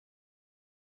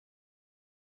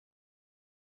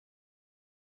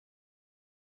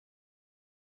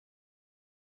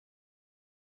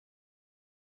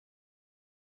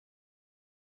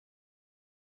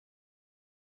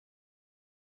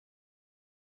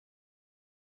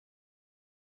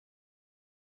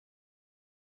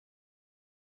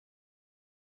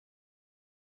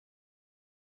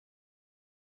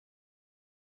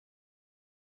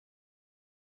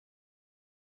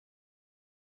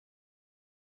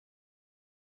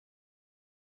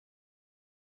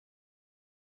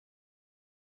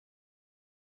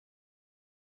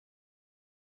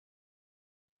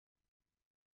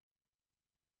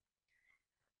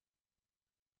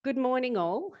Good morning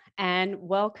all, and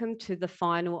welcome to the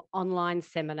final online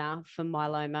seminar for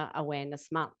Myeloma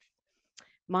Awareness Month.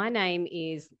 My name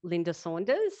is Linda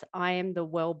Saunders. I am the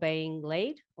Wellbeing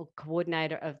Lead or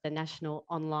Coordinator of the National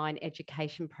Online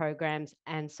Education Programs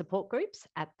and Support Groups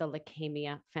at the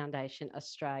Leukaemia Foundation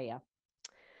Australia.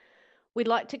 We'd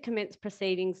like to commence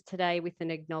proceedings today with an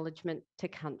acknowledgement to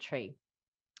country.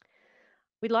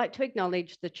 We'd like to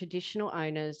acknowledge the traditional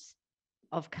owners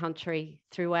of country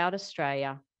throughout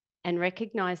Australia and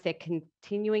recognise their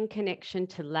continuing connection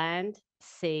to land,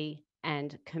 sea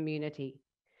and community.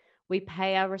 We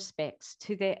pay our respects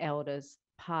to their elders,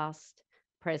 past,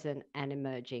 present and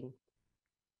emerging.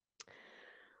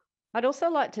 I'd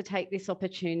also like to take this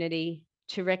opportunity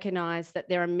to recognise that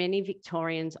there are many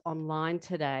Victorians online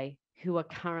today who are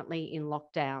currently in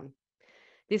lockdown.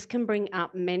 This can bring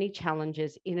up many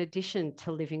challenges in addition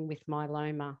to living with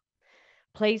myeloma.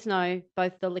 Please know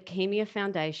both the Leukaemia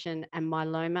Foundation and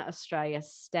Myeloma Australia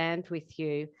stand with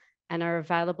you and are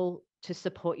available to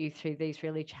support you through these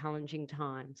really challenging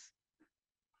times.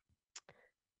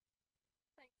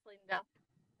 Thanks, Linda.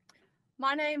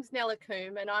 My name's Nella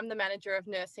Coombe and I'm the Manager of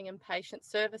Nursing and Patient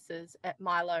Services at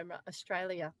Myeloma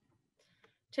Australia.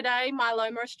 Today,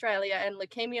 Myeloma Australia and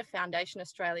Leukaemia Foundation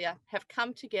Australia have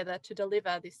come together to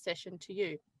deliver this session to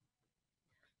you.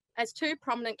 As two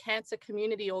prominent cancer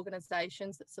community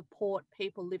organisations that support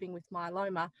people living with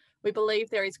myeloma, we believe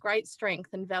there is great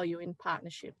strength and value in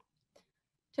partnership.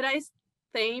 Today's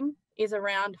theme is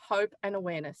around hope and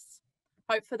awareness.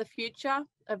 Hope for the future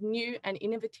of new and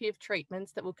innovative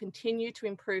treatments that will continue to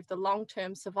improve the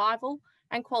long-term survival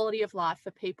and quality of life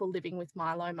for people living with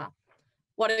myeloma.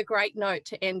 What a great note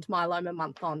to end Myeloma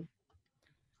Month on.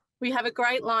 We have a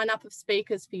great lineup of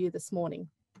speakers for you this morning.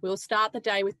 We'll start the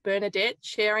day with Bernadette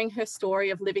sharing her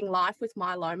story of living life with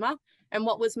myeloma and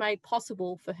what was made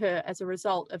possible for her as a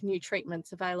result of new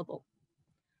treatments available.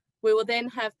 We will then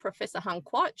have Professor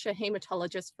Quach, a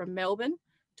haematologist from Melbourne,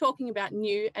 talking about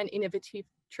new and innovative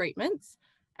treatments.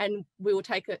 And we will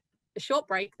take a short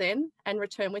break then and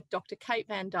return with Dr. Kate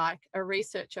Van Dyke, a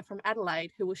researcher from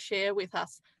Adelaide, who will share with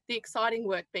us the exciting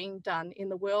work being done in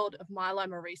the world of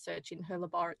myeloma research in her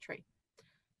laboratory.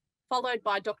 Followed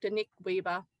by Dr. Nick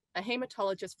Weber, a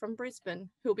haematologist from Brisbane,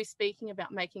 who will be speaking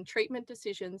about making treatment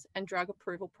decisions and drug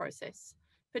approval process,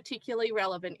 particularly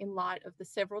relevant in light of the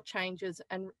several changes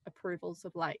and approvals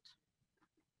of late.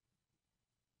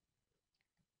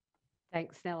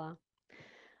 Thanks, Nella.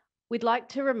 We'd like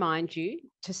to remind you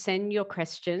to send your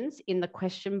questions in the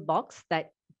question box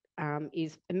that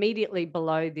is immediately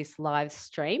below this live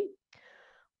stream.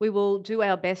 We will do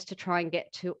our best to try and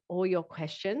get to all your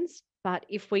questions, but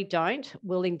if we don't,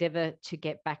 we'll endeavour to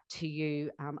get back to you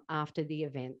after the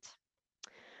event.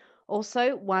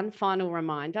 Also, one final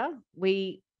reminder,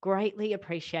 we greatly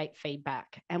appreciate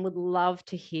feedback and would love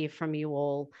to hear from you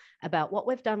all about what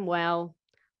we've done well,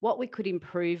 what we could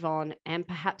improve on, and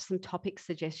perhaps some topic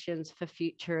suggestions for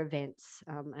future events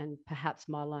and perhaps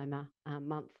Myeloma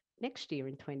Month next year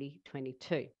in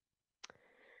 2022.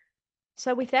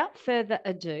 So without further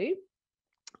ado,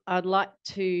 I'd like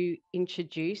to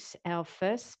introduce our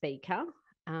first speaker,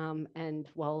 and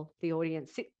while the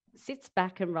audience sits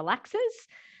back and relaxes,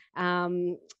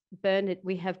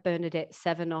 we have Bernadette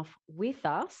Savanoff with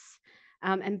us,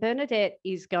 and Bernadette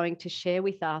is going to share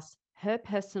with us her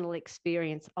personal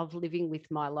experience of living with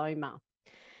myeloma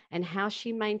and how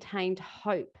she maintained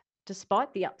hope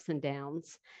despite the ups and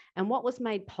downs and what was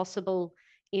made possible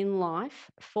in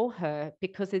life for her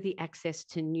because of the access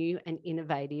to new and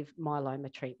innovative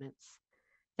myeloma treatments.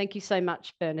 Thank you so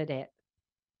much, Bernadette.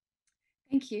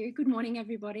 Thank you. Good morning,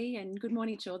 everybody, and good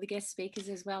morning to all the guest speakers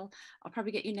as well. I'll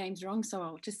probably get your names wrong, so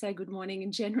I'll just say good morning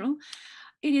in general.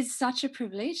 It is such a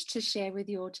privilege to share with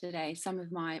you all today some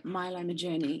of my myeloma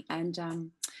journey.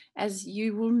 And as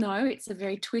you will know, it's a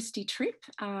very twisty trip,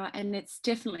 and it's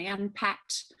definitely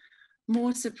unpacked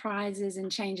more surprises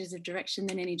and changes of direction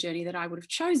than any journey that I would have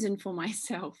chosen for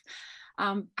myself.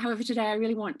 However, today I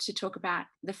really want to talk about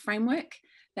the framework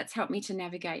that's helped me to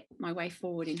navigate my way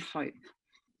forward in hope.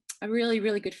 A really,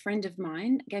 really good friend of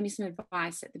mine gave me some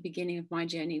advice at the beginning of my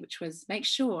journey, which was make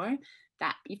sure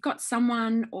that you've got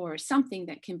someone or something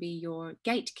that can be your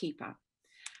gatekeeper.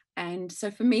 And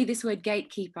so for me, this word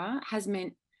gatekeeper has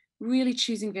meant really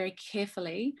choosing very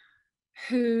carefully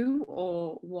who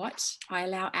or what I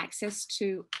allow access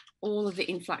to all of the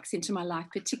influx into my life,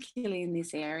 particularly in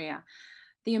this area.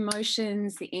 The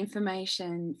emotions, the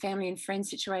information, family and friend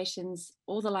situations,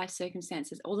 all the life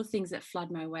circumstances, all the things that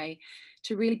flood my way,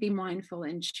 to really be mindful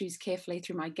and choose carefully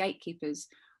through my gatekeepers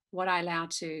what I allow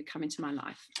to come into my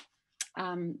life.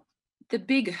 The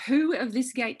big who of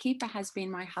this gatekeeper has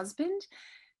been my husband.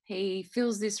 He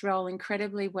fills this role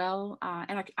incredibly well,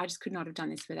 and I just could not have done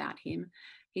this without him.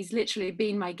 He's literally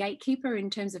been my gatekeeper in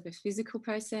terms of a physical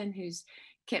person who's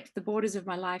kept the borders of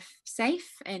my life safe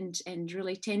and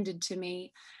really tended to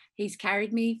me. He's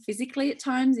carried me physically at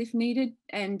times if needed,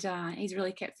 and he's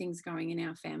really kept things going in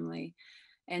our family.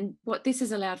 And what this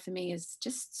has allowed for me is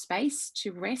just space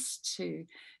to rest, to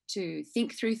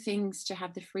think through things, to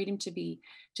have the freedom to be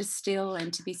just still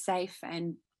and to be safe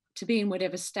and to be in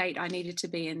whatever state I needed to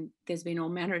be in. There's been all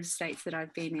manner of states that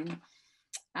I've been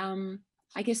in.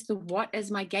 I guess the what as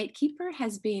my gatekeeper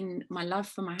has been my love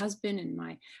for my husband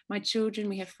and my children.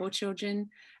 We have 4 children.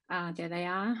 There they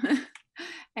are.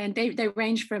 And they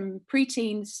range from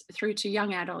preteens through to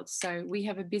young adults. So we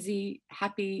have a busy,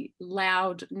 happy,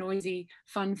 loud, noisy,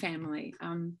 fun family.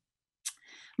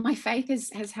 My faith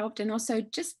has helped, and also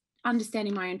just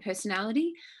understanding my own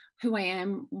personality, who I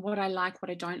am, what I like,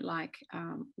 what I don't like,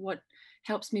 what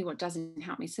helps me, what doesn't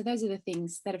help me. So those are the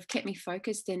things that have kept me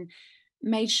focused and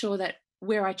made sure that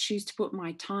where I choose to put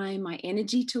my time, my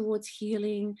energy towards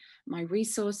healing, my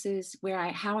resources,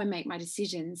 how I make my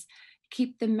decisions,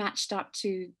 keep them matched up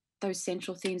to those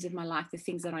central themes of my life, the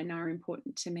things that I know are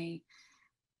important to me.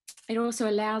 It also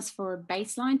allows for a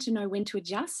baseline to know when to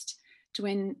adjust, to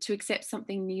when to accept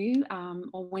something new,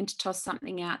 or when to toss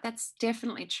something out. That's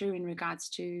definitely true in regards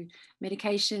to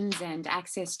medications and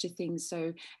access to things.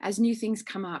 So as new things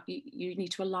come up, you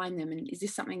need to align them. And is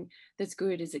this something that's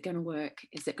good? Is it going to work?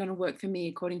 Is it going to work for me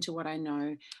according to what I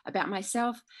know about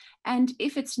myself? And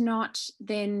if it's not,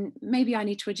 then maybe I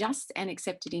need to adjust and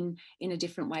accept it in a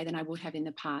different way than I would have in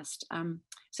the past.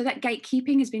 So that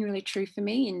gatekeeping has been really true for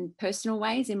me in personal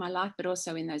ways in my life, but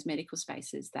also in those medical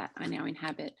spaces that I now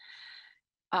inhabit.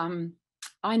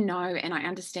 I know and I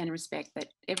understand and respect that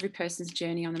every person's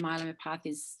journey on the myeloma path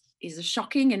is a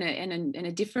shocking and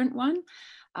a different one.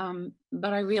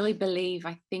 But I really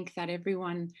think that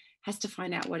everyone has to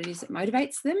find out what it is that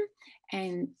motivates them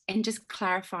and just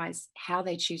clarifies how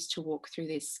they choose to walk through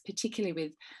this, particularly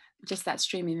with just that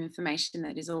stream of information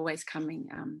that is always coming.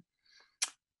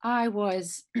 I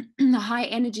was a high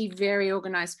energy, very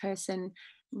organized person,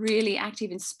 really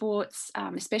active in sports,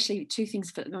 especially 2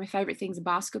 things. My favorite things are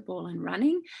basketball and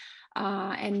running.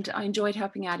 And I enjoyed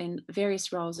helping out in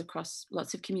various roles across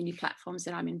lots of community platforms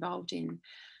that I'm involved in.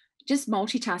 Just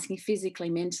multitasking physically,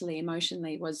 mentally,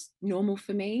 emotionally was normal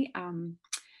for me.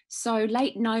 So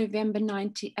late November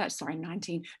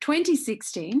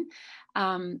 2016,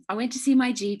 I went to see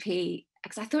my GP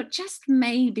because I thought just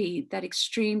maybe that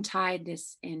extreme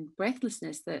tiredness and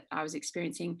breathlessness that I was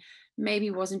experiencing maybe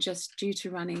wasn't just due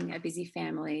to running a busy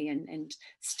family and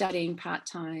studying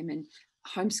part-time and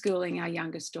homeschooling our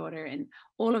youngest daughter and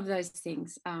all of those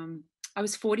things. I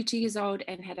was 42 years old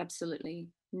and had absolutely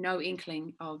no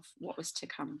inkling of what was to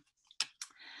come.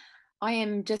 I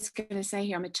am just going to say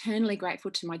here, I'm eternally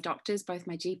grateful to my doctors, both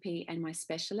my GP and my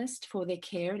specialist, for their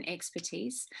care and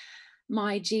expertise.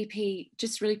 My GP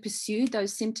just really pursued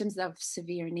those symptoms of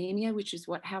severe anemia, which is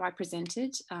how I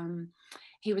presented.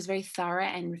 He was very thorough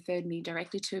and referred me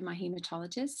directly to my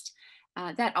hematologist.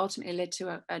 That ultimately led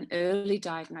to an early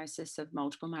diagnosis of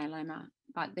multiple myeloma,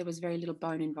 but there was very little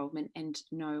bone involvement and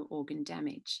no organ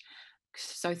damage.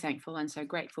 So thankful and so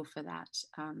grateful for that.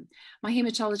 My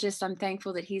hematologist, I'm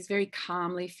thankful that he's very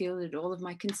calmly fielded all of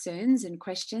my concerns and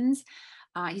questions.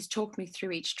 He's talked me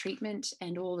through each treatment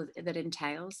and all that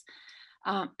entails.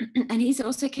 And he's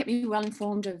also kept me well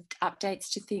informed of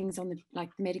updates to things on like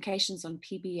medications on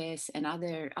PBS and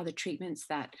other treatments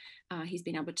that he's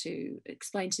been able to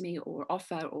explain to me or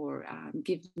offer or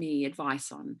give me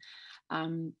advice on.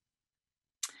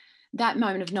 That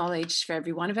moment of knowledge for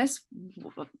every one of us,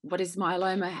 what is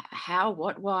myeloma, how,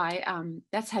 what, why,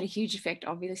 that's had a huge effect,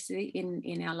 obviously,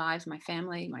 in our lives, my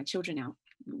family, my children, our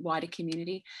wider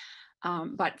community.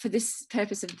 But for this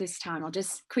purpose of this time, I'll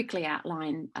just quickly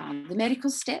outline the medical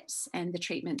steps and the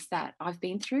treatments that I've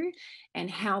been through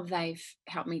and how they've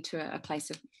helped me to a place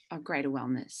of greater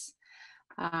wellness.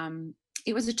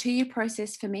 It was a 2-year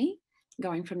process for me,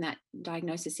 going from that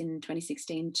diagnosis in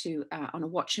 2016 to on a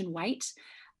watch and wait.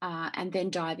 And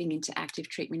then diving into active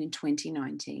treatment in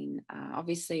 2019.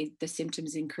 Obviously, the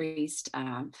symptoms increased,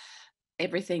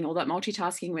 everything, all that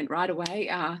multitasking went right away.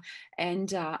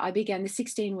 And I began the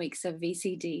 16 weeks of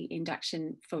VCD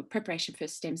induction for preparation for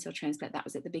stem cell transplant. That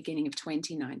was at the beginning of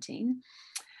 2019.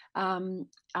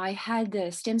 I had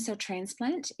the stem cell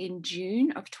transplant in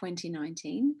June of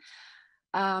 2019.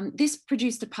 This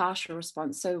produced a partial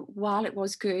response. So while it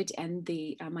was good and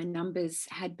my numbers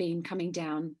had been coming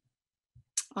down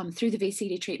through the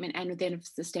VCD treatment and then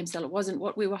the stem cell, it wasn't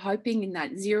what we were hoping in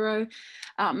that 0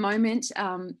 moment,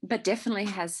 but definitely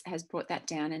has brought that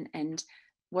down and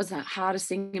was the hardest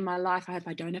thing in my life. I hope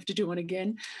I don't have to do one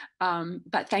again,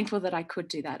 but thankful that I could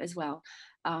do that as well.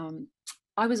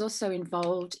 I was also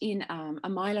involved in a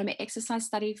myeloma exercise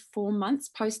study 4 months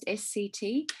post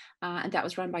SCT, and that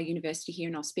was run by university here,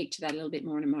 and I'll speak to that a little bit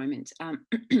more in a moment.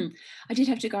 I did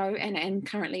have to go and am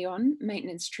currently on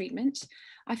maintenance treatment.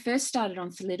 I first started on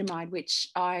thalidomide, which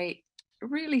I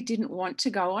really didn't want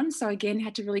to go on. So again,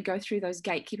 had to really go through those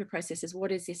gatekeeper processes.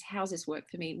 What is this? How does this work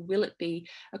for me? Will it be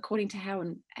according to how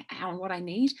and what I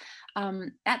need?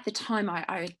 At the time,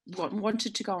 I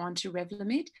wanted to go on to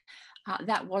Revlimid.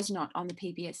 That was not on the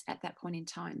PBS at that point in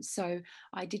time. So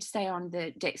I did stay on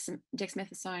the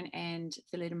dexamethasone and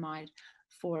thalidomide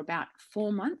for about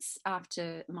 4 months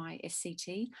after my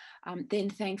SCT. Then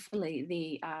thankfully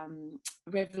the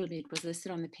Revlimid was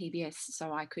listed on the PBS,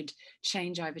 so I could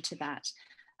change over to that.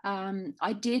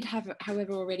 I did have,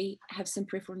 however, already have some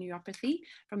peripheral neuropathy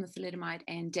from the thalidomide,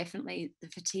 and definitely the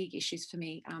fatigue issues for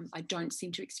me. I don't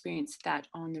seem to experience that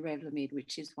on the Revlimid,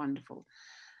 which is wonderful.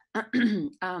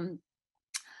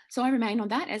 So I remain on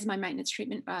that as my maintenance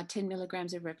treatment, 10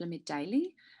 milligrams of Revlimid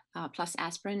daily, plus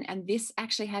aspirin. And this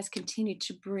actually has continued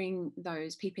to bring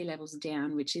those PP levels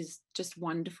down, which is just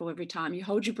wonderful every time. You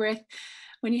hold your breath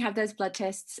when you have those blood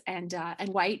tests and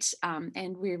wait.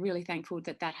 And we're really thankful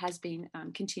that that has been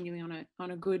continuing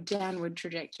on a good downward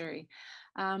trajectory.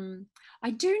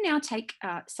 I do now take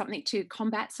something to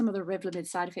combat some of the Revlimid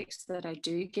side effects that I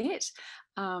do get.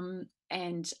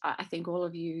 And I think all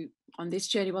of you on this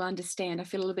journey will understand. I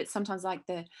feel a little bit sometimes like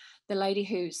the lady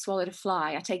who swallowed a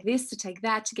fly. I take this to take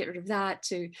that, to get rid of that,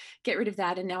 to get rid of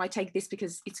that. And now I take this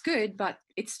because it's good, but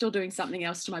it's still doing something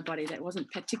else to my body that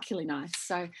wasn't particularly nice.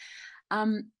 So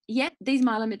yeah, these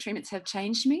myeloma treatments have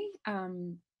changed me.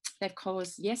 They've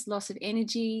caused, yes, loss of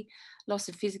energy, loss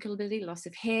of physical ability, loss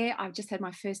of hair. I've just had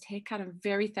my first haircut. I'm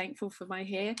very thankful for my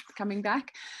hair coming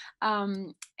back,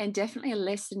 and definitely a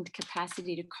lessened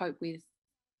capacity to cope with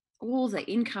all the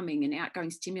incoming and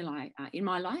outgoing stimuli in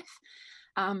my life.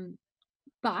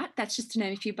 But that's just to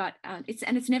name a few. But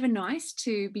it's never nice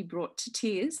to be brought to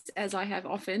tears, as I have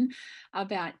often,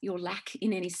 about your lack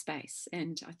in any space.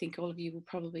 And I think all of you will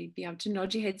probably be able to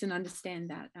nod your heads and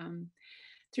understand that.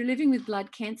 Through living with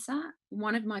blood cancer,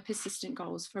 one of my persistent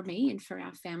goals for me and for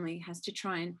our family has to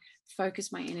try and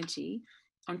focus my energy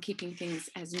on keeping things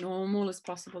as normal as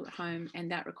possible at home. And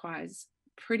that requires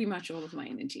pretty much all of my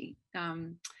energy.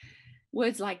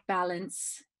 Words like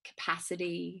balance,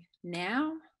 capacity,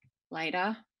 now,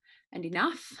 later, and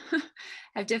enough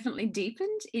have definitely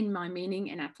deepened in my meaning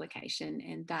and application.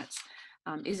 And that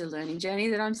is a learning journey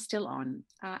that I'm still on.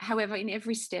 However, in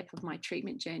every step of my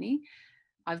treatment journey,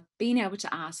 I've been able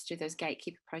to ask through those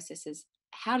gatekeeper processes,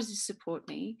 how does this support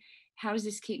me? How does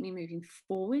this keep me moving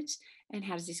forward? And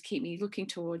how does this keep me looking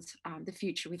towards the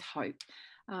future with hope?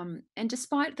 And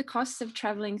despite the costs of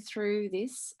traveling through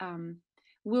this,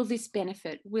 will this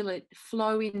benefit? Will it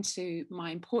flow into my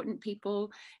important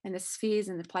people and the spheres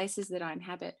and the places that I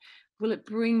inhabit? Will it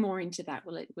bring more into that?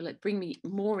 Will it bring me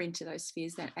more into those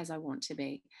spheres that as I want to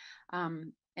be?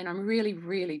 And I'm really,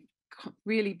 really,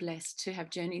 really blessed to have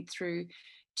journeyed through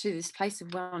to this place of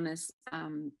wellness,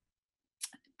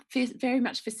 very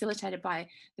much facilitated by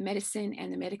the medicine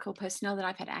and the medical personnel that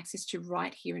I've had access to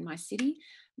right here in my city.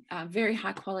 Very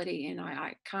high quality, and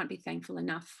I can't be thankful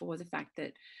enough for the fact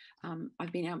that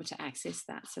I've been able to access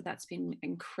that. So that's been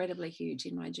incredibly huge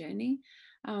in my journey.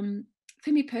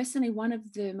 For me personally, one of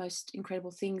the most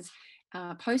incredible things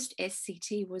post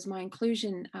SCT was my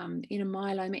inclusion in a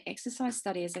myeloma exercise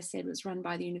study. As I said, was run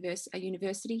by the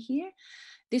university here.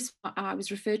 I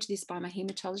was referred to this by my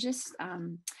hematologist,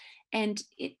 and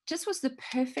it just was the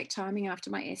perfect timing after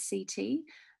my SCT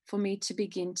for me to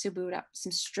begin to build up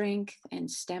some strength and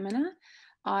stamina.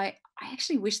 I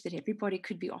actually wish that everybody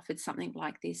could be offered something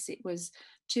like this. It was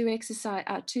two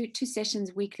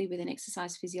sessions weekly with an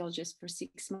exercise physiologist for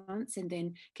 6 months, and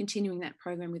then continuing that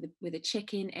program with a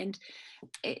check-in. And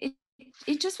it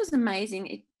just was amazing.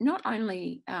 It not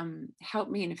only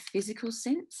helped me in a physical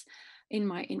sense, in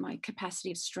my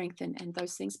capacity of strength and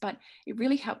those things, but it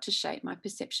really helped to shape my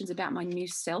perceptions about my new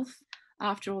self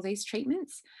after all these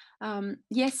treatments.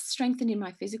 Yes, strengthened in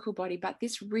my physical body, but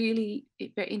this really,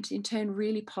 in turn,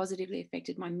 really positively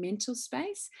affected my mental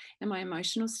space and my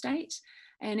emotional state.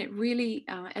 And it really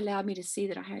allowed me to see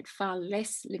that I had far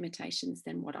less limitations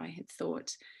than what I had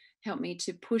thought. Helped me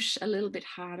to push a little bit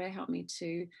harder, helped me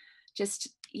to just,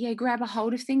 grab a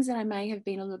hold of things that I may have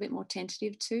been a little bit more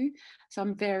tentative to. So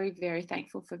I'm very, very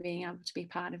thankful for being able to be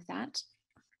part of that.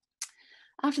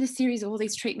 After the series of all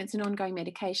these treatments and ongoing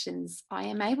medications, I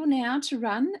am able now to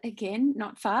run again,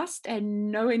 not fast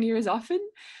and nowhere near as often,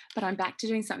 but I'm back to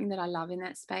doing something that I love in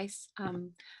that space.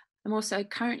 I'm also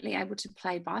currently able to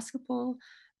play basketball,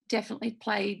 definitely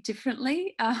play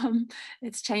differently.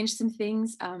 It's changed some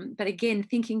things, but again,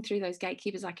 thinking through those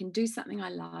gatekeepers, I can do something I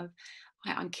love.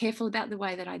 I'm careful about the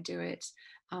way that I do it.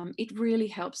 It really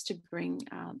helps to bring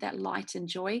that light and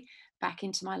joy back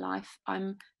into my life.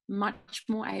 I'm much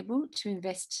more able to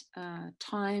invest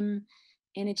time,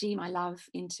 energy, my love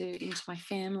into my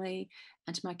family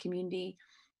and to my community.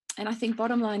 And I think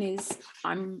bottom line is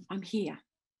I'm here.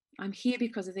 I'm here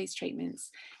because of these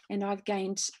treatments, and I've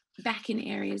gained back in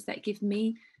areas that give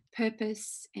me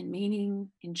purpose and meaning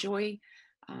and joy.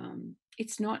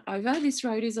 It's not over. This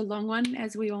road is a long one,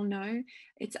 as we all know.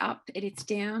 It's up and it's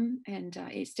down, and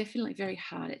it's definitely very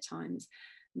hard at times.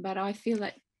 But I feel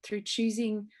that through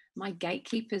choosing my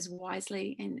gatekeepers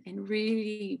wisely and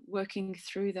really working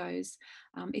through those,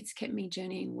 it's kept me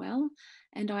journeying well.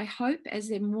 And I hope as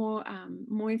there more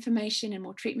information and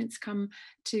more treatments come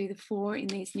to the fore in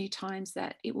these new times,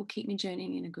 that it will keep me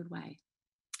journeying in a good way.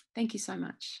 Thank you so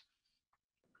much.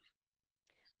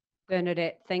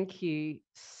 Bernadette, thank you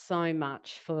so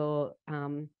much for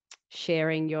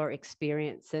sharing your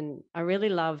experience. And I really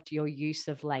loved your use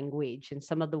of language and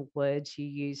some of the words you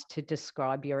used to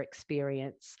describe your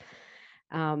experience.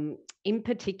 In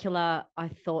particular, I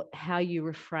thought how you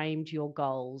reframed your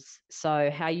goals. So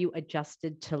how you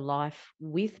adjusted to life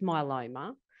with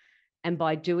myeloma. And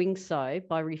by doing so,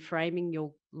 by reframing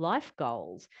your life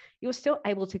goals, you're still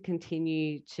able to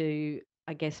continue to,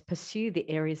 I guess, pursue the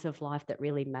areas of life that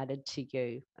really mattered to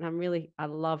you. And I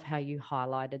love how you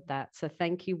highlighted that. So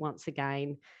thank you once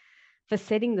again for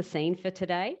setting the scene for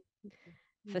today,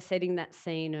 for setting that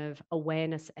scene of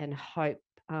awareness and hope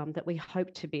that we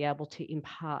hope to be able to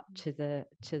impart to the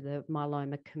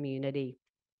myeloma community.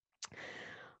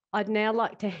 I'd now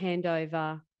like to hand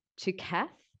over to Kath,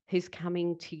 who's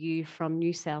coming to you from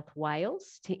New South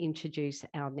Wales to introduce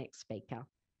our next speaker.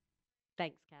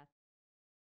 Thanks, Kath.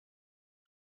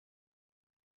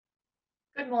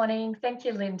 Good morning. Thank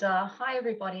you, Linda. Hi,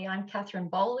 everybody. I'm Catherine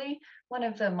Bowley, one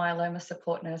of the myeloma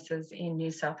support nurses in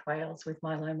New South Wales with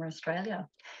Myeloma Australia.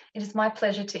 It is my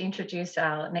pleasure to introduce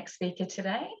our next speaker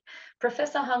today.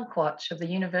 Professor Quach of the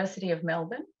University of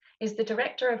Melbourne is the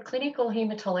Director of Clinical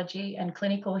Haematology and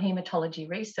Clinical Haematology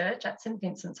Research at St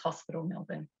Vincent's Hospital,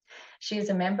 Melbourne. She is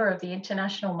a member of the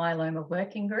International Myeloma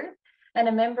Working Group and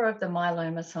a member of the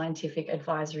Myeloma Scientific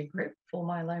Advisory Group for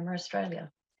Myeloma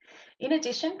Australia. In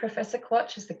addition, Professor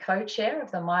Quach is the co-chair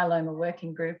of the Myeloma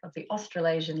Working Group of the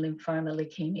Australasian Lymphoma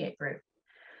Leukemia Group.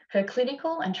 Her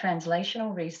clinical and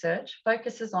translational research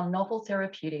focuses on novel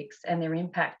therapeutics and their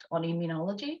impact on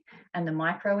immunology and the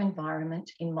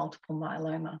microenvironment in multiple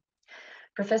myeloma.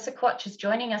 Professor Quach is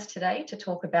joining us today to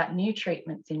talk about new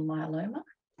treatments in myeloma.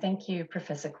 Thank you,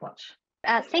 Professor Quach.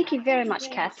 Thank you very much,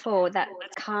 Kath, for that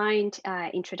kind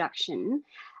introduction.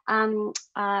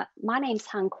 My name's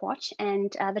Quach,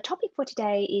 and the topic for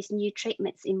today is new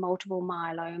treatments in multiple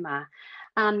myeloma.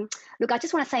 Look, I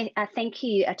just want to say thank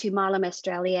you to Myeloma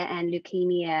Australia and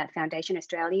Leukaemia Foundation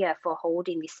Australia for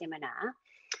holding this seminar.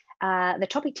 The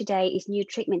topic today is new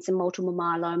treatments in multiple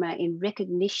myeloma in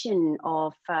recognition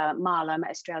of Myeloma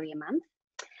Australia Month.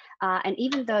 And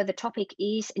even though the topic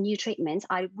is new treatments,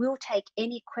 I will take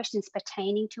any questions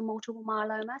pertaining to multiple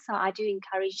myeloma. So I do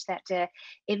encourage that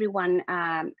everyone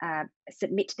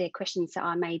submit their questions so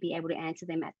I may be able to answer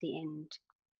them at the end.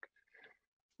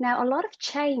 Now, a lot of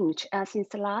change since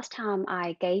the last time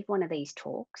I gave one of these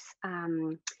talks.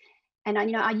 And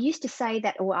I used to say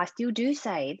that, or I still do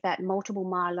say that multiple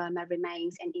myeloma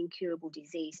remains an incurable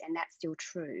disease, and that's still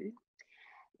true.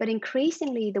 But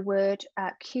increasingly, the word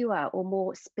cure, or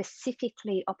more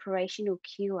specifically operational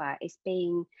cure, is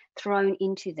being thrown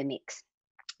into the mix.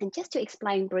 And just to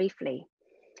explain briefly,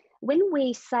 when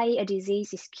we say a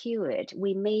disease is cured,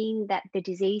 we mean that the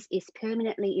disease is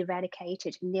permanently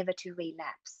eradicated, never to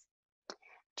relapse.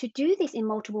 To do this in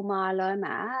multiple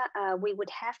myeloma, we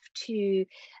would have to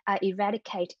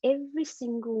eradicate every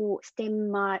single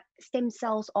stem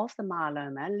cells of the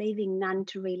myeloma, leaving none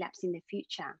to relapse in the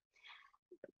future.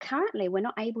 Currently, we're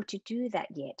not able to do that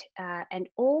yet. And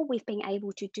all we've been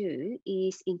able to do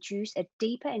is induce a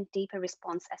deeper and deeper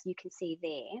response, as you can see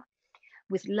there,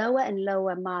 with lower and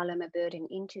lower myeloma burden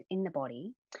in the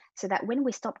body, so that when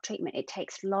we stop treatment, it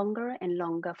takes longer and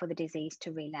longer for the disease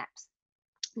to relapse.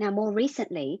 Now, more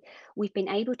recently, we've been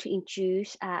able to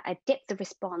induce a depth of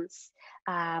response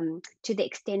to the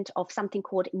extent of something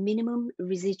called minimum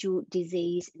residual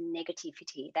disease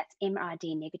negativity. That's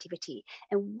MRD negativity.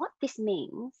 And what this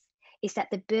means is that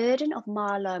the burden of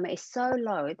myeloma is so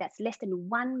low that's less than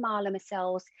 1 myeloma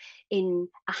cells in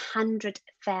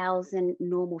 100,000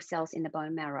 normal cells in the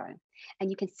bone marrow. And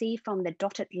you can see from the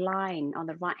dotted line on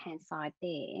the right-hand side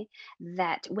there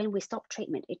that when we stop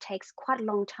treatment, it takes quite a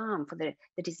long time for the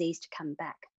disease to come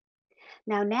back.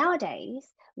 Now, nowadays,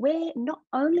 we're not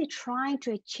only trying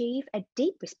to achieve a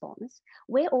deep response,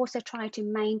 we're also trying to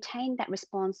maintain that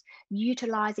response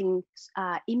utilizing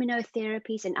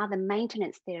immunotherapies and other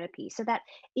maintenance therapies, so that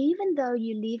even though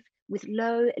you live with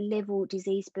low level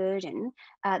disease burden,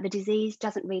 the disease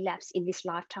doesn't relapse in this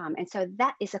lifetime. And so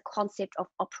that is a concept of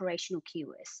operational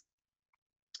cures.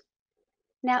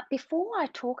 Now, before I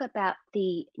talk about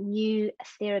the new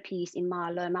therapies in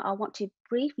myeloma, I want to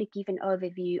briefly give an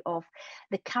overview of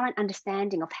the current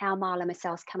understanding of how myeloma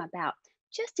cells come about,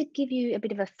 just to give you a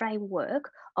bit of a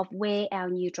framework of where our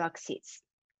new drug sits.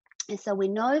 And so we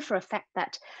know for a fact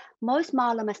that most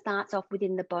myeloma starts off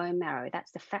within the bone marrow.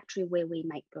 That's the factory where we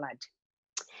make blood.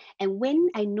 And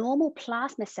when a normal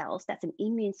plasma cells, that's an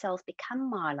immune cells,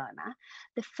 become myeloma,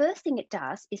 the first thing it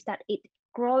does is that it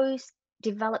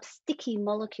develops sticky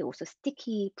molecules or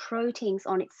sticky proteins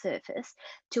on its surface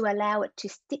to allow it to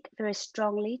stick very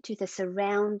strongly to the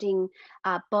surrounding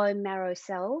bone marrow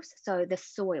cells, so the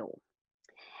soil.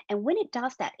 And when it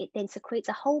does that, it then secretes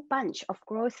a whole bunch of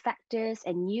growth factors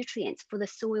and nutrients for the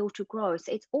soil to grow.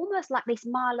 So it's almost like these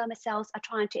myeloma cells are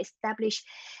trying to establish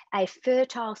a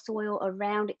fertile soil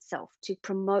around itself to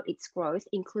promote its growth,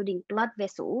 including blood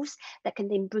vessels that can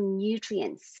then bring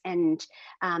nutrients and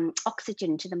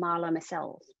oxygen to the myeloma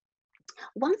cells.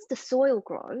 Once the soil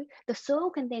grows, the soil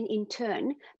can then in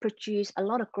turn produce a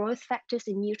lot of growth factors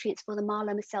and nutrients for the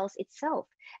myeloma cells itself.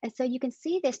 And so you can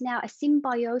see there's now a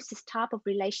symbiosis type of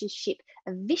relationship,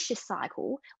 a vicious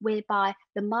cycle, whereby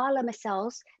the myeloma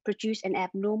cells produce an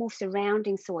abnormal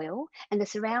surrounding soil, and the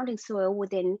surrounding soil will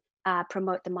then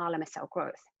promote the myeloma cell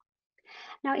growth.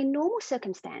 Now, in normal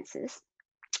circumstances,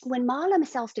 when myeloma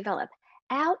cells develop,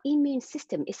 our immune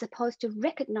system is supposed to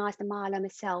recognize the myeloma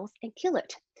cells and kill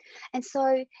it. And so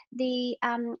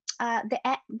one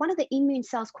of the immune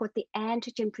cells called the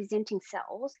antigen presenting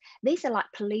cells, these are like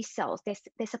police cells.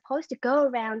 They're supposed to go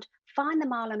around, find the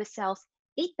myeloma cells,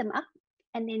 eat them up,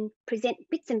 and then present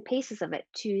bits and pieces of it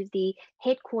to the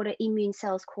headquarter immune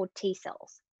cells called T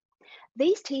cells.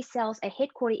 These T cells are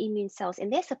headquarter immune cells,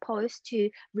 and they're supposed to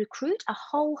recruit a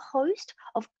whole host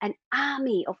of an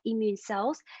army of immune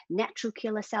cells, natural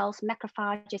killer cells,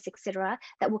 macrophages, etc.,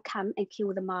 that will come and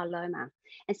kill the myeloma.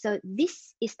 And so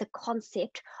this is the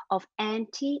concept of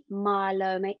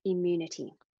anti-myeloma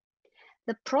immunity.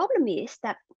 The problem is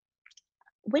that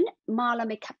when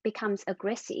myeloma becomes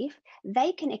aggressive,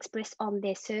 they can express on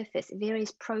their surface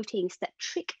various proteins that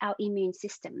trick our immune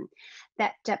system,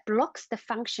 that blocks the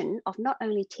function of not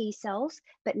only T cells,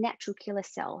 but natural killer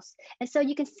cells. And so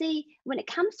you can see when it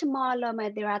comes to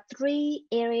myeloma, there are 3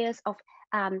 areas of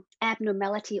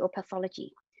abnormality or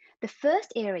pathology. The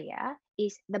first area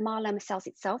is the myeloma cells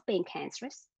itself being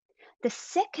cancerous. The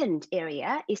second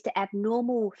area is the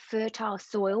abnormal fertile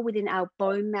soil within our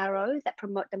bone marrow that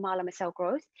promote the myeloma cell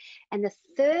growth. And the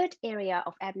third area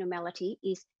of abnormality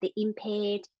is the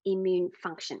impaired immune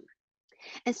function.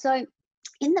 And so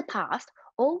in the past,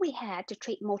 all we had to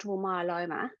treat multiple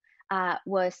myeloma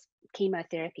was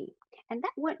chemotherapy. And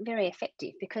that weren't very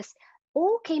effective, because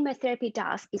all chemotherapy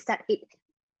does is that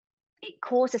it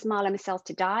causes myeloma cells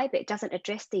to die, but it doesn't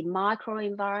address the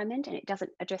microenvironment and it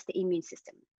doesn't address the immune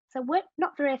system. So we're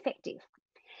not very effective.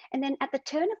 And then at the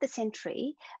turn of the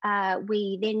century,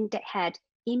 we then had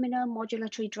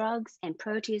immunomodulatory drugs and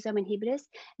proteasome inhibitors.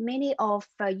 Many of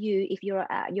you, if you're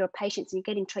patients and you're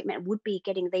getting treatment, would be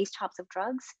getting these types of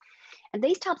drugs. And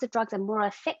these types of drugs are more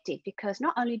effective because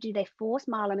not only do they force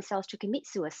myeloma cells to commit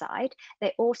suicide,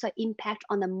 they also impact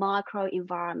on the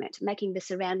microenvironment, making the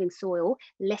surrounding soil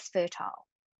less fertile.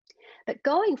 But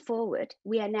going forward,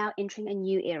 we are now entering a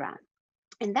new era.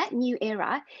 And that new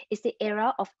era is the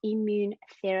era of immune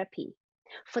therapy.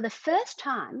 For the first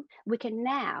time, we can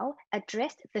now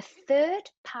address the third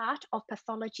part of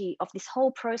pathology of this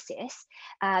whole process,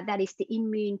 that is the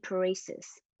immune paresis.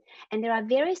 And there are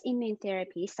various immune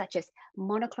therapies such as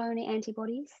monoclonal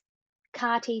antibodies,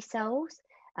 CAR T cells,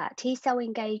 T cell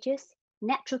engagers,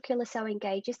 natural killer cell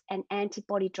engagers, and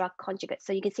antibody drug conjugates.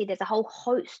 So you can see there's a whole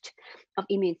host of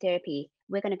immune therapy.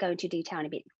 We're going to go into detail in a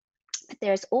bit. But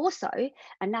there's also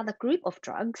another group of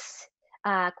drugs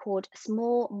called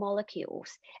small molecules.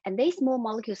 And these small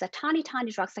molecules are tiny,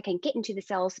 tiny drugs that can get into the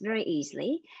cells very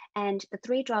easily. And the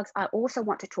 3 drugs I also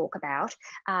want to talk about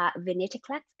are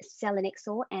venetoclax,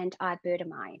 selinexor, and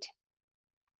iberdomide.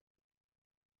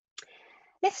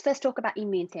 Let's first talk about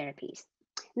immune therapies.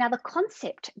 Now, the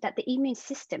concept that the immune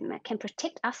system can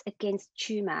protect us against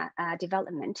tumour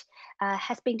development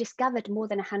has been discovered more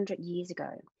than 100 years ago.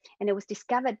 And it was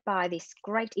discovered by this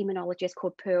great immunologist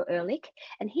called Per Ehrlich.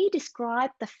 And he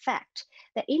described the fact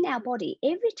that in our body,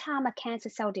 every time a cancer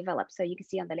cell develops, so you can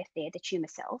see on the left there, the tumour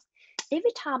cells,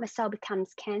 every time a cell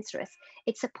becomes cancerous,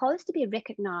 it's supposed to be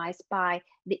recognised by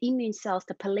the immune cells,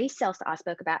 the police cells that I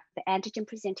spoke about, the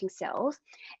antigen-presenting cells.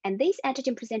 And these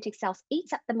antigen-presenting cells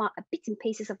eats up the bits and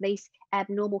pieces of these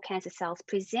abnormal cancer cells,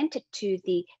 presented to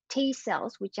the T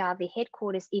cells, which are the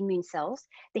headquarters immune cells.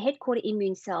 The headquarter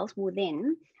immune cells will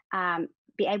then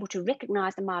be able to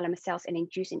recognize the myeloma cells and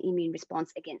induce an immune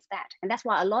response against that. And that's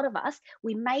why a lot of us,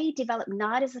 we may develop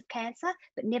nidus of cancer,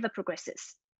 but never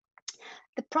progresses.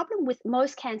 The problem with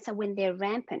most cancer when they're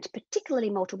rampant, particularly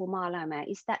multiple myeloma,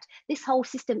 is that this whole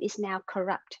system is now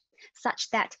corrupt, such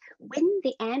that when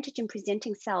the antigen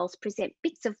presenting cells present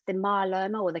bits of the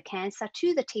myeloma or the cancer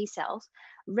to the T cells,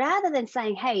 rather than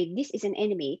saying, hey, this is an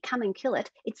enemy, come and kill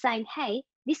it, it's saying, hey,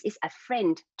 this is a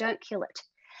friend, don't kill it.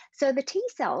 So the T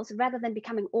cells, rather than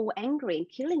becoming all angry and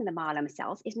killing the myeloma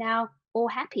cells, is now all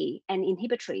happy and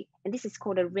inhibitory. And this is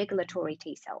called a regulatory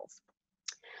T cells.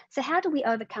 So how do we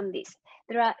overcome this?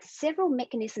 There are several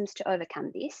mechanisms to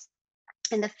overcome this.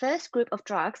 And the first group of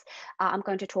drugs I'm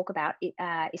going to talk about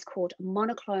is called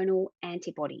monoclonal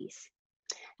antibodies.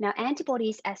 Now,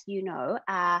 antibodies, as you know,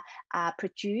 are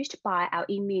produced by our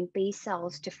immune B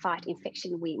cells to fight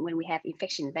infection when we have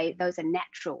infection. Those are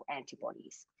natural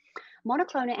antibodies.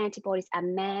 Monoclonal antibodies are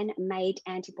man-made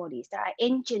antibodies that are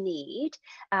engineered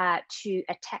to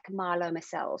attack myeloma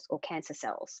cells or cancer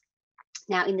cells.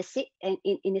 Now, in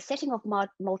the setting of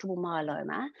multiple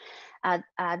myeloma,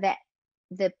 that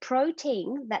the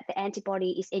protein that the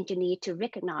antibody is engineered to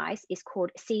recognize is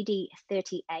called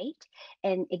CD38,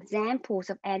 and examples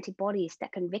of antibodies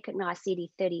that can recognize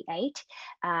CD38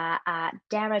 are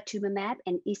daratumumab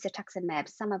and isatuximab.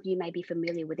 Some of you may be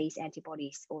familiar with these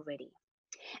antibodies already.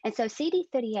 And so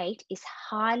CD38 is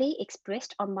highly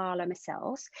expressed on myeloma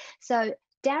cells. So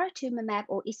daratumumab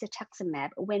or isatuximab,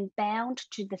 when bound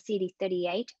to the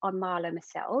CD38 on myeloma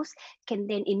cells, can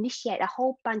then initiate a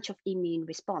whole bunch of immune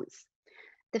response.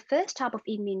 The first type of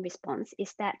immune response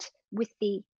is that with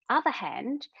the other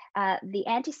hand, the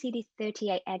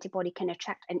anti-CD38 antibody can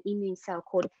attract an immune cell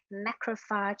called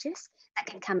macrophages that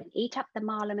can come and eat up the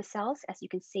myeloma cells, as you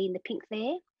can see in the pink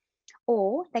there.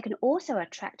 Or they can also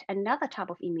attract another type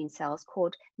of immune cells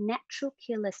called natural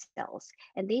killer cells.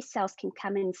 And these cells can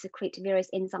come in and secrete various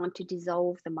enzymes to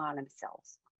dissolve the myeloma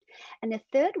cells. And the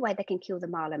third way they can kill the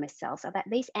myeloma cells are that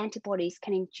these antibodies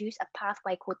can induce a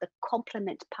pathway called the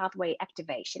complement pathway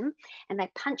activation, and they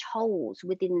punch holes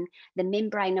within the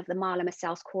membrane of the myeloma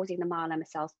cells, causing the myeloma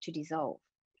cells to dissolve.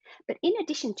 But in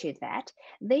addition to that,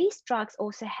 these drugs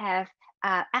also have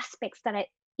aspects that are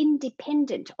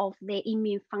independent of their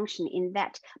immune function, in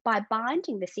that by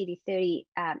binding the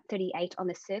CD38 on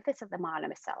the surface of the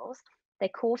myeloma cells, they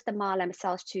cause the myeloma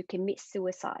cells to commit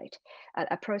suicide,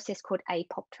 a process called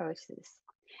apoptosis.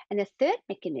 And the third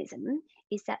mechanism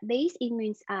is that these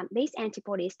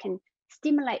antibodies can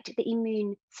stimulate the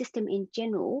immune system in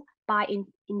general by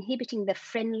inhibiting the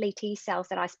friendly T cells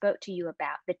that I spoke to you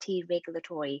about, the T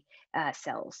regulatory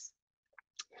cells.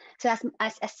 So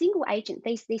as a single agent,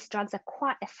 these drugs are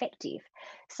quite effective.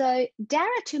 So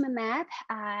daratumumab,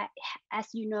 as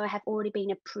you know, have already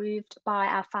been approved by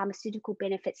our pharmaceutical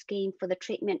benefit scheme for the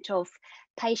treatment of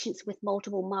patients with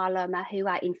multiple myeloma who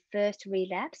are in first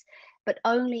relapse, but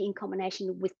only in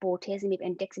combination with bortezomib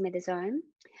and dexamethasone.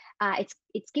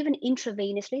 It's given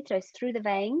intravenously, through the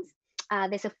veins.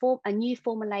 There's a new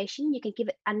formulation. You can give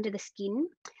it under the skin,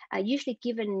 usually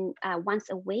given once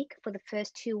a week for the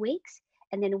first 2 weeks,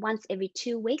 and then once every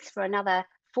 2 weeks for another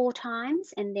 4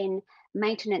 times, and then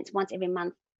maintenance once every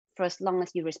month for as long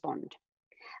as you respond.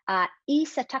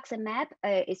 Isatuximab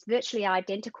is virtually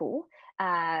identical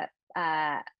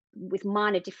with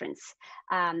minor difference.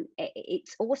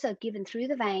 It's also given through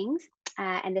the veins,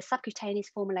 and the subcutaneous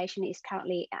formulation is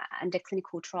currently under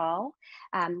clinical trial,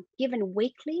 given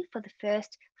weekly for the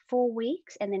first 4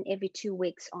 weeks and then every 2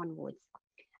 weeks onwards.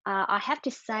 I have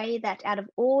to say that out of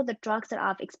all the drugs that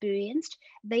I've experienced,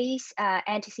 these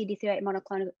anti-CD38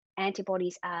 monoclonal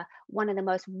antibodies are one of the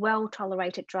most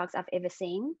well-tolerated drugs I've ever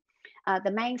seen.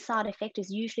 The main side effect is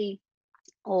usually,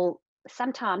 or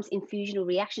sometimes infusional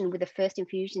reaction with the first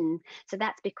infusion. So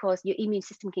that's because your immune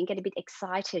system can get a bit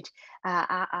excited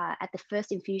at the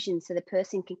first infusion. So the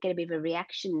person can get a bit of a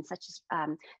reaction, such as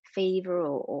fever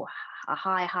or a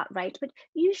high heart rate, but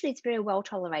usually it's very well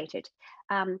tolerated.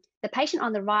 The patient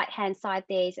on the right-hand side,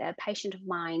 there's a patient of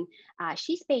mine.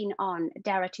 She's been on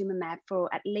daratumumab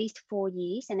for at least 4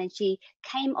 years, and then she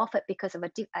came off it because of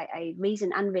a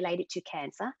reason unrelated to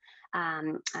cancer,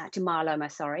 to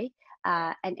myeloma, sorry.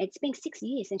 And it's been 6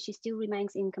 years and she still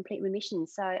remains in complete remission.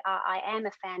 So I am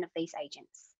a fan of these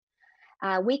agents.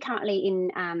 We currently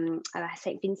in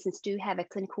St. Vincent's do have a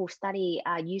clinical study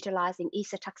utilising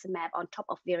isatuximab on top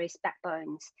of various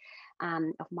backbones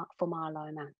for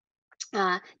myeloma.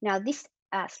 Now this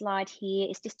slide here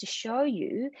is just to show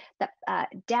you that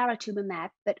daratumumab,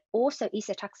 but also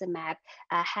isatuximab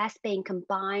has been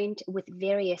combined with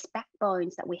various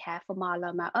backbones that we have for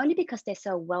myeloma, only because they're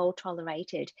so well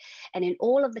tolerated. And in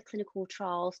all of the clinical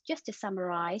trials, just to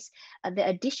summarize, the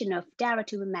addition of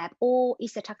daratumumab or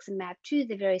isatuximab to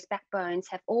the various backbones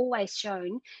have always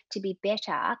shown to be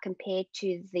better compared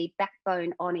to the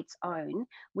backbone on its own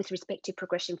with respect to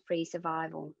progression-free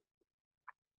survival.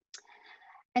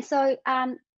 And so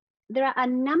there are a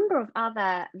number of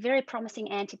other very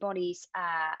promising antibodies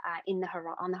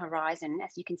on the horizon,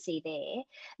 as you can see there.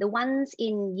 The ones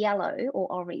in yellow or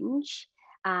orange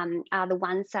are the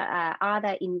ones that are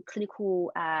either in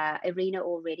clinical arena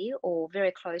already or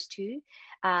very close to.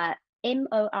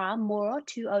 MOR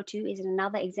 202 is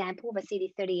another example of a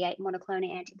CD38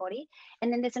 monoclonal antibody.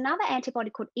 And then there's another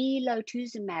antibody called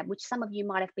elotuzumab, which some of you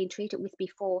might have been treated with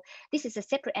before. This is a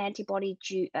separate antibody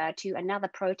due to another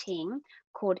protein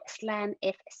called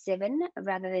SLAMF7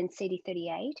 rather than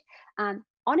CD38.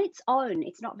 On its own,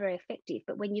 it's not very effective,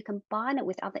 but when you combine it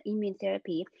with other immune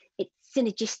therapy, it's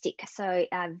synergistic, so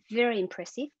very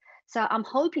impressive. So I'm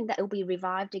hoping that it will be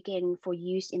revived again for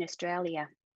use in Australia.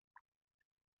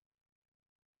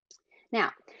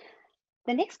 Now,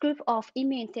 the next group of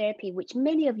immune therapy, which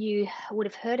many of you would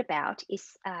have heard about, is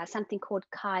something called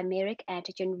chimeric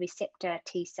antigen receptor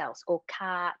T cells, or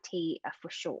CAR-T for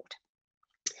short.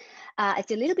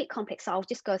 It's a little bit complex, so I'll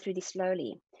just go through this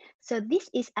slowly. So this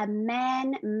is a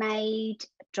man-made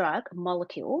drug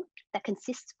molecule that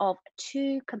consists of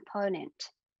 2 components.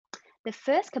 The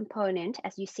first component,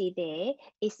 as you see there,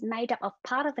 is made up of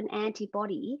part of an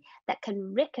antibody that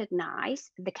can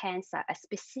recognize the cancer, a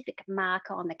specific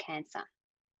marker on the cancer.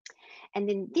 And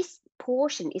then this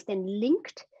portion is then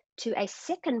linked to a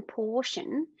second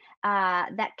portion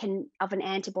of an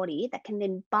antibody that can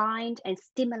then bind and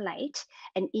stimulate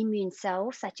an immune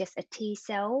cell, such as a T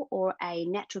cell or a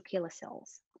natural killer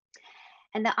cells.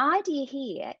 And the idea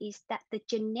here is that the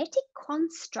genetic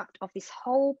construct of this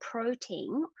whole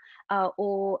protein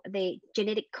or the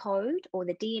genetic code or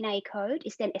the DNA code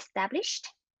is then established,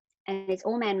 and it's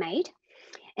all man-made.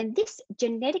 And this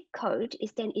genetic code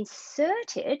is then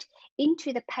inserted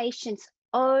into the patient's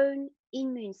own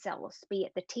immune cells, be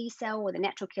it the T cell or the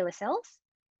natural killer cells,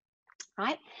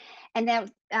 right? And now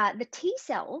the T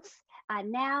cells are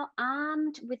now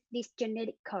armed with this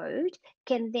genetic code,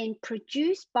 can then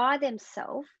produce by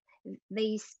themselves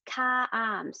these CAR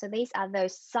arms. So these are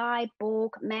those cyborg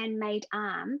man-made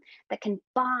arms that can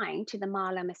bind to the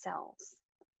myeloma cells.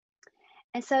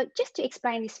 And so just to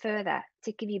explain this further,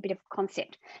 to give you a bit of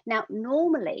concept. Now,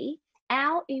 normally,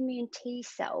 our immune T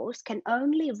cells can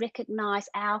only recognize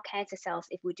our cancer cells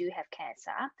if we do have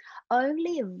cancer,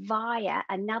 only via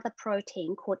another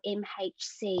protein called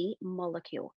MHC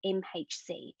molecule,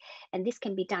 MHC. And this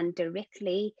can be done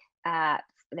directly,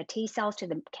 the T cells to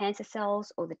the cancer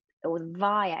cells or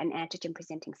via an antigen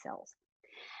presenting cells.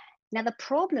 Now, the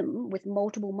problem with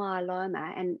multiple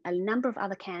myeloma and a number of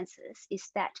other cancers is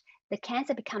that the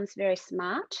cancer becomes very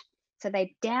smart. So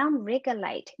they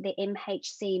downregulate the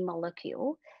MHC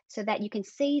molecule so that you can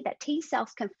see that T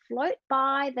cells can float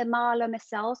by the myeloma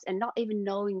cells and not even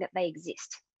knowing that they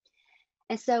exist.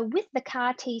 And so with the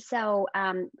CAR T cell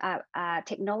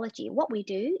technology, what we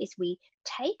do is we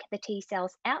take the T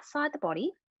cells outside the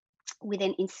body. We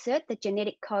then insert the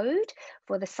genetic code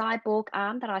for the cyborg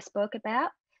arm that I spoke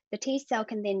about. The T cell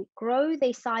can then grow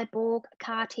the cyborg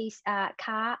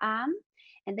CAR arm,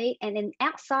 and then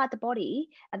outside the body,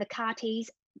 the CAR Ts,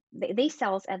 these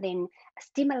cells are then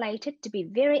stimulated to be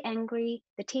very angry.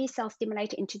 The T cells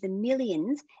stimulated into the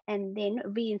millions and then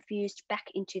reinfused back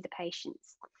into the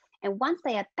patients. And once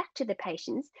they are back to the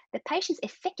patients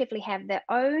effectively have their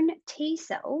own T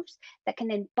cells that can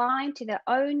then bind to their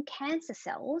own cancer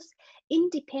cells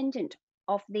independent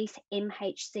of this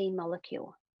MHC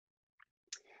molecule.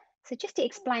 So just to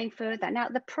explain further, now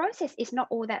the process is not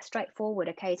all that straightforward,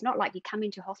 okay? It's not like you come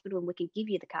into hospital and we can give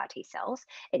you the CAR T cells.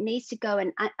 It needs to go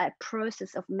in a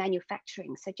process of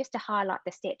manufacturing. So just to highlight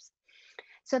the steps.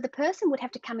 So the person would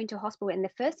have to come into hospital, and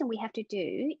the first thing we have to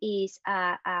do is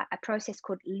a process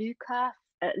called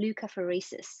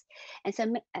leukapheresis. And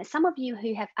so some of you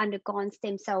who have undergone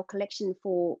stem cell collection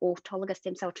for autologous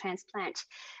stem cell transplant,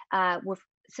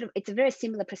 it's a very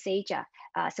similar procedure.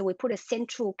 So we put a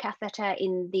central catheter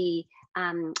in the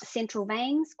central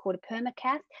veins called a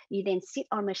permacath. You then sit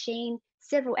on a machine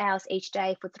several hours each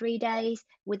day for 3 days.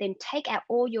 We then take out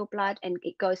all your blood and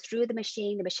it goes through the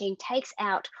machine. The machine takes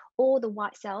out all the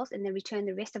white cells and then return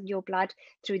the rest of your blood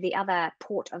through the other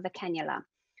port of the cannula.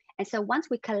 And so once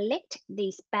we collect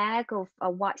this bag of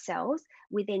white cells,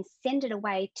 we then send it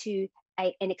away to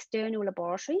an external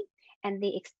laboratory. And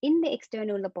in the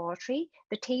external laboratory,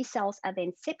 the T cells are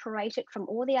then separated from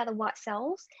all the other white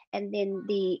cells, and then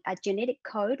the genetic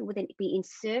code will then be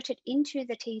inserted into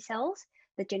the T cells,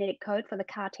 the genetic code for the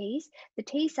CAR Ts. The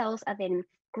T cells are then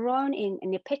grown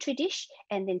in a petri dish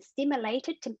and then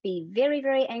stimulated to be very,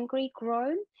 very angry,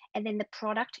 grown, and then the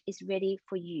product is ready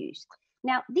for use.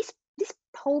 Now, this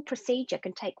whole procedure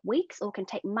can take weeks or can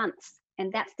take months,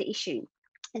 and that's the issue.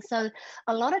 And so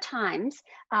a lot of times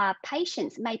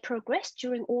patients may progress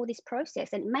during all this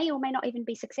process and may or may not even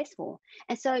be successful.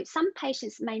 And so some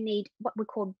patients may need what we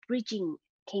call bridging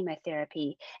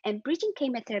chemotherapy. And bridging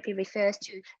chemotherapy refers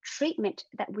to treatment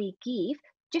that we give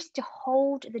just to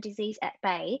hold the disease at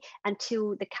bay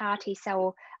until the CAR T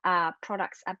cell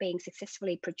products are being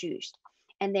successfully produced.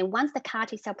 And then once the CAR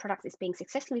T cell product is being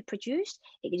successfully produced,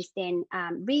 it is then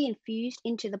reinfused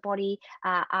into the body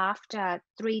after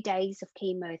 3 days of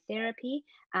chemotherapy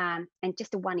and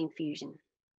just a 1 infusion.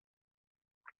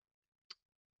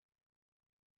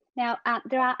 Now,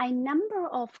 there are a number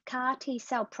of CAR T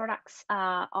cell products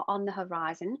on the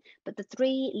horizon, but the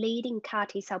 3 leading CAR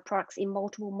T cell products in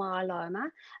multiple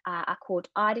myeloma are called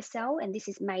ide-cel, and this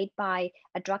is made by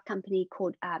a drug company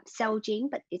called Celgene,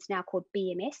 but it's now called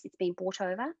BMS. It's been bought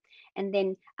over. And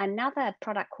then another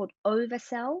product called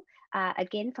Overcell,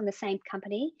 again from the same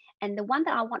company. And the one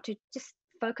that I want to just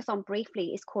focus on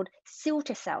briefly is called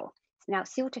cilta-cel. Now,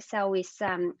 cilta-cel is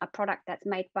a product that's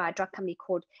made by a drug company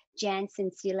called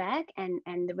Janssen Cilag,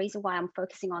 and the reason why I'm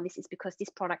focusing on this is because this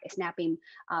product is now being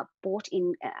brought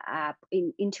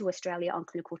into Australia on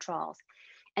clinical trials.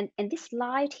 And this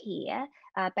slide here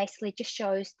basically just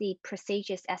shows the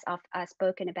procedures as I've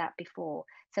spoken about before.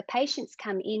 So patients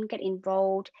come in, get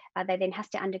enrolled, they then have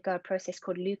to undergo a process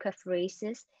called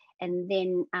leukapheresis, and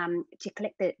then to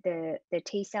collect the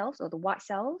T cells or the white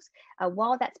cells.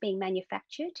 While that's being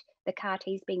manufactured, the CAR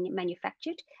T is being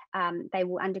manufactured, they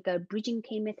will undergo bridging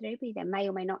chemotherapy. They may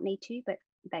or may not need to, but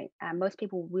most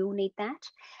people will need that.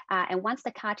 And once the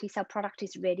CAR T cell product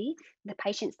is ready, the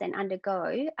patients then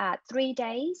undergo 3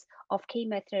 days of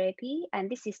chemotherapy, and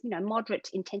this is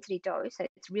moderate intensity dose, so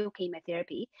it's real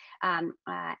chemotherapy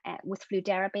with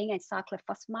fludarabine and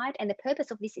cyclophosphamide. And the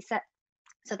purpose of this is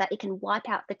so that it can wipe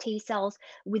out the T cells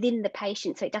within the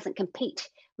patient, so it doesn't compete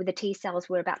with the T cells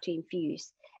we're about to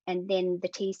infuse. And then the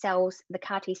T cells, the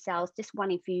CAR T cells, just 1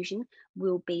 infusion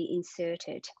will be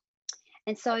inserted.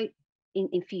 And so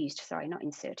infused, sorry, not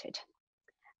inserted.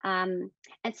 And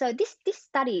so this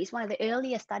study is one of the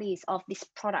earlier studies of this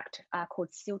product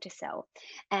called cilta-cel,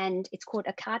 and it's called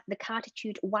the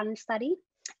CARTITUDE-1 study.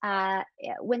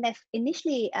 When they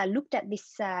initially looked at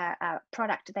this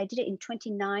product, they did it in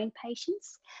 29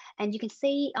 patients, and you can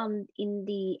see in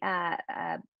the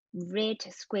red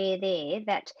square there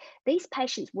that these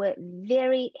patients were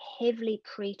very heavily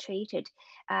pre-treated,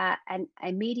 and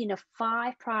a median of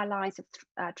 5 prior lines of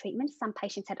treatment. Some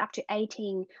patients had up to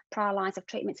 18 prior lines of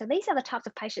treatment. So these are the types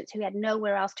of patients who had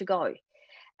nowhere else to go.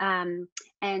 On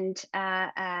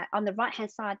the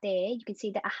right-hand side there, you can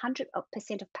see that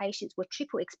 100% of patients were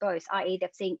triple exposed, i.e.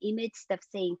 they've seen IMiDs, they've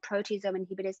seen proteasome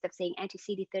inhibitors, they've seen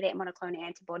anti-CD38 monoclonal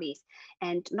antibodies,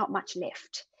 and not much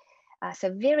left.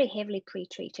 So very heavily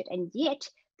pre-treated, and yet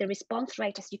the response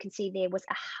rate, as you can see there, was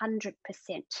 100%.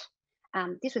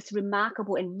 This was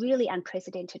remarkable and really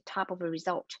unprecedented type of a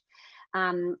result.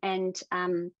 A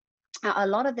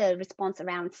lot of the response,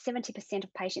 around 70%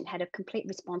 of patients had a complete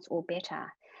response or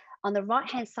better. On the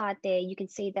right-hand side there, you can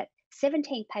see that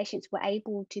 17 patients were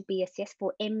able to be assessed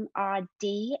for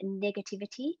MRD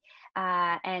negativity,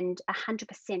 and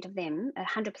 100% of them,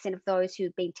 100% of those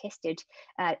who've been tested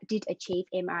did achieve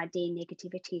MRD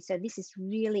negativity. So this is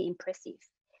really impressive.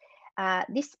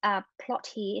 This plot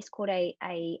here is called a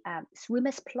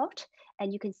swimmer's plot,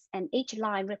 and each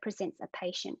line represents a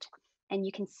patient. And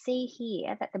you can see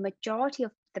here that the majority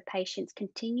of the patients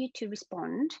continue to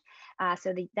respond.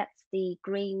 So that's the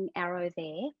green arrow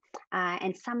there.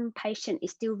 And some patient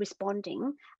is still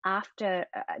responding after,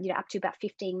 up to about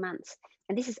 15 months.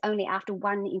 And this is only after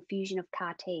one infusion of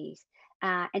CAR-Ts.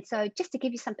 And so just to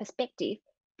give you some perspective,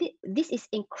 this is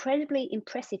incredibly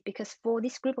impressive, because for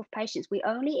this group of patients, we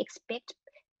only expect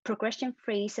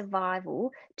progression-free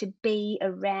survival to be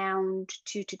around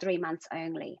 2 to 3 months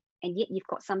only. And yet you've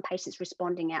got some patients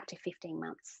responding out to 15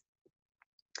 months.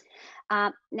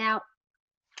 Now,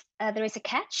 there is a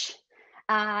catch.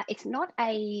 It's not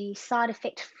a side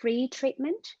effect-free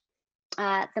treatment.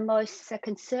 The most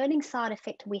concerning side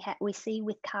effect we see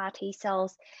with CAR T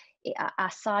cells are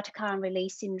cytokine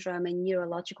release syndrome and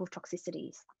neurological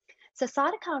toxicities. So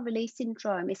cytokine release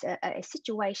syndrome is a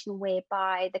situation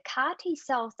whereby the CAR T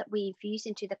cells that we infuse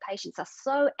into the patients are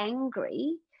so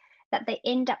angry that they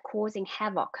end up causing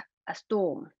havoc, a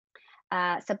storm.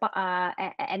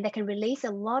 And they can release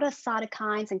a lot of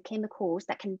cytokines and chemicals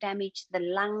that can damage the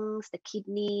lungs, the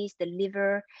kidneys, the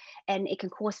liver, and it can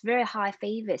cause very high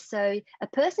fevers. So a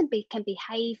person can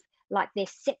behave like they're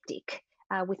septic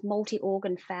with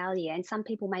multi-organ failure, and some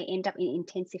people may end up in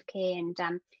intensive care.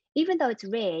 And even though it's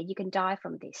rare, you can die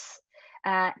from this.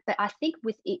 But I think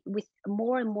with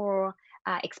more and more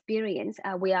experience,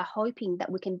 we are hoping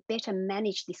that we can better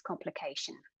manage this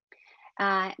complication.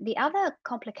 The other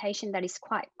complication that is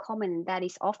quite common, that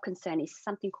is of concern, is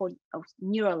something called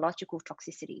neurological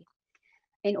toxicity.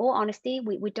 In all honesty,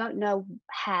 we don't know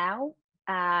how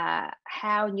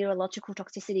neurological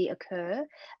toxicity occur,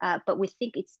 but we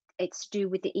think it's to do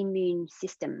with the immune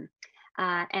system.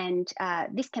 And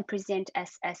this can present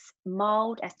as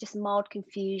mild as just mild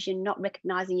confusion, not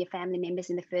recognizing your family members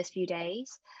in the first few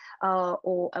days,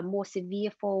 or a more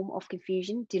severe form of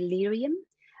confusion, delirium,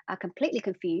 completely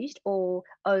confused, or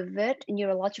overt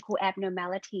neurological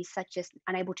abnormalities such as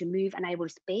unable to move, unable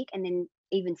to speak, and then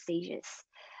even seizures.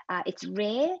 It's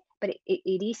rare, but it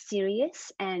is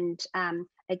serious. And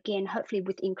again, hopefully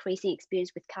with increasing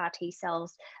experience with CAR T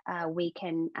cells, we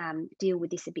can deal with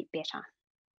this a bit better.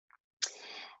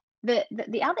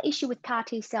 The other issue with CAR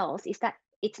T cells is that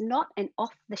it's not an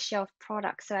off-the-shelf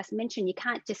product. So as mentioned, you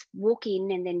can't just walk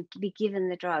in and then be given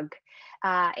the drug.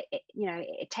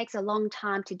 It takes a long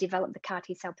time to develop the CAR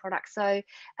T cell product. So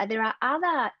there are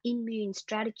other immune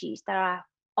strategies that are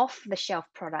off-the-shelf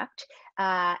product,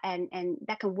 and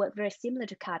that can work very similar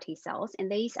to CAR T cells.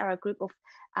 And these are a group of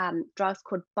drugs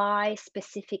called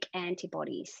bispecific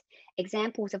antibodies.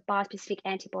 Examples of bispecific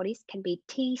antibodies can be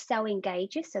T cell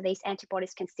engagers. So these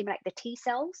antibodies can stimulate the T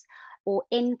cells, or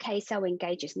NK cell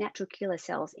engagers, natural killer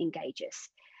cells engagers.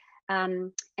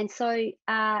 And so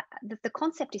the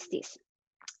concept is this.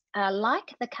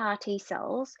 Like the CAR T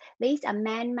cells, these are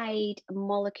man-made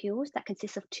molecules that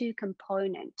consist of two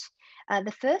components.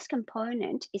 The first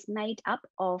component is made up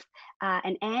of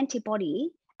an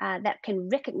antibody that can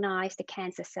recognize the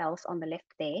cancer cells on the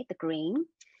left there, the green.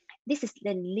 This is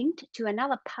then linked to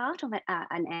another part of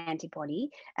an antibody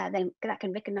that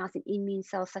can recognize an immune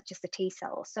cell such as the T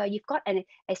cells. So you've got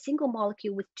a single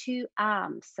molecule with two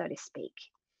arms, so to speak.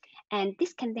 And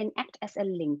this can then act as a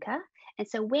linker. And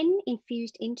so when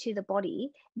infused into the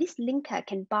body, this linker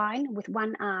can bind with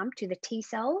one arm to the T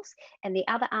cells and the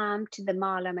other arm to the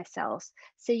myeloma cells.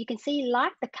 So you can see,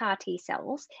 like the CAR T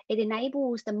cells, it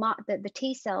enables the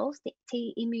T cells, the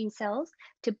T immune cells,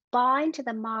 to bind to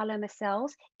the myeloma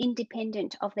cells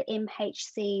independent of the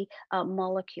MHC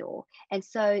molecule. And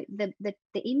so the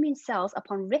immune cells,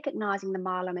 upon recognizing the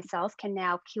myeloma cells, can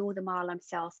now kill the myeloma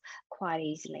cells quite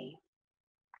easily.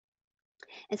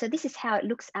 And so this is how it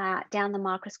looks down the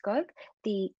microscope.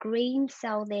 The green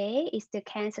cell there is the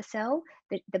cancer cell.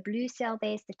 The blue cell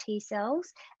there is the T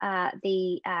cells.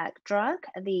 The drug,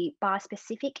 the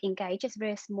bispecific engager, is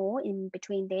very small in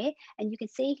between there. And you can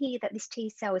see here that this T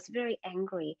cell is very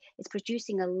angry. It's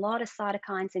producing a lot of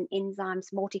cytokines and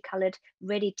enzymes, multicolored,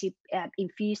 ready to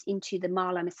infuse into the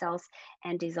myeloma cells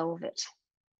and dissolve it.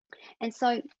 And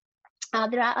so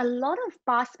there are a lot of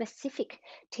bispecific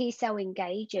T cell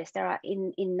engagers that are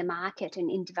in the market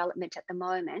and in development at the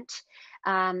moment.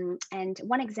 And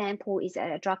one example is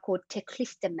a drug called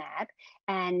teclistamab.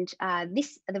 And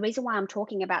the reason why I'm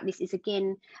talking about this is,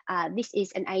 again, this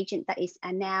is an agent that is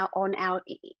now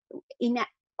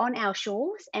on our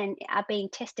shores and are being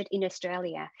tested in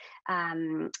Australia,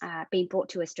 being brought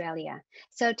to Australia.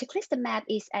 So teclistamab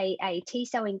is a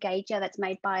T-cell engager that's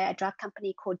made by a drug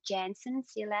company called Janssen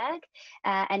Cilag,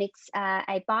 and it's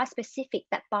a bispecific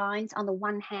that binds on the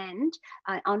one hand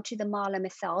onto the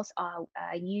myeloma cells,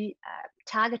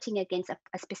 targeting against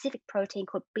a specific protein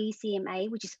called BCMA,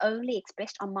 which is only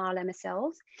expressed on myeloma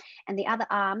cells, and the other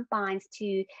arm binds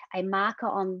to a marker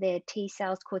on their T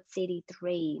cells called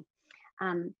CD3.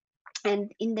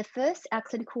 And in the first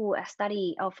clinical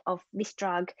study of this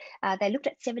drug, they looked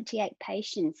at 78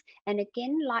 patients. And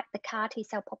again, like the CAR T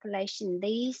cell population,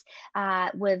 these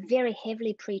were very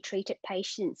heavily pre-treated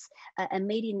patients, a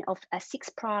median of 6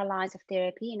 prior lines of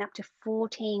therapy and up to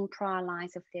 14 prior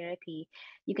lines of therapy.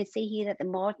 You can see here that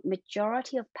the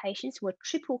majority of patients were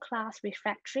triple class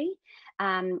refractory,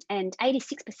 and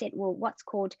 86% were what's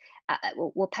called,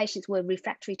 patients were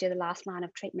refractory to the last line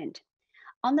of treatment.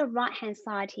 On the right-hand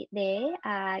side there,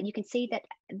 you can see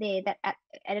that at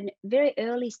a very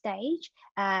early stage,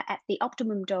 at the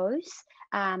optimum dose,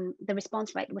 the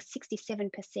response rate was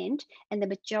 67%, and the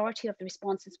majority of the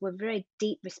responses were very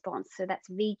deep response, so that's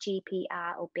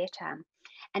VGPR or better.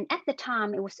 And at the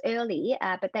time, it was early,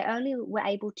 but they only were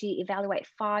able to evaluate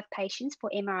 5 patients for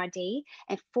MRD,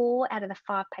 and 4 out of the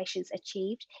 5 patients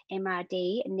achieved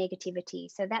MRD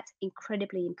negativity. So that's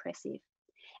incredibly impressive.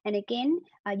 And again,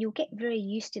 you'll get very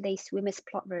used to these swimmer's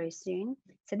plot very soon.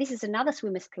 So this is another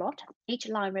swimmer's plot. Each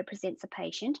line represents a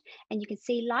patient. And you can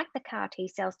see, like the CAR T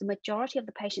cells, the majority of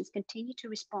the patients continue to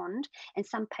respond. And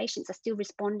some patients are still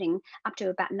responding up to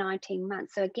about 19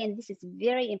 months. So again, this is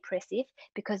very impressive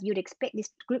because you'd expect this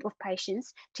group of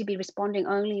patients to be responding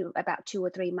only about 2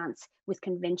 or 3 months with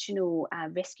conventional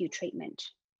rescue treatment.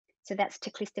 So that's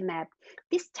teclistamab.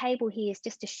 This table here is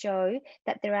just to show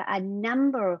that there are a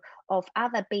number of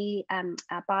other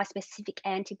bispecific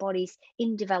antibodies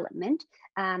in development,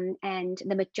 and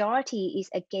the majority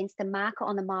is against the marker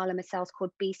on the myeloma cells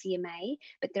called BCMA,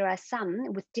 but there are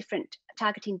some with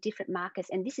targeting different markers.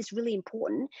 And this is really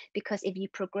important because if you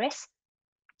progress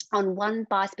on one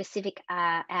bispecific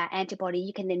antibody,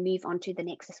 you can then move on to the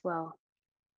next as well.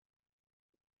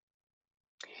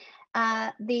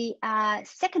 The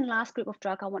second last group of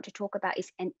drug I want to talk about is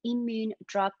an immune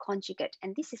drug conjugate,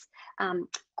 and this is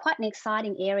quite an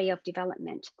exciting area of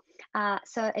development.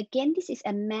 So again, this is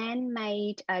a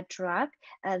man-made drug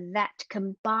that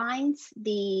combines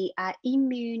the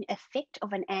immune effect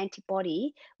of an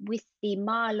antibody with the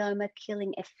myeloma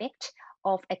killing effect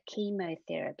of a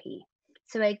chemotherapy.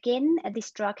 So again,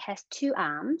 this drug has 2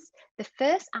 arms. The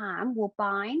first arm will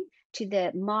bind to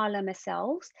the myeloma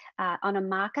cells on a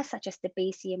marker such as the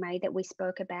BCMA that we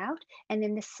spoke about. And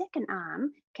then the second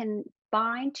arm can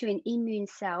bind to an immune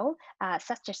cell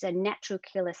such as the natural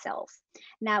killer cells.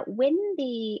 Now, when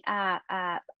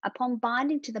upon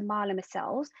binding to the myeloma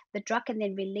cells, the drug can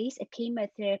then release a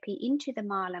chemotherapy into the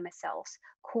myeloma cells,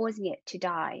 causing it to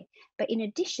die. But in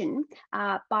addition,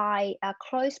 by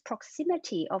close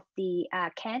proximity of the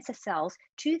cancer cells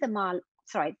to the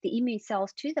immune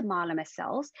cells to the myeloma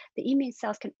cells, the immune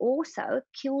cells can also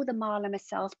kill the myeloma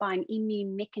cells by an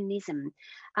immune mechanism.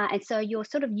 And so you're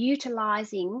sort of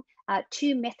utilizing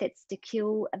 2 methods to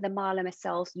kill the myeloma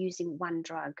cells using one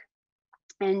drug.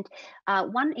 And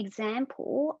one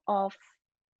example of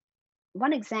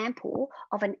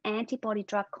an antibody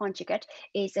drug conjugate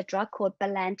is a drug called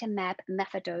belantamab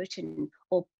mafodotin,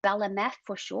 or Belamaf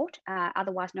for short,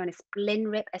 otherwise known as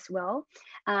Blenrep as well.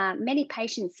 Many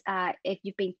patients, if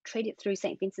you've been treated through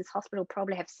St. Vincent's Hospital,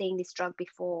 probably have seen this drug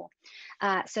before.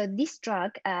 So this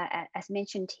drug, as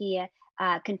mentioned here,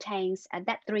 contains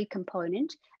that 3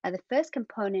 component. The first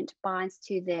component binds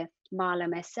to the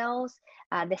myeloma cells.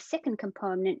 The second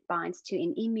component binds to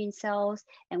an immune cells.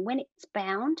 And when it's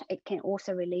bound, it can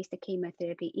also release the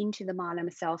chemotherapy into the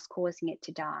myeloma cells, causing it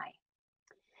to die.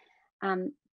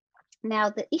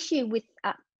 Now, the issue with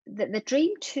the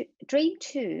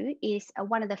DREAM2 is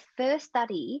one of the first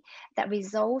study that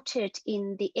resulted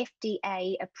in the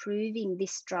FDA approving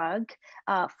this drug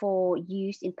for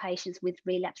use in patients with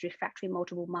relapsed refractory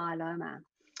multiple myeloma.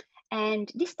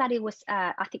 And this study was,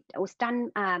 I think, it was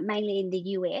done mainly in the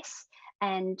US.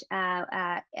 And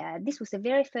this was the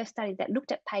very first study that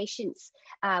looked at patients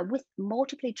with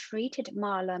multiply treated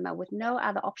myeloma with no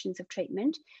other options of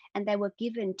treatment. And they were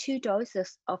given 2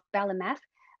 doses of Belamaf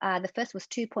The first was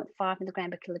 2.5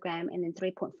 milligram per kilogram and then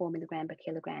 3.4 milligram per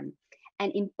kilogram.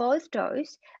 And in both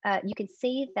doses, you can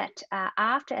see that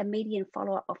after a median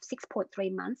follow-up of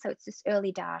 6.3 months, so it's just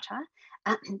early data,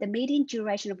 the median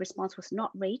duration of response was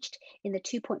not reached in the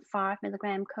 2.5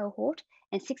 milligram cohort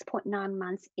and 6.9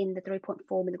 months in the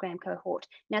 3.4 milligram cohort.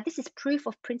 Now, this is proof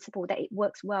of principle that it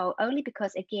works well, only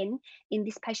because, again, in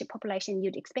this patient population,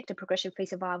 you'd expect a progression-free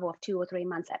survival of 2 or 3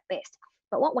 months at best.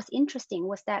 But what was interesting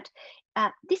was that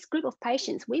this group of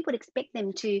patients, we would expect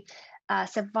them to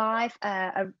survive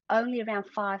only around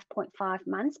 5.5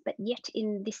 months, but yet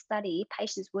in this study,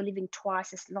 patients were living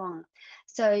twice as long.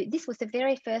 So this was the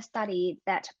very first study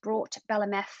that brought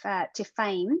belamaf to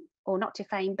fame, or not to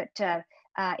fame, but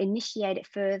initiated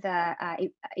further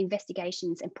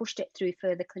investigations and pushed it through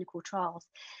further clinical trials.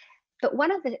 But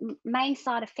one of the main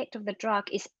side effects of the drug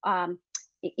is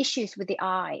issues with the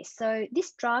eye. So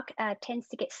this drug tends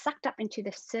to get sucked up into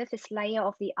the surface layer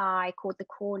of the eye called the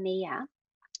cornea.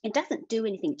 It doesn't do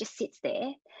anything, it just sits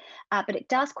there, but it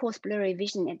does cause blurry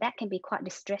vision, and that can be quite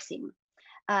distressing.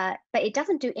 But it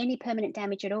doesn't do any permanent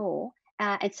damage at all.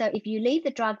 And so if you leave the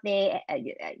drug there,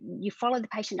 you follow the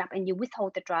patient up and you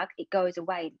withhold the drug, it goes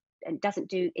away and doesn't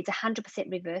do, it's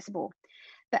 100% reversible.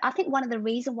 But I think one of the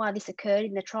reasons why this occurred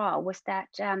in the trial was that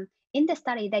in the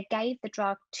study, they gave the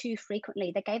drug too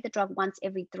frequently. They gave the drug once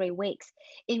every 3 weeks.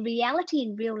 In reality,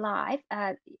 in real life,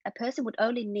 a person would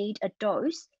only need a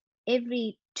dose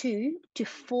every 2 to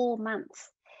 4 months.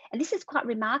 And this is quite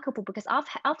remarkable because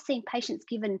I've seen patients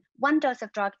given 1 dose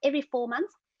of drug every 4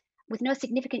 months with no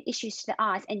significant issues to the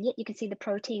eyes, and yet you can see the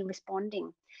protein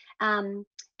responding. So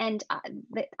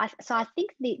I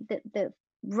think the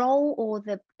role or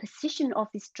the position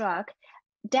of this drug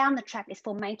down the track is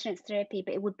for maintenance therapy,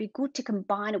 but it would be good to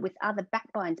combine it with other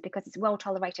backbones because it's well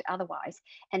tolerated otherwise.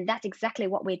 And that's exactly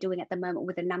what we're doing at the moment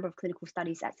with a number of clinical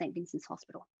studies at St. Vincent's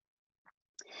Hospital.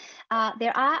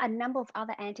 There are a number of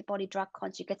other antibody drug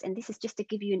conjugates, and this is just to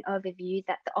give you an overview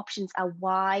that the options are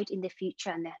wide in the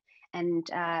future, and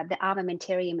the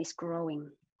armamentarium is growing.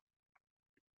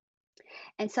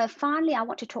 And so finally, I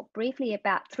want to talk briefly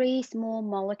about 3 small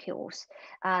molecules,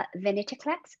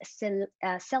 venetoclax,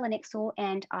 selinexor,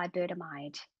 and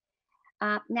iberdomide.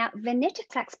 Now,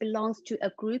 venetoclax belongs to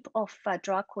a group of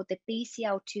drug called the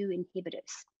BCL2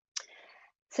 inhibitors.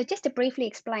 So just to briefly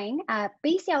explain,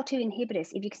 BCL2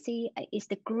 inhibitors, if you can see, is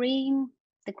the green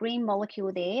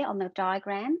molecule there on the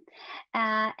diagram,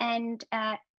 and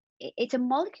it's a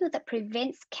molecule that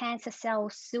prevents cancer cell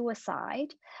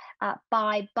suicide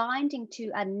by binding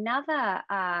to another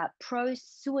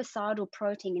pro-suicidal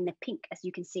protein in the pink, as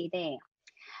you can see there.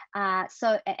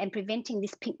 And preventing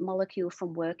this pink molecule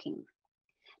from working.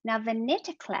 Now,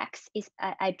 venetoclax is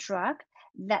a drug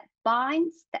that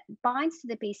binds to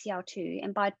the BCL2,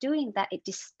 and by doing that, it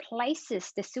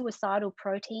displaces the suicidal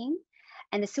protein,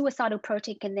 and the suicidal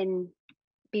protein can then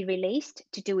be released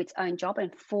to do its own job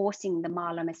and forcing the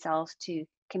myeloma cells to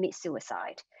commit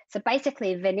suicide. So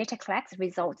basically, venetoclax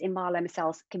results in myeloma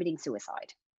cells committing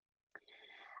suicide.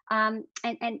 And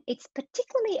it's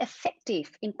particularly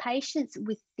effective in patients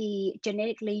with the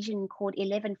genetic lesion called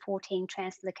 1114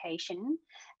 translocation,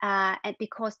 and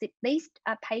because these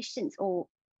patients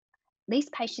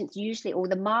usually, or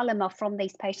the myeloma from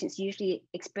these patients usually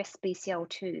express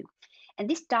BCL2. And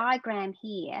this diagram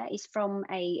here is from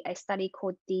a study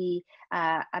called the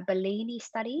Bellini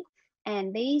study.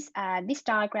 And this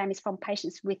diagram is from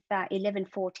patients with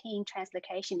 1114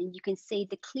 translocation, and you can see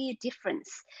the clear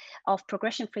difference of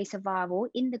progression-free survival.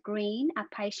 In the green are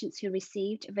patients who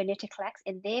received venetoclax,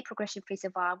 and their progression-free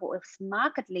survival was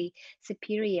markedly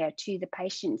superior to the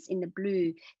patients in the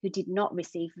blue who did not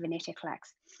receive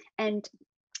venetoclax. And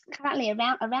currently,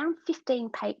 around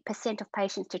 15% of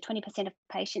patients to 20% of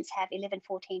patients have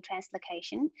 1114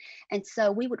 translocation. And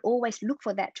so we would always look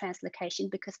for that translocation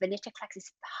because venetoclax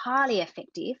is highly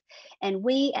effective. And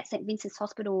we at St. Vincent's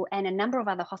Hospital and a number of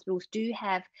other hospitals do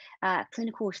have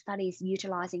clinical studies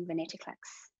utilizing venetoclax.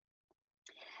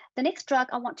 The next drug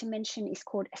I want to mention is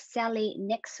called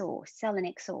selinexor.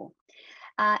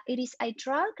 It is a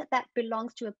drug that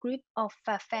belongs to a group of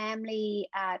family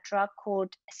drug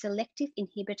called selective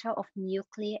inhibitor of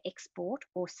nuclear export,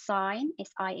 or SINE,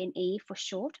 S-I-N-E for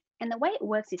short. And the way it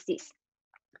works is this.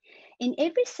 In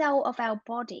every cell of our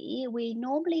body, we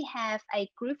normally have a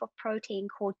group of protein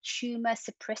called tumor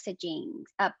suppressor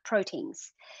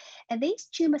proteins. And these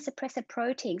tumor suppressor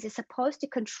proteins are supposed to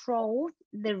control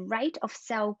the rate of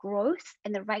cell growth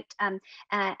and the rate and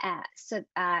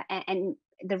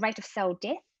the rate of cell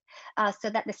death,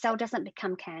 so that the cell doesn't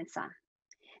become cancer.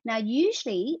 Now,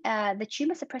 usually the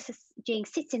tumor suppressor gene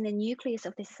sits in the nucleus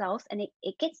of the cells, and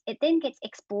it then gets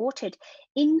exported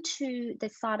into the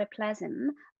cytoplasm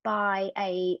by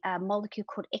a molecule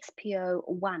called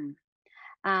XPO1.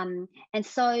 And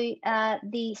so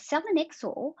the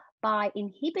selinexor, by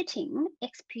inhibiting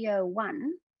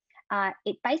XPO1,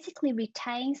 it basically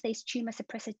retains these tumor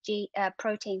suppressor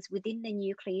proteins within the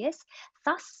nucleus,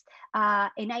 thus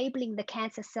enabling the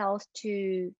cancer cells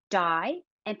to die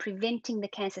and preventing the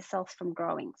cancer cells from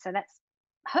growing. So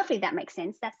hopefully that makes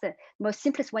sense. That's the most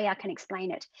simplest way I can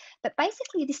explain it. But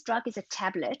basically, this drug is a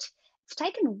tablet. It's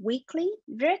taken weekly,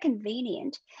 very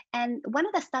convenient. And one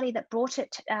of the studies that brought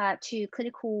it to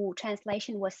clinical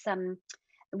translation was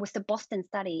the Boston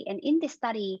study. And in this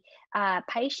study,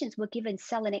 patients were given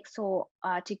selinexor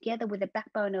together with a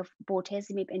backbone of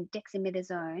bortezomib and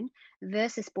dexamethasone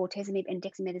versus bortezomib and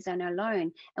dexamethasone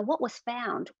alone. And what was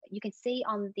found, you can see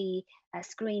on the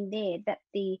screen there, that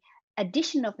the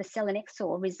addition of the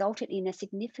selinexor resulted in a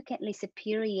significantly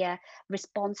superior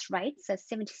response rate, so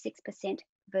 76%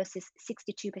 versus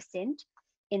 62%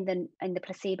 in the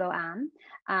placebo arm,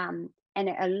 and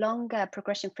a longer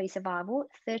progression-free survival,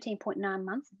 13.9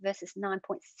 months versus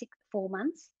 9.64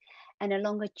 months, and a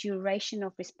longer duration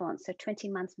of response, so 20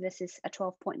 months versus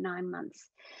 12.9 months.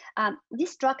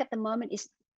 This drug at the moment is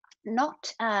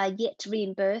not yet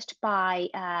reimbursed by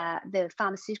the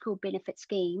pharmaceutical benefit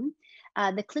scheme.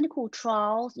 The clinical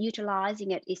trials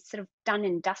utilizing it is sort of done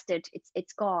and dusted.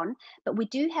 It's gone. But we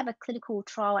do have a clinical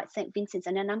trial at St. Vincent's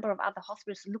and a number of other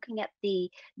hospitals looking at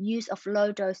the use of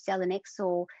low-dose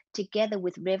selinexor together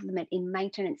with Revlimid in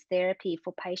maintenance therapy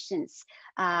for patients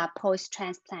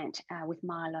post-transplant with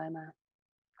myeloma.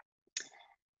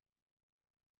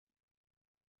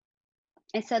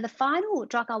 And so the final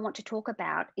drug I want to talk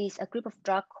about is a group of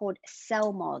drugs called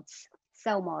CELMoDs.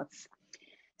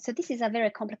 So this is a very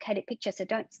complicated picture, so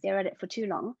don't stare at it for too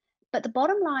long. But the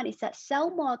bottom line is that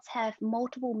CELMoDs have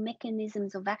multiple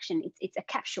mechanisms of action. It's a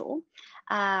capsule,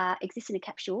 exists in a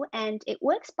capsule, and it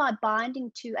works by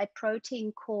binding to a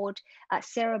protein called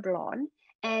cereblon.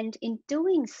 And in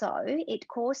doing so, it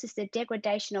causes the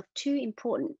degradation of two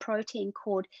important proteins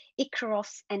called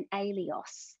Ikaros and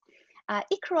Alios.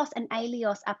 Ikaros and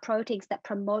Alios are proteins that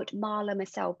promote myeloma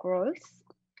cell growth.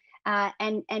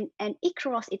 And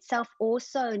Ikaros itself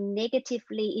also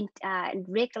negatively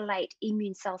regulate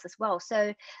immune cells as well.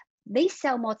 So these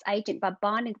CELMoDs agent, by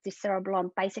binding to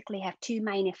cereblon, basically have two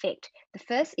main effects. The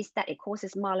first is that it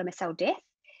causes myeloma cell death.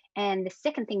 And the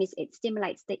second thing is it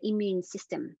stimulates the immune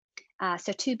system.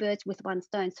 So two birds with one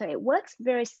stone. So it works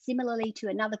very similarly to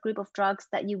another group of drugs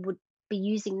that you would be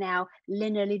using now,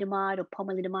 lenalidomide or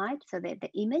pomalidomide, so they're the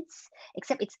IMiDs,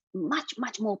 except it's much,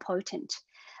 much more potent.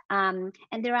 And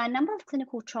there are a number of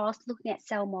clinical trials looking at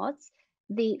CELMoDs.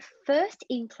 The first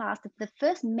in class, the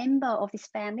first member of this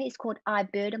family is called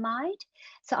iberdomide.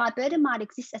 So iberdomide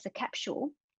exists as a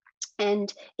capsule.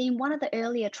 And in one of the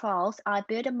earlier trials,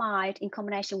 iberdomide in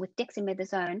combination with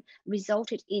dexamethasone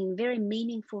resulted in very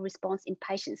meaningful response in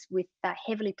patients with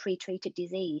heavily pretreated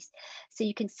disease. So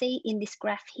you can see in this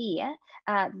graph here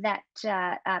that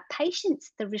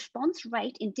patients, the response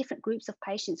rate in different groups of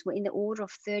patients were in the order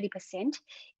of 30%,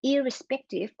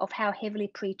 irrespective of how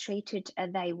heavily pretreated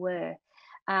they were.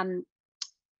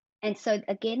 And so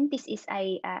again, this is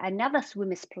another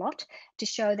swimmer's plot to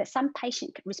show that some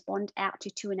patients respond out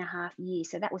to 2.5 years.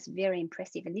 So that was very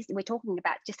impressive. And we're talking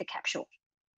about just a capsule.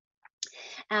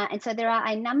 And so there are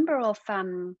a number of,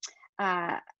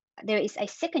 there is a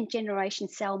second generation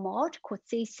CELMoD called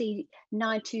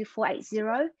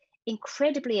CC92480,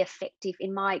 incredibly effective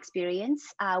in my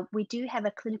experience. We do have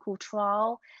a clinical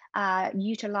trial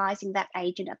utilizing that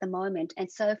agent at the moment.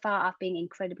 And so far I've been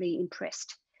incredibly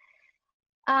impressed.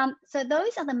 So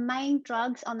those are the main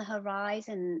drugs on the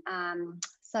horizon.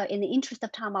 So in the interest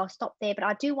of time, I'll stop there, but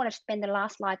I do want to spend the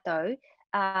last slide though,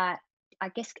 I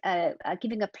guess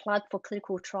giving a plug for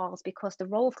clinical trials, because the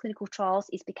role of clinical trials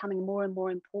is becoming more and more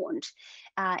important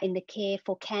in the care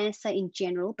for cancer in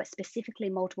general, but specifically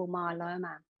multiple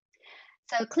myeloma.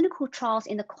 So clinical trials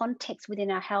in the context within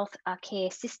our health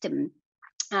care system,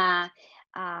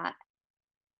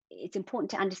 it's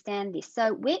important to understand this.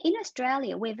 So we're in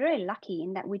Australia, we're very lucky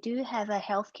in that we do have a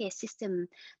healthcare system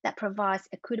that provides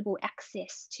equitable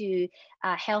access to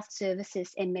health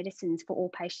services and medicines for all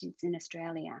patients in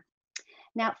Australia.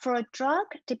 Now, for a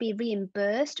drug to be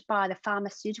reimbursed by the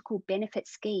pharmaceutical benefit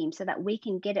scheme so that we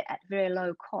can get it at very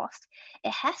low cost,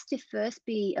 it has to first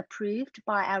be approved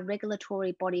by our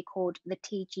regulatory body called the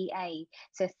TGA,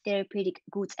 so Therapeutic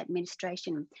Goods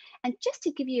Administration. And just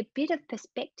to give you a bit of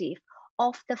perspective,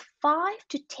 of the 5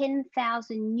 to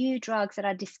 10,000 new drugs that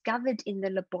are discovered in the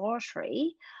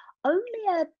laboratory,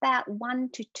 only about 1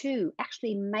 to 2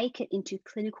 actually make it into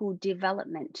clinical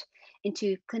development,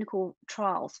 into clinical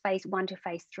trials, phase 1 to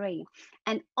phase 3.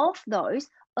 And of those,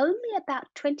 only about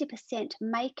 20%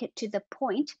 make it to the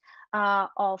point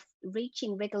of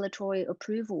reaching regulatory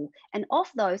approval. And of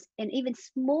those, an even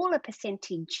smaller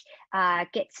percentage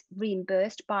gets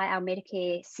reimbursed by our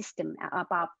Medicare system,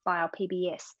 by our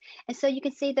PBS. And so you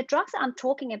can see the drugs that I'm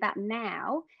talking about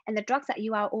now and the drugs that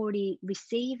you are already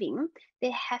receiving,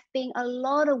 there have been a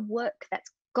lot of work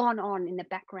that's gone on in the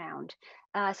background.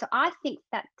 So I think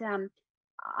that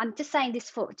I'm just saying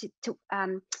this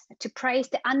to praise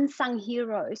the unsung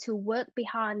heroes who work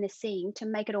behind the scene to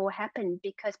make it all happen,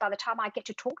 because by the time I get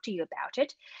to talk to you about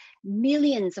it,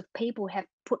 millions of people have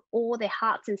put all their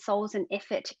hearts and souls and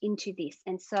effort into this.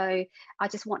 And so I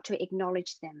just want to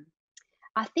acknowledge them.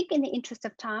 I think in the interest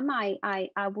of time, I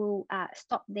will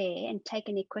stop there and take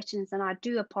any questions. And I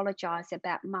do apologize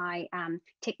about my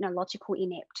technological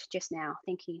inept just now.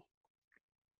 Thank you.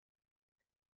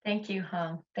 Thank you,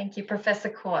 Hung. Thank you, Professor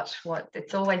Quach.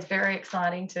 It's always very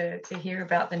exciting to hear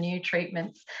about the new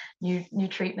treatments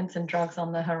and drugs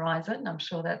on the horizon. I'm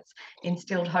sure that's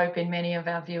instilled hope in many of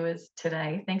our viewers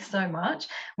today. Thanks so much.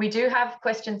 We do have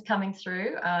questions coming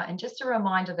through, and just a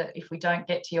reminder that if we don't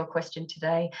get to your question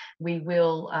today, we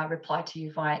will reply to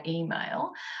you via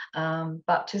email.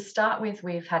 But to start with,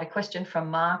 we've had a question from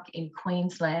Mark in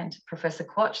Queensland, Professor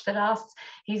Quach, that asks,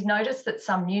 he's noticed that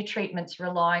some new treatments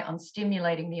rely on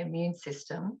stimulating the immune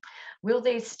system. Will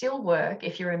these still work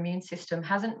if your immune system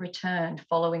hasn't returned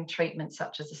following treatment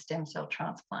such as a stem cell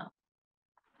transplant?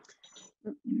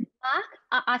 Mark,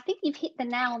 I think you've hit the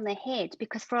nail on the head,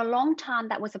 because for a long time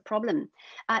that was a problem.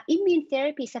 Immune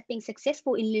therapies have been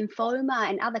successful in lymphoma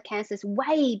and other cancers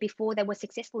way before they were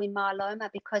successful in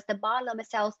myeloma, because the myeloma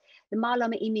cells, the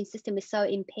myeloma immune system is so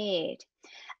impaired.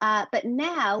 But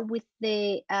now with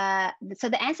so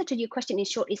the answer to your question in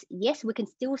short is yes, we can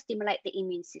still stimulate the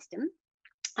immune system.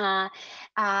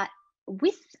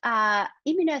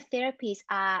 Immunotherapies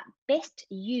are best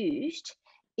used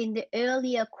in the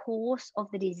earlier course of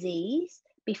the disease,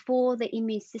 before the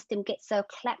immune system gets so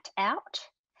clapped out.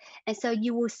 And so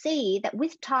you will see that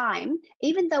with time,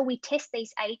 even though we test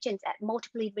these agents at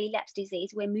multiply relapsed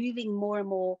disease, we're moving more and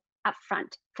more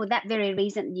upfront for that very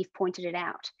reason you've pointed it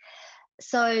out.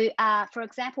 So, for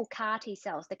example, CAR T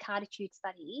cells, the CARTITUDE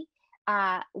study,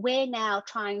 we're now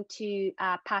trying to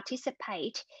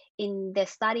participate in the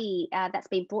study that's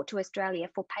been brought to Australia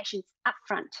for patients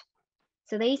upfront.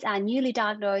 So these are newly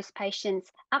diagnosed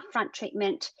patients, upfront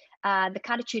treatment. The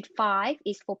CARTITUDE 5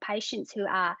 is for patients who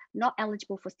are not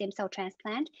eligible for stem cell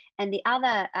transplant. And the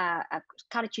other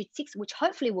CARTITUDE 6, which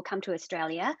hopefully will come to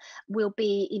Australia, will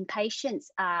be in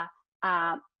patients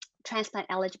transplant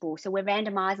eligible. So we're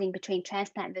randomizing between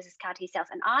transplant versus CAR T cells.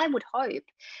 And I would hope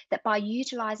that by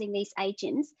utilizing these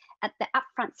agents at the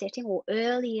upfront setting or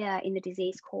earlier in the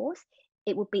disease course,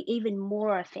 it would be even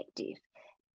more effective,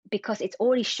 because it's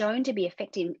already shown to be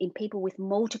effective in people with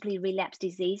multiply relapsed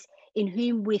disease in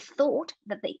whom we thought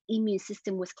that the immune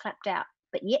system was clapped out,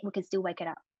 but yet we can still wake it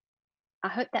up. I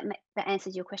hope that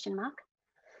answers your question, Mark.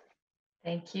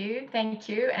 Thank you. Thank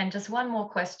you. And just one more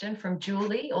question from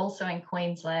Julie, also in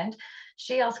Queensland.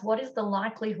 She asked, what is the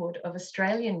likelihood of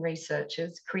Australian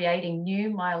researchers creating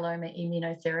new myeloma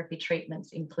immunotherapy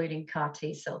treatments, including CAR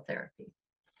T cell therapy?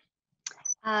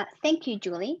 Thank you,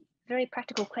 Julie. Very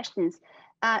practical questions.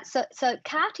 So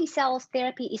CAR T cells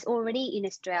therapy is already in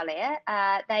Australia.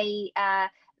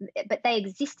 But they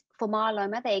exist for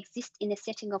myeloma. They exist in a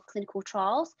setting of clinical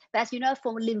trials. But as you know,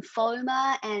 for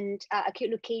lymphoma and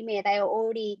acute leukemia, they are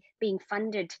already being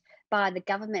funded by the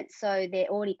government. So they're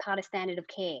already part of standard of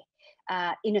care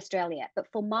in Australia. But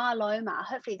for myeloma,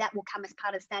 hopefully that will come as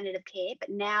part of standard of care. But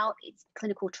now it's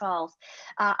clinical trials.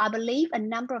 I believe a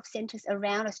number of centres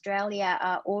around Australia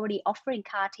are already offering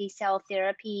CAR T cell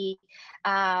therapy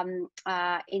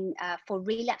for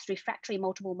relapsed refractory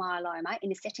multiple myeloma in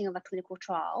the setting of a clinical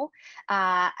trial.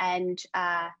 But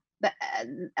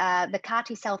the CAR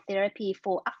T cell therapy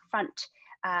for upfront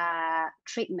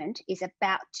treatment is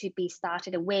about to be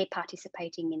started, and we're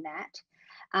participating in that.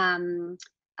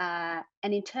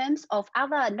 And in terms of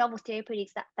other novel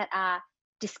therapeutics that are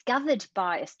discovered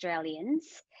by Australians,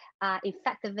 in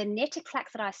fact, the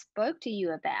venetoclax that I spoke to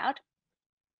you about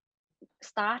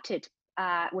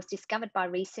was discovered by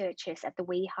researchers at the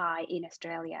WEHI in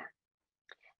Australia.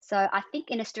 So I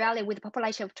think in Australia, with a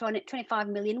population of 25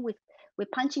 million, we're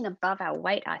punching above our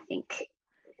weight, I think.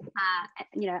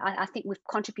 You know, I think we've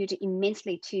contributed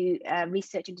immensely to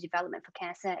research and development for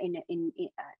cancer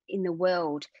in the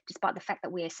world, despite the fact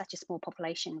that we are such a small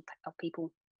population of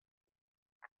people.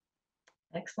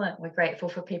 Excellent. We're grateful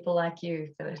for people like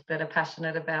you that are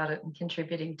passionate about it and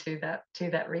contributing to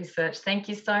that research. Thank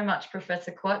you so much,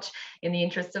 Professor Quach. In the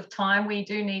interest of time, we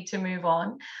do need to move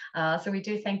on. So we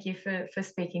do thank you for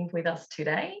speaking with us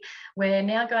today. We're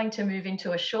now going to move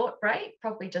into a short break,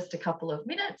 probably just a couple of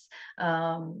minutes.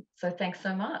 So thanks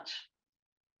so much.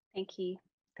 Thank you.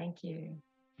 Thank you.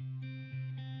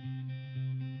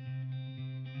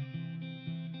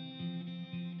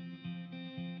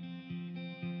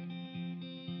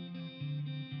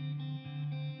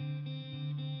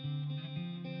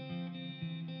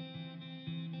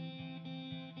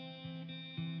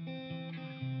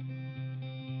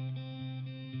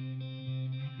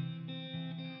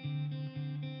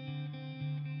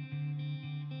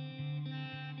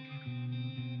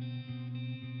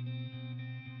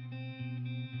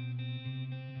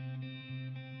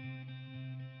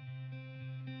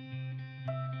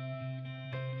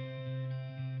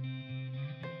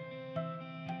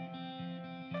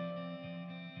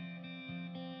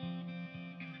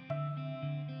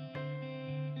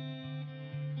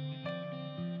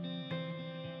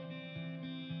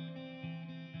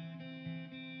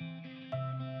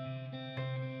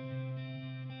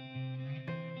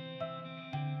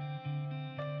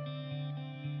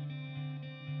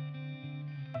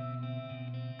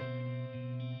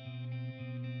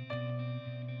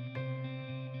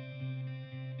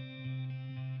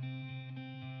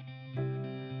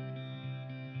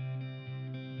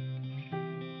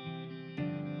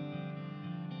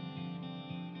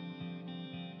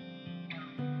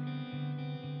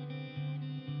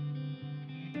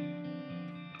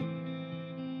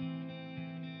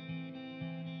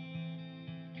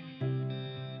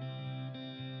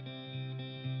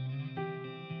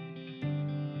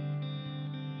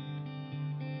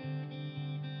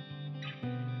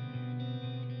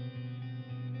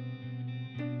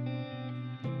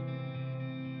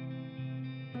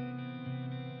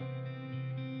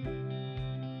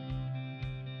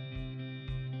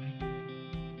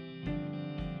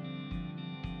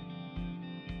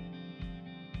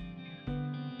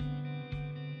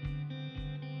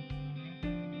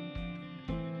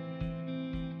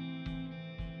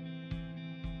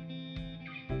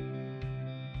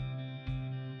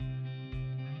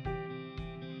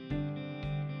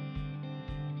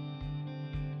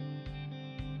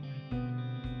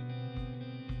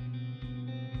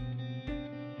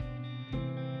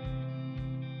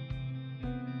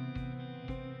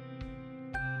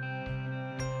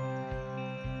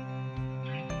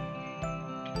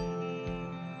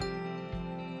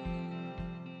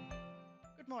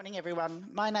 Morning everyone.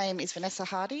 My name is Vanessa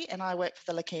Hardy and I work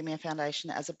for the Leukaemia Foundation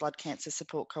as a blood cancer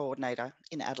support coordinator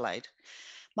in Adelaide.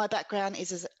 My background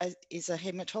is a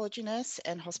haematology nurse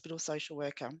and hospital social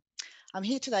worker. I'm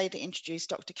here today to introduce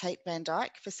Dr. Kate Van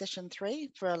Dyke for session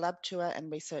 3 for a lab tour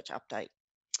and research update.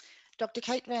 Dr.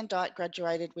 Kate Van Dyke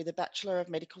graduated with a Bachelor of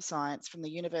Medical Science from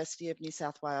the University of New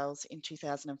South Wales in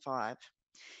 2005.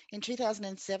 In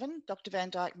 2007, Dr. Van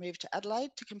Dyke moved to Adelaide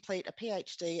to complete a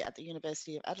PhD at the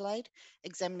University of Adelaide,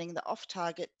 examining the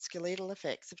off-target skeletal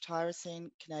effects of tyrosine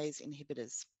kinase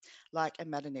inhibitors, like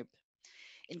imatinib,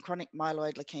 in chronic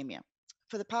myeloid leukemia.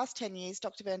 For the past 10 years,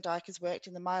 Dr. Van Dyke has worked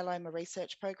in the myeloma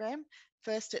research program,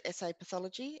 first at SA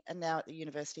Pathology and now at the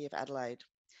University of Adelaide.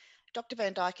 Dr.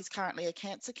 Van Dyke is currently a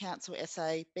Cancer Council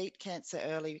SA Beat Cancer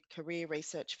Early Career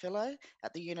Research Fellow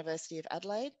at the University of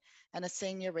Adelaide and a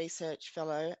Senior Research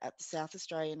Fellow at the South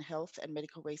Australian Health and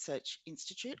Medical Research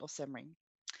Institute, or SAHMRI.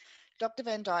 Dr.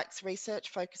 Van Dyke's research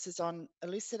focuses on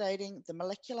elucidating the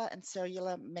molecular and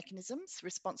cellular mechanisms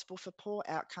responsible for poor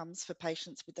outcomes for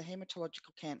patients with the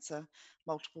hematological cancer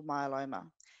multiple myeloma.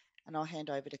 And I'll hand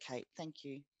over to Kate. Thank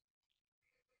you.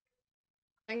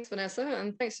 Thanks, Vanessa,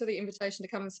 and thanks for the invitation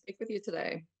to come and speak with you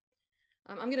today.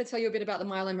 I'm going to tell you a bit about the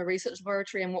Myeloma Research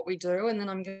Laboratory and what we do, and then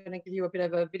I'm going to give you a bit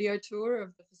of a video tour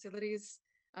of the facilities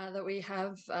that we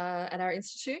have at our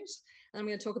institute. And I'm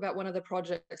going to talk about one of the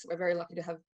projects that we're very lucky to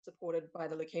have supported by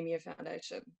the Leukaemia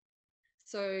Foundation.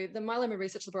 So the Myeloma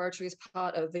Research Laboratory is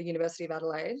part of the University of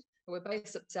Adelaide. We're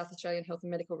based at the South Australian Health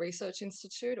and Medical Research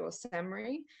Institute, or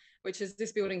SAHMRI, which is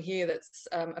this building here that's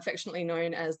affectionately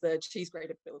known as the cheese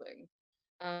grater building.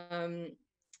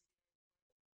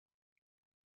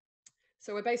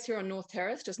 So we're based here on North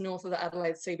Terrace, just north of the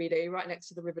Adelaide CBD, right next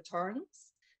to the River Torrens.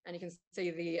 And you can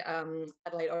see the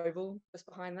Adelaide Oval just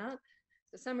behind that.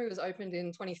 The SAHMRI was opened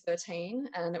in 2013,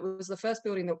 and it was the first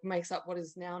building that makes up what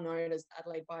is now known as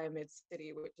Adelaide Biomed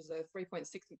City, which is a $3.6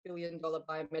 billion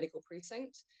biomedical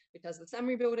precinct, which has the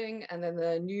SAHMRI building and then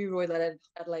the new Royal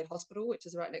Adelaide Hospital, which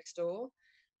is right next door,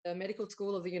 the Medical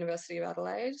School of the University of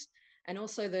Adelaide, and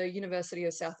also the University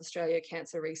of South Australia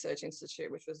Cancer Research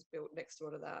Institute, which was built next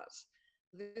door to that.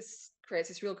 This creates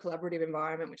this real collaborative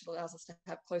environment, which allows us to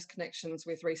have close connections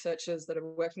with researchers that are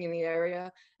working in the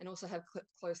area and also have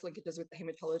close linkages with the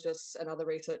haematologists and other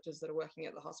researchers that are working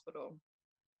at the hospital.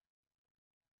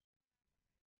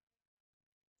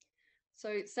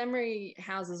 So SAHMRI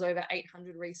houses over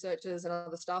 800 researchers and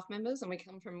other staff members, and we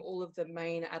come from all of the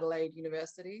main Adelaide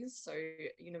universities, so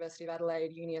University of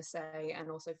Adelaide, UniSA,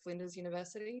 and also Flinders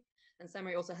University. And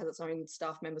SAHMRI also has its own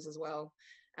staff members as well.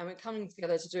 And we're coming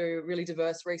together to do really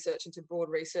diverse research into broad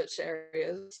research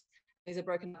areas. These are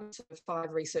broken up into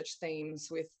 5 research themes,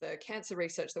 with the cancer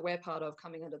research that we're part of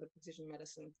coming under the precision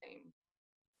medicine theme.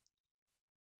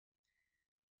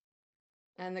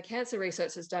 And the cancer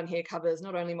research that's done here covers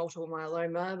not only multiple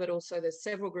myeloma, but also there's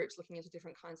several groups looking into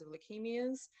different kinds of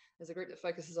leukemias. There's a group that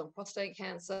focuses on prostate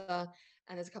cancer,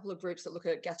 and there's a couple of groups that look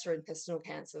at gastrointestinal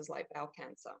cancers like bowel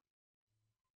cancer.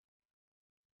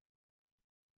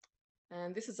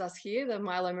 And this is us here, the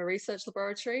Myeloma Research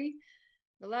Laboratory.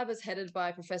 The lab is headed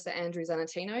by Professor Andrew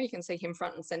Zanatino. You can see him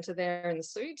front and center there in the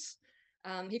suit.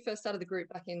 He first started the group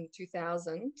back in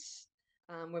 2000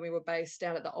 when we were based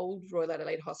down at the old Royal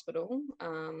Adelaide Hospital.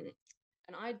 And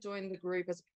I joined the group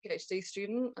as a PhD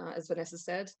student, as Vanessa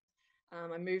said.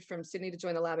 I moved from Sydney to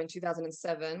join the lab in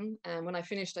 2007. And when I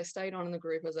finished, I stayed on in the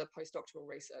group as a postdoctoral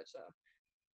researcher.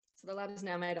 So the lab is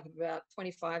now made up of about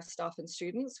 25 staff and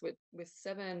students with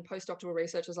 7 postdoctoral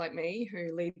researchers like me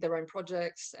who lead their own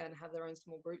projects and have their own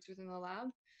small groups within the lab.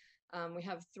 We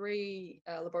have 3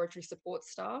 laboratory support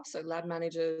staff, so lab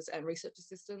managers and research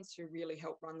assistants who really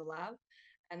help run the lab.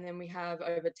 And then we have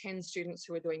over 10 students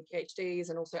who are doing PhDs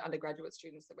and also undergraduate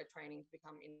students that we're training to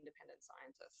become independent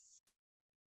scientists.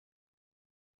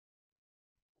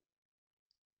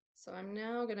 So I'm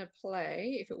now going to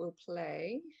play, if it will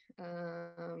play, I've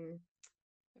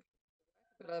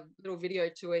got a little video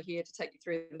tour here to take you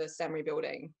through the SAHMRI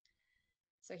building.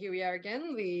 So here we are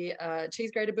again, the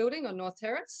cheese grater building on North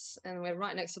Terrace, and we're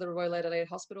right next to the Royal Adelaide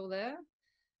Hospital there.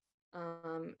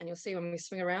 And you'll see when we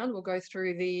swing around, we'll go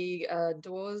through the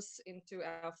doors into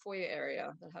our foyer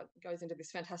area that goes into this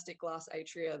fantastic glass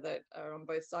atria that are on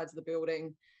both sides of the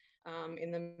building, in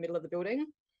the middle of the building.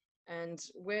 And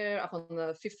we're up on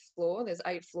the 5th floor. There's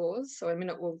 8 floors. So in a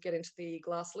minute, we'll get into the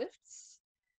glass lifts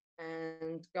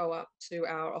and go up to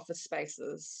our office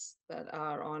spaces that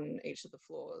are on each of the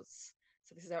floors.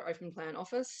 So this is our open plan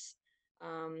office,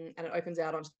 and it opens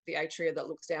out onto the atria that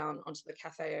looks down onto the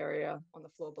cafe area on the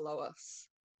floor below us.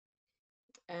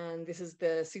 And this is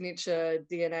the signature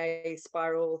DNA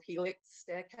spiral helix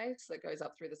staircase that goes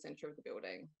up through the center of the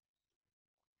building.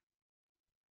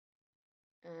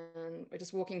 And we're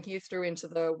just walking here through into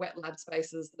the wet lab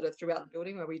spaces that are throughout the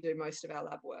building where we do most of our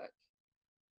lab work.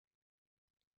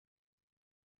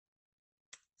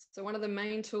 So one of the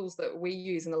main tools that we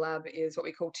use in the lab is what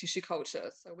we call tissue culture.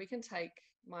 So we can take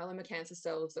myeloma cancer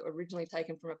cells that were originally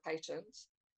taken from a patient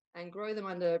and grow them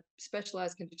under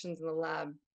specialized conditions in the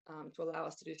lab to allow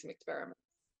us to do some experiments.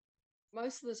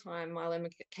 Most of the time,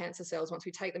 myeloma cancer cells, once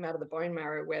we take them out of the bone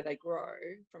marrow where they grow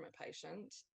from a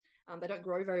patient, they don't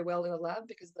grow very well in the lab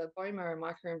because the bone marrow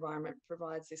microenvironment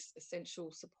provides this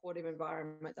essential supportive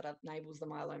environment that enables the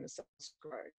myeloma cells to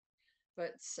grow.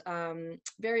 But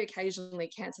very occasionally,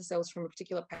 cancer cells from a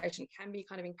particular patient can be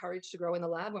kind of encouraged to grow in the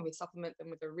lab when we supplement them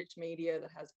with a rich media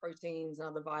that has proteins and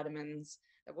other vitamins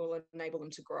that will enable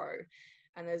them to grow.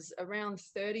 And there's around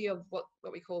 30 of what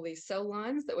we call these cell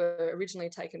lines that were originally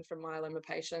taken from myeloma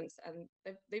patients, and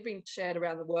they've been shared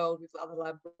around the world with other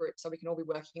lab groups, so we can all be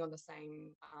working on the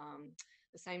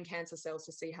same cancer cells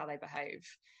to see how they behave.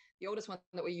 The oldest one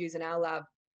that we use in our lab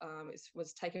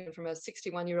was taken from a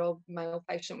 61-year-old male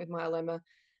patient with myeloma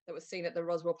that was seen at the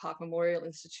Roswell Park Memorial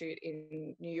Institute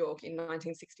in New York in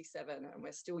 1967, and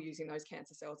we're still using those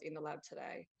cancer cells in the lab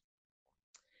today.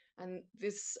 And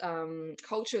this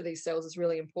culture of these cells is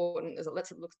really important as it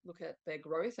lets us look at their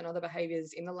growth and other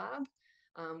behaviors in the lab.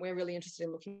 We're really interested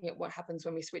in looking at what happens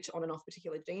when we switch on and off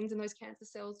particular genes in those cancer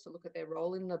cells to look at their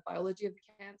role in the biology of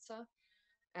the cancer.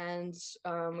 And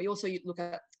we also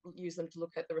use them to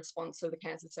look at the response of the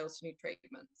cancer cells to new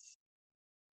treatments.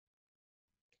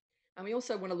 And we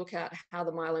also want to look at how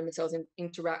the myeloma cells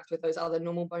interact with those other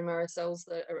normal bone marrow cells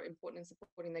that are important in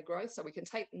supporting their growth. So we can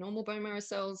take normal bone marrow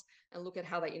cells and look at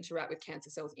how they interact with cancer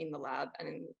cells in the lab. And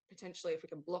then potentially if we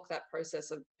can block that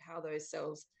process of how those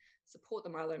cells support the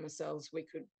myeloma cells, we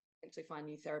could potentially find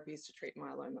new therapies to treat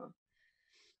myeloma.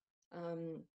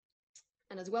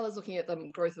 And as well as looking at the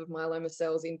growth of myeloma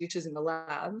cells in dishes in the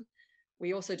lab,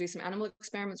 we also do some animal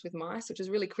experiments with mice, which is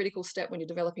a really critical step when you're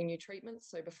developing new treatments.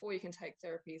 So before you can take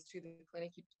therapies to the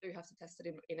clinic, you do have to test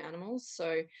it in animals.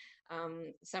 So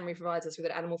SAHMRI provides us with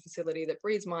an animal facility that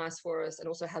breeds mice for us and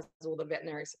also has all the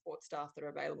veterinary support staff that are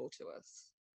available to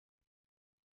us.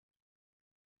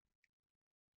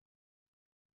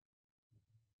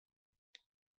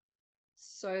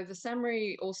 So the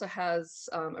SAHMRI also has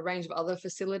a range of other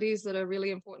facilities that are really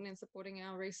important in supporting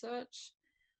our research.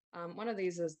 One of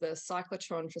these is the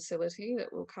cyclotron facility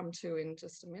that we'll come to in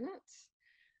just a minute.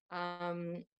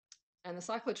 And the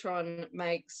cyclotron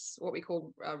makes what we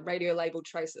call radio-labeled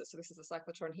traces. So this is a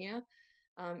cyclotron here.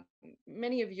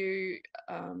 Many of you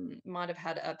might have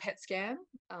had a PET scan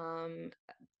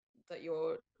that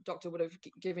your doctor would have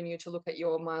given you to look at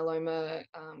your myeloma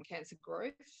cancer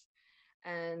growth.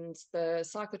 And the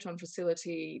cyclotron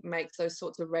facility makes those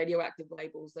sorts of radioactive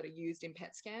labels that are used in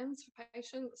PET scans for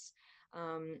patients.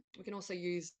 We can also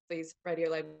use these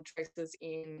radio-labeled traces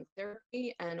in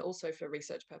therapy and also for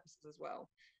research purposes as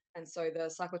well. And so the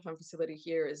cyclotron facility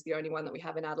here is the only one that we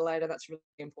have in Adelaide, and that's really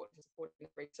important for supporting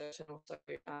research and also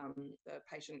the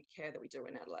patient care that we do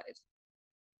in Adelaide.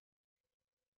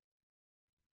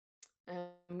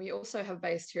 And we also have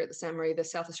based here at the SAHMRI the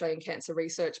South Australian Cancer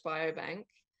Research Biobank.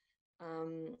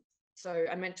 So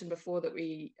I mentioned before that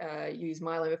we use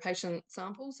myeloma patient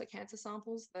samples, so cancer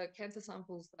samples. The cancer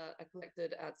samples that are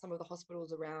collected at some of the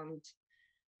hospitals around,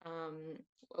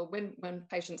 well, when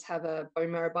patients have a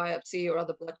bone marrow biopsy or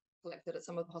other blood collected at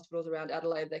some of the hospitals around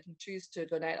Adelaide, they can choose to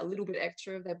donate a little bit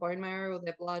extra of their bone marrow or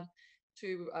their blood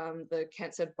to the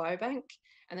cancer biobank,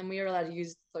 and then we are allowed to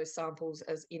use those samples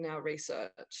as in our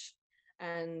research.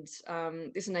 And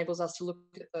this enables us to look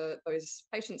at those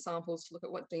patient samples, to look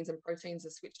at what genes and proteins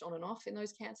are switched on and off in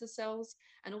those cancer cells,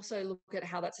 and also look at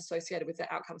how that's associated with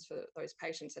the outcomes for those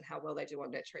patients and how well they do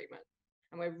on their treatment.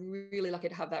 And we're really lucky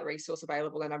to have that resource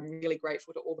available, and I'm really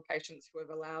grateful to all the patients who have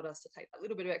allowed us to take that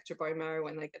little bit of extra bone marrow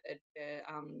when they get their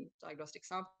diagnostic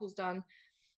samples done.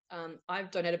 I've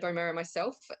donated bone marrow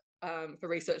myself for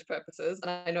research purposes,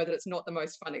 and I know that it's not the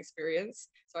most fun experience.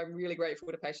 So I'm really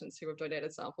grateful to patients who have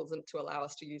donated samples and to allow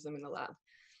us to use them in the lab.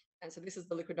 And so this is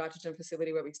the liquid nitrogen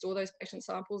facility where we store those patient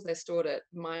samples. They're stored at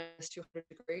 -200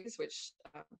 degrees, which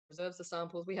preserves the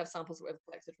samples. We have samples that we've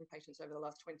collected from patients over the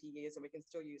last 20 years, and we can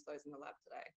still use those in the lab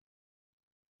today.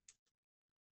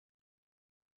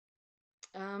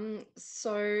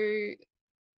 So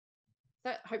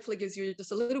that hopefully gives you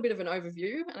just a little bit of an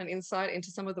overview and an insight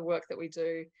into some of the work that we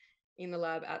do in the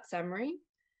lab at SAHMRI.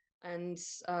 And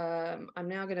I'm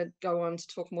now going to go on to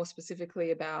talk more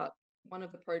specifically about one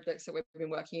of the projects that we've been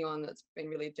working on that's been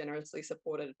really generously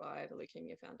supported by the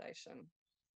Leukaemia Foundation.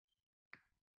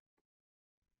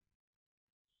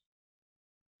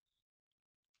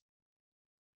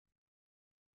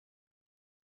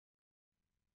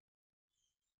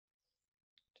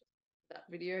 That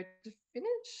video to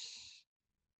finish.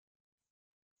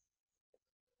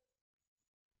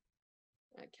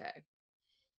 Okay.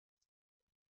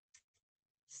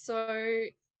 So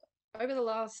over the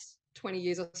last 20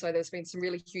 years or so, there's been some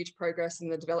really huge progress in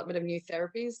the development of new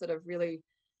therapies that have really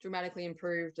dramatically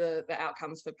improved the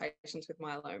outcomes for patients with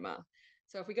myeloma.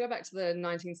 So if we go back to the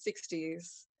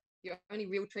 1960s, the only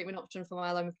real treatment option for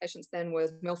myeloma patients then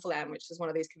was melphalan, which is one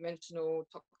of these conventional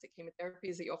toxic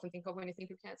chemotherapies that you often think of when you think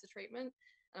of cancer treatment.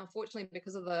 And unfortunately,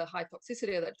 because of the high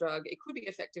toxicity of that drug, it could be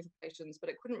effective for patients, but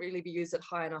it couldn't really be used at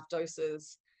high enough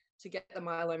doses to get the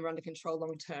myeloma under control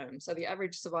long term. So the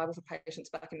average survival for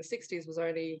patients back in the 60s was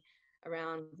only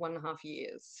around 1.5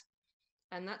 years.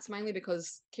 And that's mainly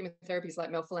because chemotherapies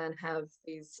like melphalan have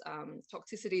these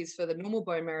toxicities for the normal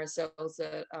bone marrow cells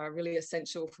that are really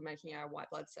essential for making our white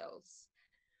blood cells.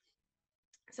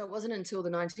 So it wasn't until the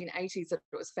 1980s that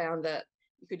it was found that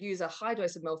you could use a high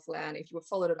dose of melphalan if you were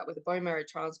followed it up with a bone marrow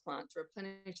transplant to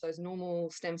replenish those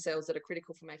normal stem cells that are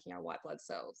critical for making our white blood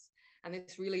cells. And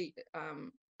this really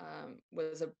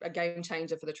was a game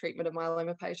changer for the treatment of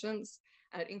myeloma patients,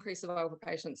 and it increased survival for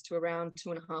patients to around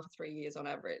 2.5 to 3 years on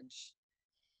average.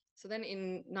 So then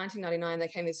in 1999, there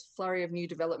came this flurry of new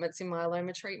developments in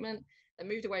myeloma treatment that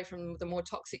moved away from the more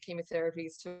toxic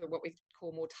chemotherapies to what we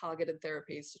call more targeted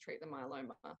therapies to treat the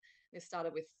myeloma. This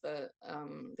started with the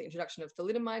introduction of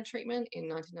thalidomide treatment in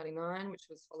 1999, which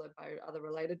was followed by other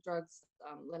related drugs,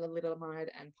 lenalidomide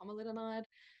and pomalidomide,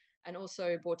 and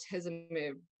also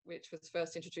bortezomib, which was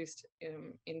first introduced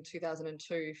in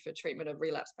 2002 for treatment of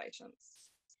relapse patients.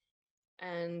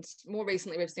 And more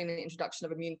recently, we've seen the introduction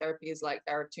of immune therapies like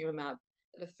daratumumab,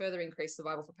 further increase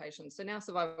survival for patients. So now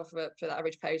survival for the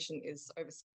average patient is over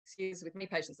 6 years, with many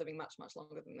patients living much, much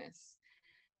longer than this.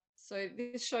 So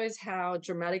this shows how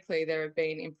dramatically there have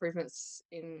been improvements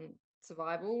in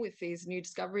survival with these new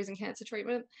discoveries in cancer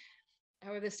treatment.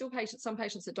 However, there's still some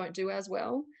patients that don't do as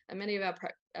well, and many of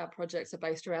our projects are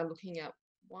based around looking at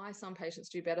why some patients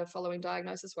do better following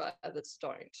diagnosis while others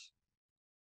don't.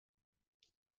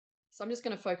 So I'm just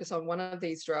going to focus on one of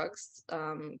these drugs,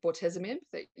 bortezomib,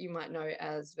 that you might know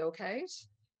as Velcade.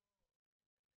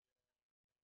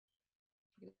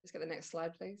 Just get the next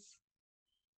slide, please.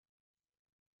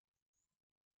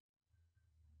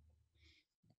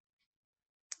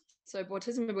 So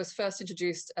bortezomib was first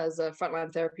introduced as a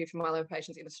frontline therapy for myeloma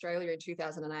patients in Australia in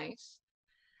 2008.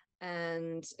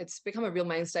 And it's become a real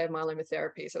mainstay of myeloma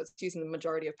therapy. So it's used in the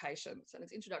majority of patients. And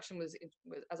its introduction was,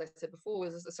 as I said before,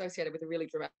 was associated with a really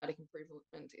dramatic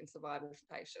improvement in survival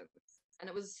for patients. And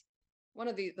it was one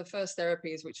of the first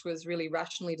therapies which was really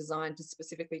rationally designed to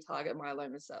specifically target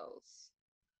myeloma cells.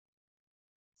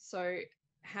 So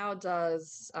how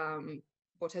does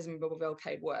bortezomib or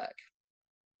Velcade work?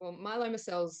 Well, myeloma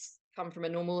cells come from a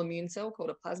normal immune cell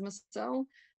called a plasma cell.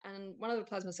 And one of the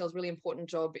plasma cells' really important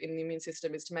job in the immune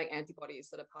system is to make antibodies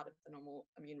that are part of the normal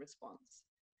immune response.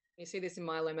 You see this in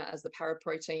myeloma as the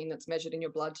paraprotein that's measured in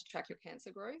your blood to track your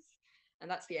cancer growth. And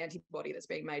that's the antibody that's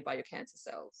being made by your cancer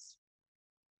cells.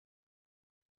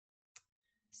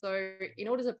 So in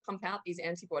order to pump out these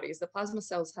antibodies, the plasma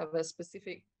cells have a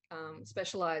specific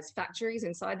specialized factories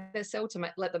inside their cell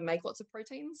to let them make lots of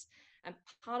proteins. And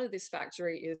part of this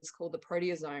factory is called the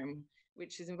proteasome,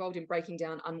 which is involved in breaking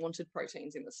down unwanted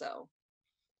proteins in the cell.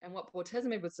 And what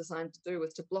bortezomib was designed to do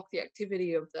was to block the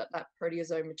activity of that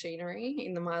proteasome machinery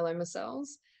in the myeloma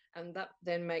cells. And that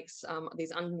then makes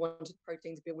these unwanted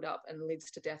proteins build up and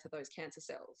leads to death of those cancer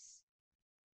cells.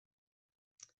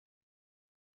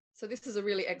 So this is a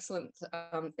really excellent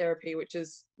therapy, which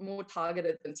is more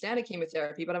targeted than standard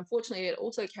chemotherapy, but unfortunately it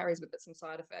also carries with it some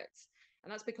side effects.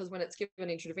 And that's because when it's given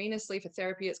intravenously for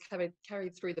therapy, it's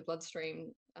carried through the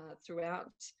bloodstream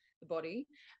throughout the body,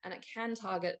 and it can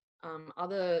target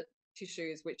other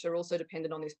tissues which are also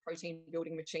dependent on this protein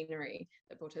building machinery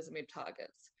that bortezomib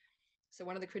targets. So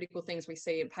one of the critical things we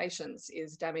see in patients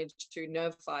is damage to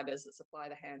nerve fibers that supply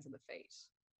the hands and the feet.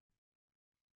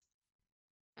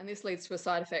 And this leads to a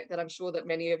side effect that I'm sure that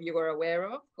many of you are aware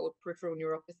of, called peripheral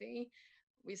neuropathy.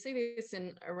 We see this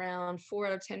in around 4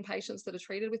 out of 10 patients that are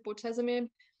treated with bortezomib,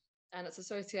 and it's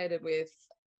associated with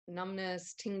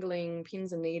numbness, tingling,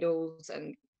 pins and needles,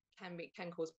 and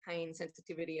can cause pain,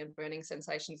 sensitivity, and burning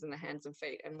sensations in the hands and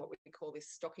feet, and what we call this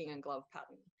stocking and glove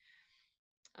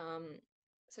pattern.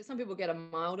 So some people get a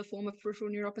milder form of peripheral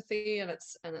neuropathy, and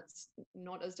it's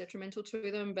not as detrimental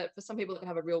to them, but for some people it can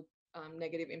have a real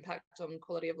negative impact on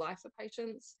quality of life for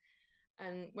patients.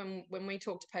 And when we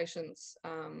talk to patients,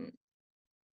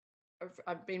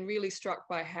 I've been really struck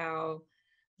by how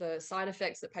the side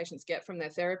effects that patients get from their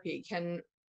therapy can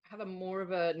have more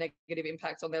of a negative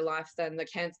impact on their life than the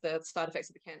side effects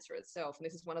of the cancer itself. And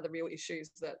this is one of the real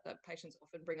issues that patients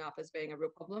often bring up as being a real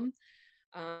problem.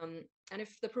 And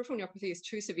if the peripheral neuropathy is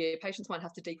too severe, patients might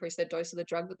have to decrease their dose of the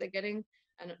drug that they're getting,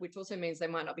 and which also means they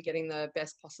might not be getting the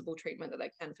best possible treatment that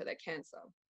they can for their cancer.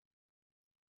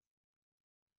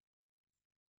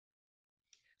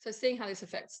 So seeing how this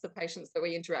affects the patients that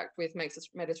we interact with made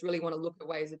us really want to look at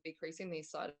ways of decreasing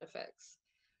these side effects.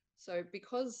 So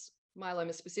because myeloma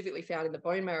is specifically found in the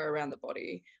bone marrow around the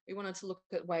body, we wanted to look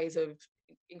at ways of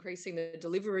increasing the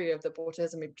delivery of the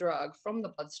bortezomib drug from the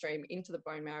bloodstream into the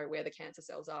bone marrow where the cancer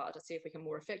cells are, to see if we can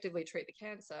more effectively treat the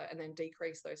cancer and then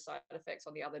decrease those side effects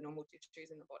on the other normal tissues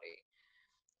in the body.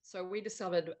 So we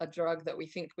discovered a drug that we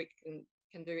think we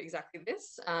can do exactly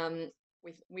this.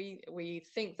 We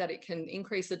think that it can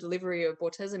increase the delivery of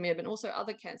bortezomib and also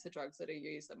other cancer drugs that are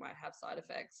used that might have side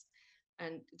effects,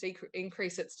 and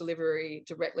increase its delivery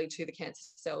directly to the cancer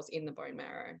cells in the bone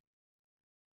marrow.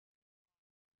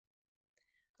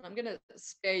 I'm going to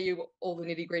spare you all the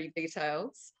nitty-gritty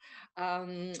details,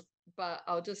 but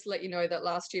I'll just let you know that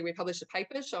last year we published a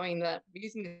paper showing that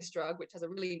using this drug, which has a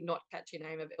really not catchy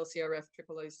name of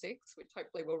LCRF-006, which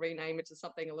hopefully we'll rename it to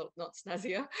something a little not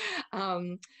snazzier.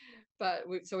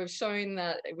 So we've shown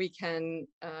that we can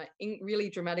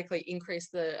really dramatically increase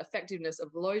the effectiveness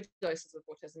of low doses of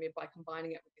bortezomib by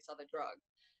combining it with this other drug.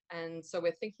 And so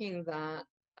we're thinking that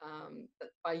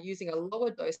by using a lower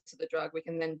dose of the drug, we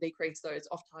can then decrease those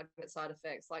off-target side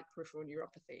effects like peripheral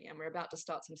neuropathy. And we're about to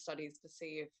start some studies to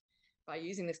see if by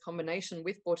using this combination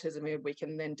with bortezomib, we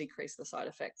can then decrease the side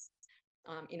effects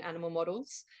in animal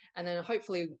models. And then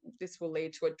hopefully this will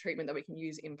lead to a treatment that we can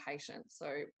use in patients.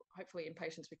 So hopefully in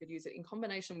patients, we could use it in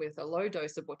combination with a low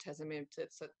dose of bortezomib,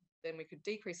 so then we could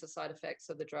decrease the side effects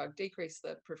of the drug, decrease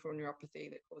the peripheral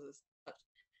neuropathy that causes such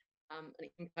an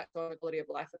impact on the quality of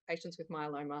life of patients with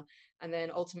myeloma, and then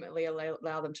ultimately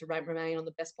allow them to remain on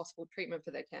the best possible treatment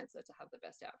for their cancer to have the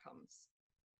best outcomes.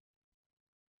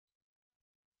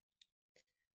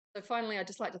 So finally, I'd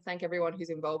just like to thank everyone who's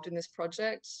involved in this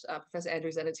project. Professor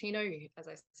Andrew Zanatino, who, as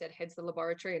I said, heads the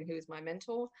laboratory and who is my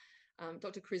mentor.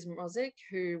 Dr. Chris Mrozic,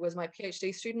 who was my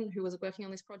PhD student who was working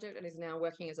on this project and is now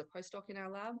working as a postdoc in our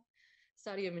lab.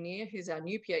 Sadia Munir, who's our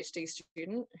new PhD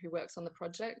student who works on the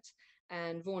project.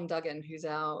 And Vaughan Duggan, who's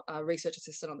our research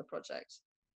assistant on the project.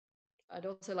 I'd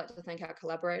also like to thank our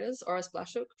collaborators, Oris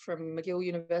Blashuk from McGill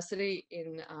University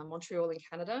in Montreal in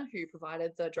Canada, who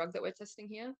provided the drug that we're testing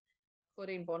here.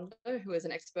 Claudine Bondo, who is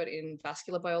an expert in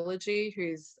vascular biology,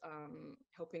 who's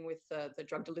helping with the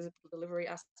drug delivery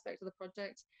aspect of the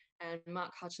project, and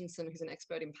Mark Hutchinson, who's an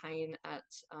expert in pain at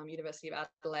University of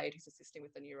Adelaide, who's assisting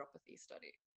with the neuropathy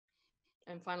study.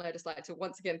 And finally, I'd just like to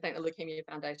once again thank the Leukaemia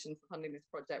Foundation for funding this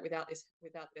project. Without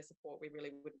their support, we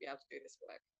really wouldn't be able to do this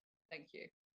work. Thank you.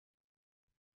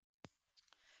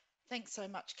 Thanks so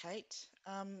much, Kate.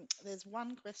 There's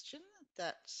one question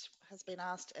that has been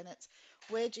asked, and it's,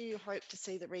 where do you hope to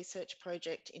see the research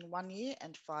project in 1 year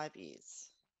and 5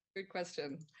 years? Good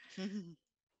question.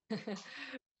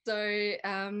 So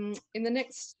in the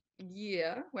next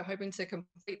year, we're hoping to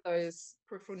complete those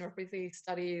peripheral neuropathy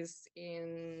studies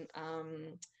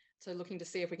so looking to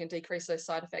see if we can decrease those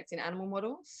side effects in animal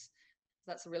models.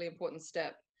 That's a really important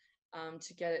step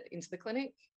to get it into the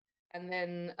clinic. And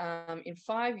then in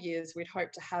 5 years, we'd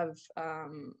hope to have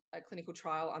a clinical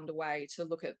trial underway to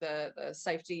look at the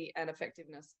safety and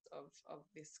effectiveness of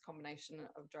this combination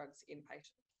of drugs in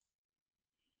patients.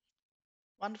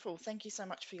 Wonderful. Thank you so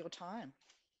much for your time.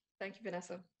 Thank you,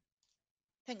 Vanessa.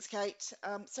 Thanks, Kate.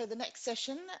 So the next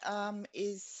session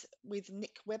is with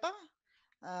Nick Webber,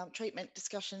 treatment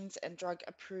discussions and drug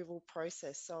approval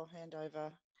process. So I'll hand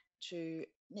over to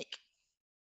Nick.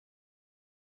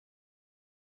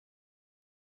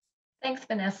 Thanks,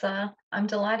 Vanessa. I'm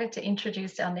delighted to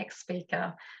introduce our next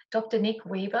speaker. Dr. Nick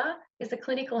Weber is a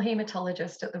clinical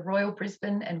haematologist at the Royal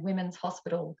Brisbane and Women's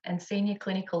Hospital and senior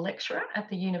clinical lecturer at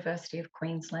the University of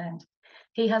Queensland.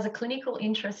 He has a clinical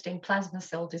interest in plasma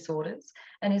cell disorders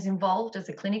and is involved as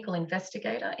a clinical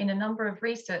investigator in a number of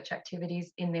research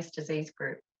activities in this disease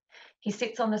group. He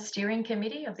sits on the steering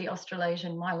committee of the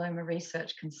Australasian Myeloma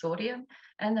Research Consortium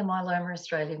and the Myeloma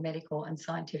Australia Medical and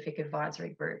Scientific Advisory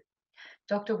Group.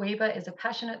 Dr. Weber is a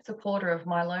passionate supporter of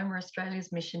Myeloma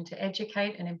Australia's mission to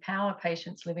educate and empower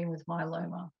patients living with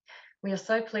myeloma. We are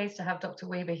so pleased to have Dr.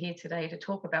 Weber here today to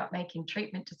talk about making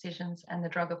treatment decisions and the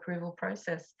drug approval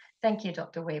process. Thank you,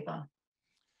 Dr. Weber.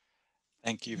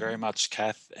 Thank you very much,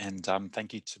 Kath, and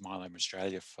thank you to Myeloma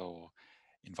Australia for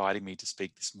inviting me to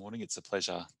speak this morning. It's a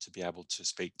pleasure to be able to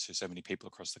speak to so many people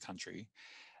across the country.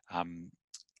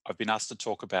 I've been asked to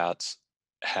talk about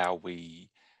how we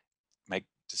make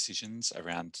decisions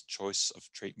around choice of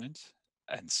treatment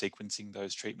and sequencing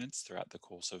those treatments throughout the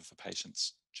course of a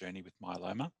patient's journey with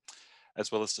myeloma,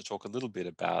 as well as to talk a little bit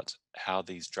about how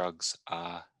these drugs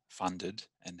are funded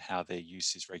and how their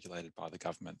use is regulated by the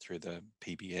government through the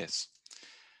PBS.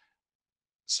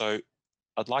 So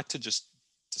I'd like to just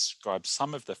describe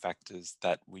some of the factors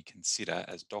that we consider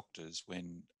as doctors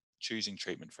when choosing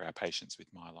treatment for our patients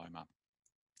with myeloma.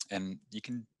 And you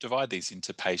can divide these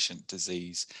into patient,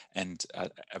 disease, and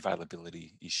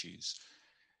availability issues.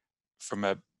 From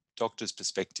a doctor's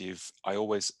perspective, I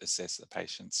always assess a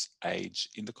patient's age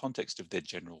in the context of their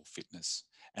general fitness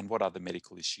and what other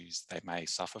medical issues they may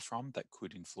suffer from that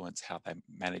could influence how they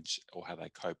manage or how they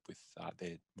cope with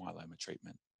their myeloma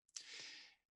treatment.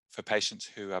 For patients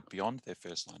who are beyond their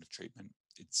first line of treatment,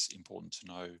 it's important to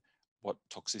know what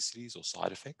toxicities or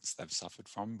side effects they've suffered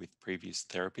from with previous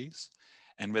therapies,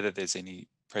 and whether there's any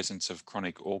presence of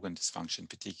chronic organ dysfunction,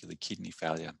 particularly kidney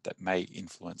failure, that may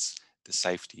influence the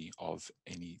safety of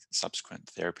any subsequent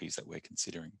therapies that we're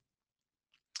considering.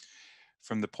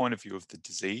 From the point of view of the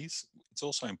disease, it's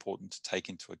also important to take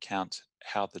into account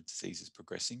how the disease is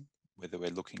progressing, whether we're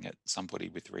looking at somebody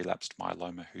with relapsed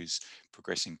myeloma who's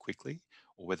progressing quickly,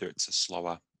 or whether it's a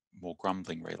slower, more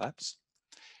grumbling relapse.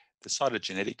 The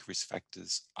cytogenetic risk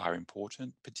factors are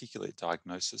important, particularly at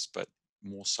diagnosis, but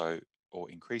more so or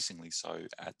increasingly so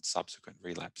at subsequent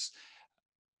relapse.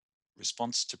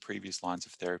 Response to previous lines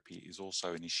of therapy is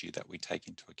also an issue that we take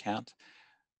into account,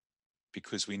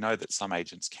 because we know that some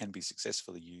agents can be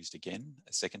successfully used again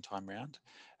a second time round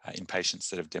in patients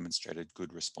that have demonstrated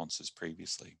good responses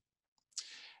previously.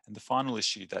 And the final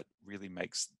issue that really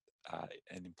makes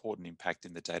an important impact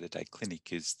in the day-to-day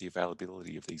clinic is the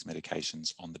availability of these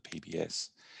medications on the PBS.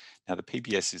 Now, the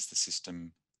PBS is the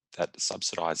system that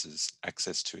subsidises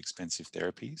access to expensive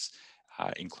therapies,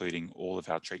 including all of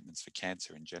our treatments for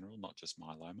cancer in general, not just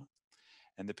myeloma.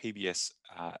 And the PBS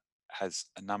has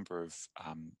a number of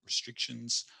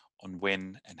restrictions on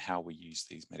when and how we use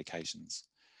these medications.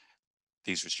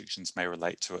 These restrictions may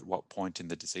relate to at what point in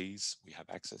the disease we have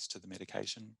access to the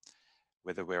medication,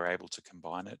 whether we're able to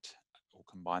combine it or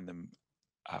combine them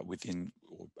within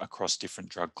or across different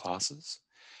drug classes.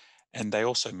 And they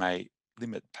also may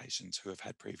limit patients who have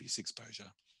had previous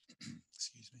exposure.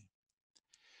 Excuse me.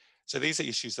 So these are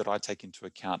issues that I take into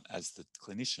account as the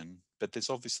clinician, but there's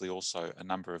obviously also a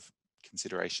number of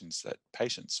considerations that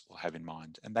patients will have in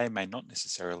mind, and they may not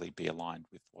necessarily be aligned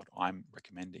with what I'm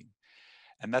recommending.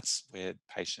 And that's where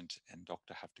patient and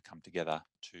doctor have to come together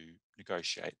to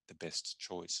negotiate the best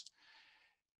choice.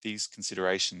 These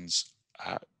considerations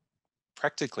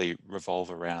practically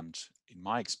revolve around, in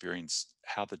my experience,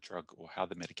 how the drug or how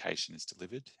the medication is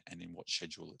delivered and in what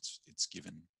schedule it's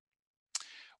given.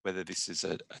 Whether this is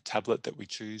a tablet that we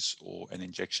choose or an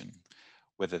injection,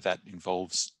 whether that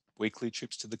involves weekly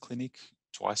trips to the clinic,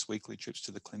 twice weekly trips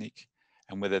to the clinic,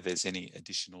 and whether there's any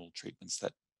additional treatments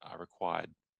that are required.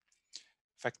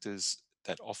 Factors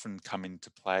that often come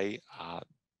into play are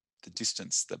the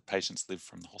distance that patients live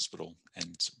from the hospital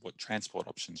and what transport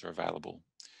options are available,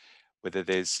 whether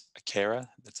there's a carer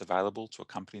that's available to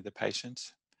accompany the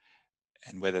patient,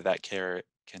 and whether that carer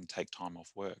can take time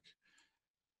off work.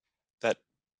 That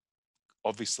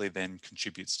obviously then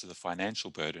contributes to the financial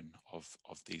burden of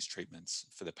these treatments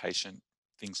for the patient,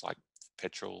 things like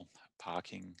petrol,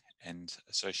 parking, and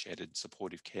associated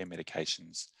supportive care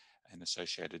medications and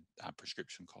associated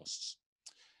prescription costs.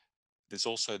 There's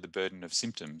also the burden of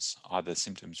symptoms, either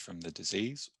symptoms from the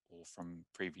disease or from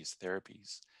previous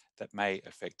therapies, that may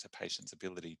affect a patient's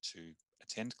ability to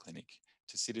attend clinic,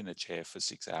 to sit in a chair for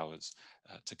 6 hours,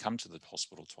 to come to the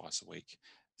hospital twice a week.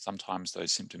 Sometimes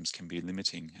those symptoms can be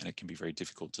limiting and it can be very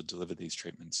difficult to deliver these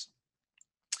treatments.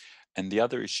 And the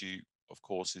other issue, of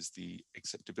course, is the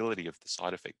acceptability of the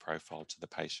side effect profile to the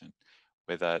patient,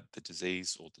 whether the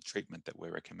disease or the treatment that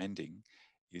we're recommending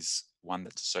is one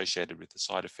that's associated with the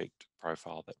side effect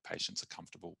profile that patients are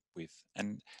comfortable with.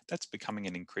 And that's becoming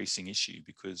an increasing issue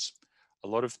because a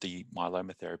lot of the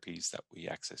myeloma therapies that we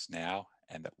access now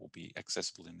and that will be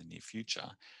accessible in the near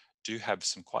future do have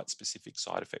some quite specific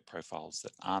side effect profiles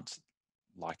that aren't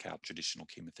like our traditional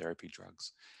chemotherapy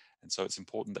drugs. And so it's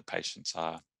important that patients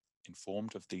are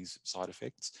informed of these side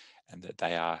effects and that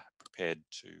they are prepared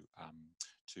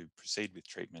to proceed with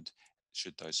treatment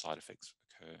should those side effects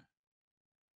occur.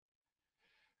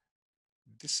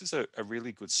 This is a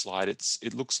really good slide.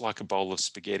 It looks like a bowl of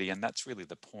spaghetti, and that's really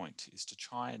the point, is to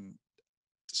try and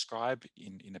describe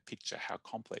in a picture how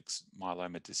complex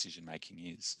myeloma decision making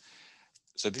is.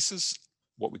 So this is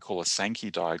what we call a Sankey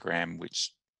diagram,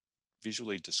 which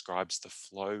visually describes the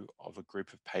flow of a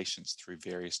group of patients through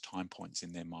various time points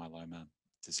in their myeloma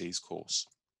disease course.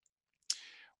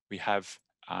 We have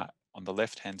on the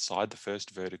left-hand side, the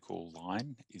first vertical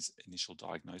line is initial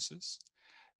diagnosis.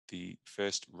 The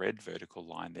first red vertical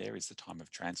line there is the time of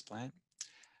transplant.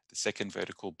 The second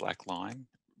vertical black line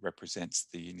represents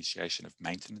the initiation of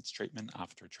maintenance treatment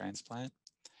after a transplant.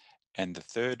 And the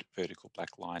third vertical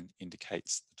black line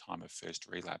indicates the time of first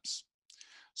relapse.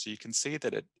 So you can see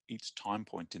that at each time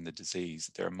point in the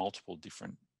disease, there are multiple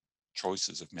different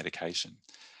choices of medication.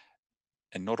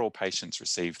 And not all patients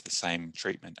receive the same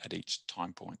treatment at each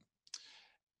time point.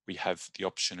 We have the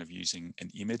option of using an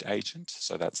IMiD agent,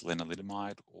 so that's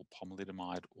lenalidomide or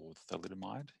pomalidomide or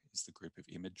thalidomide is the group of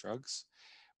IMiD drugs.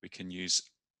 We can use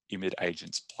IMiD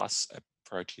agents plus a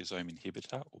proteasome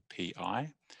inhibitor or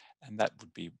PI, and that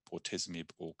would be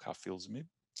bortezomib or carfilzomib.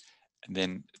 And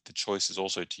then the choice is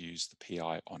also to use the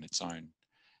PI on its own.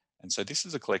 And so this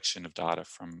is a collection of data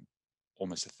from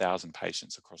almost 1,000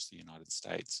 patients across the United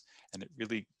States, and it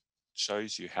really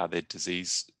shows you how their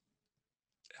disease,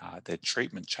 their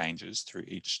treatment changes through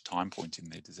each time point in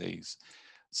their disease.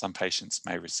 Some patients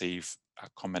may receive a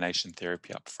combination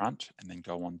therapy up front and then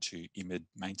go on to IMiD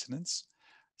maintenance.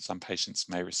 Some patients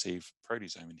may receive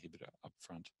proteasome inhibitor up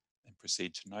front and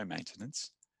proceed to no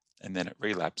maintenance, and then at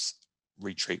relapse,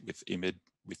 retreat with IMiD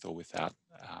with or without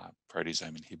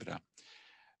proteasome inhibitor.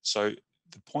 So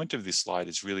the point of this slide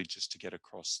is really just to get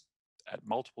across at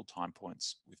multiple time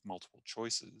points with multiple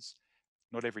choices,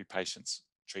 not every patient's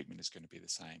treatment is going to be the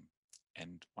same.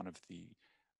 And one of the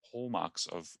hallmarks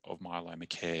of myeloma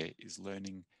care is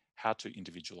learning how to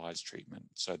individualize treatment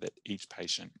so that each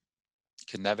patient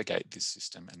can navigate this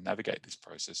system and navigate this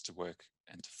process to work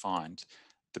and to find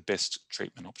the best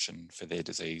treatment option for their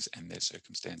disease and their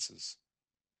circumstances.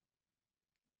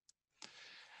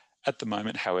 At the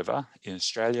moment, however, in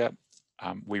Australia,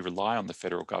 we rely on the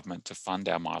federal government to fund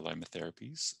our myeloma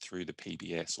therapies through the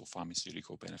PBS, or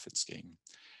Pharmaceutical Benefit Scheme.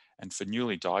 And for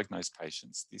newly diagnosed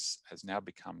patients, this has now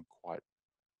become quite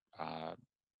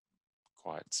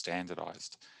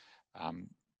standardised.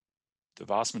 The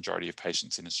vast majority of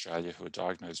patients in Australia who are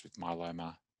diagnosed with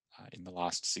myeloma in the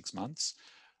last 6 months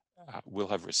will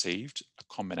have received a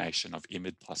combination of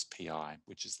IMiD plus PI,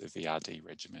 which is the VRD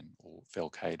regimen, or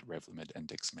Velcade, Revlimid, and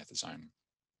dexamethasone.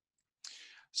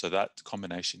 So that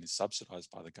combination is subsidised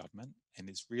by the government and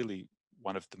is really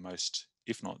one of the most,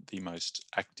 if not the most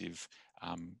active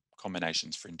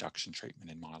combinations for induction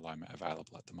treatment in myeloma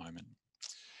available at the moment.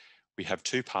 We have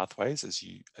two pathways, as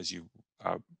you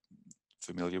are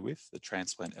familiar with: the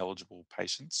transplant eligible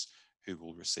patients who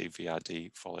will receive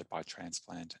VRD followed by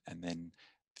transplant, and then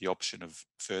the option of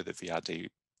further VRD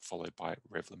followed by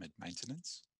Revlimid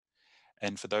maintenance.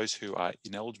 And for those who are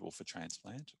ineligible for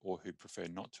transplant or who prefer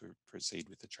not to proceed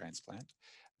with the transplant,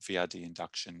 VRD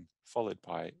induction followed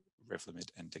by Revlimid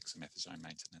and dexamethasone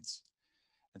maintenance.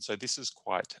 And so this is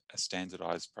quite a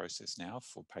standardized process now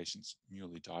for patients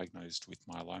newly diagnosed with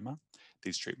myeloma.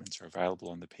 These treatments are available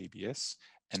on the PBS,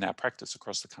 and our practice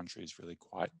across the country is really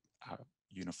quite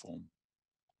uniform.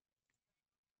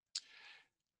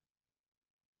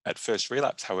 At first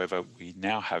relapse, however, we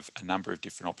now have a number of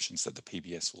different options that the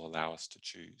PBS will allow us to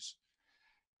choose.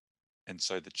 And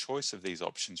so the choice of these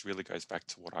options really goes back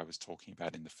to what I was talking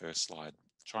about in the first slide,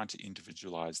 trying to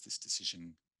individualize this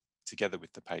decision together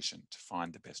with the patient to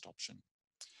find the best option.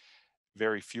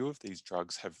 Very few of these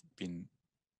drugs have been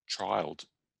trialed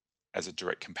as a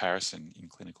direct comparison in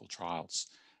clinical trials.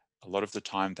 A lot of the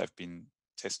time they've been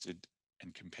tested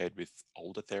and compared with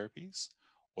older therapies,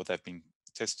 or they've been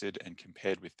tested and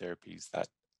compared with therapies that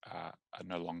are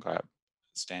no longer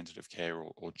standard of care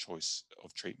or choice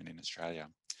of treatment in Australia.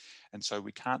 And so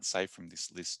we can't say from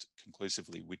this list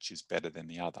conclusively which is better than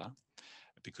the other,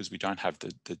 because we don't have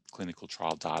the clinical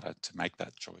trial data to make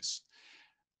that choice.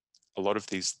 A lot of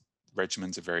these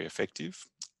regimens are very effective,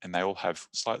 and they all have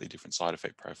slightly different side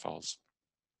effect profiles.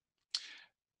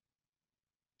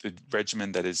 The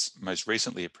regimen that is most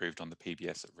recently approved on the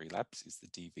PBS at relapse is the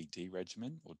DVD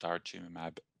regimen, or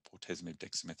daratumumab, bortezomib,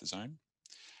 dexamethasone.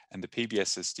 And the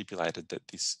PBS has stipulated that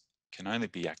this can only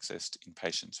be accessed in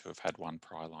patients who have had one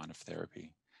prior line of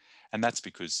therapy. And that's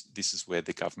because this is where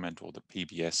the government or the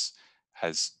PBS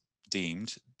has deemed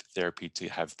the therapy to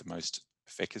have the most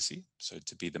efficacy, so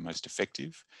to be the most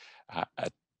effective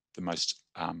at the most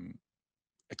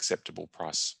acceptable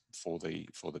price for the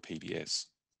PBS.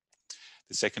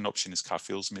 The second option is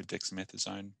carfilzomib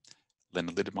dexamethasone,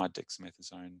 lenalidomide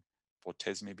dexamethasone.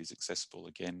 Bortezomib is accessible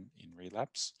again in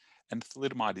relapse, and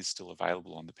thalidomide is still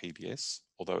available on the PBS,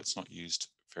 although it's not used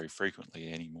very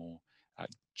frequently anymore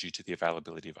due to the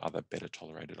availability of other better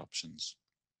tolerated options.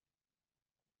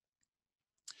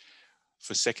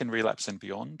 For second relapse and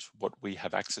beyond, what we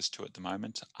have access to at the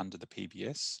moment under the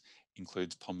PBS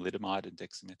includes pomalidomide and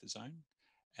dexamethasone,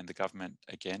 and the government,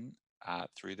 again,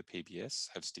 through the PBS,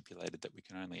 have stipulated that we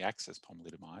can only access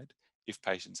pomalidomide if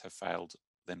patients have failed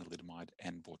lenalidomide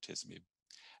and bortezomib.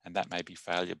 And that may be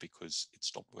failure because it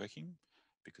stopped working,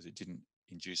 because it didn't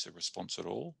induce a response at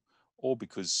all, or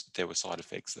because there were side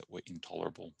effects that were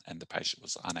intolerable and the patient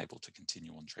was unable to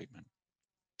continue on treatment.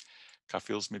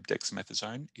 Carfilzomib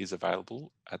dexamethasone is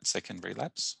available at second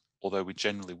relapse, although we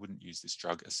generally wouldn't use this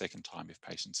drug a second time if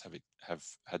patients have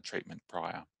had treatment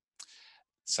prior.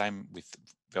 Same with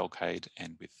Velcade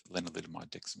and with lenalidomide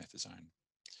dexamethasone.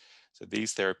 So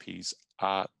these therapies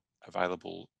are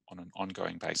available on an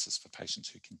ongoing basis for patients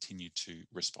who continue to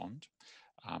respond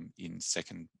in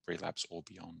second relapse or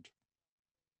beyond.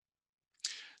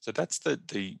 So that's the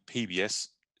PBS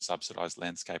subsidised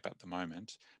landscape at the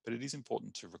moment, but it is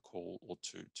important to recall or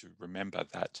to remember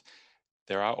that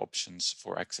there are options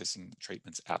for accessing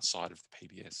treatments outside of the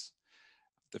PBS.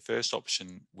 The first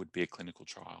option would be a clinical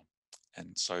trial.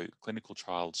 And so clinical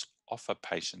trials offer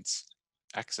patients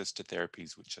access to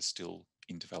therapies which are still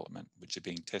in development, which are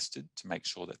being tested to make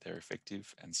sure that they're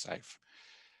effective and safe.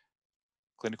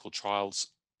 Clinical trials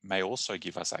may also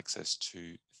give us access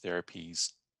to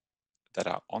therapies that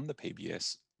are on the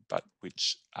PBS, but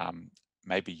which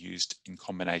may be used in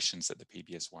combinations that the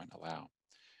PBS won't allow.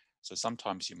 So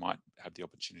sometimes you might have the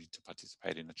opportunity to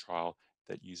participate in a trial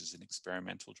that uses an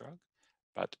experimental drug,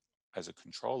 but as a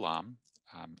control arm,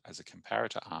 as a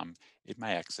comparator arm, it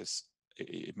may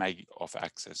it may offer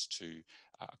access to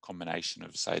a combination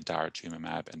of, say,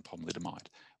 daratumumab and pomalidomide,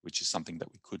 which is something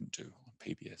that we couldn't do on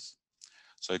PBS.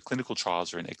 So clinical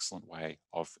trials are an excellent way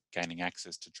of gaining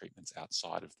access to treatments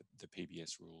outside of the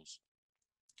PBS rules.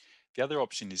 The other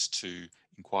option is to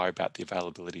inquire about the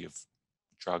availability of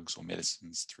drugs or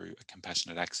medicines through a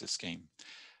compassionate access scheme.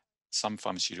 Some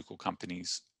pharmaceutical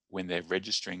companies, when they're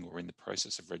registering or in the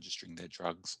process of registering their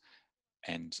drugs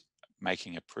and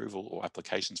making approval or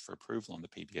applications for approval on the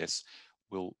PBS,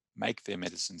 will make their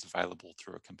medicines available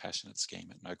through a compassionate scheme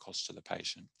at no cost to the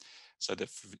patient, so that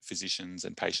physicians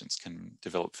and patients can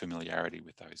develop familiarity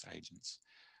with those agents.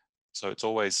 So it's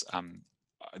always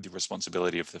the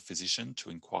responsibility of the physician to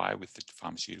inquire with the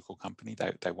pharmaceutical company.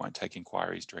 They won't take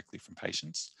inquiries directly from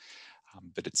patients,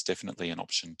 but it's definitely an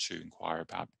option to inquire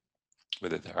about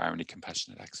whether there are any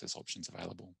compassionate access options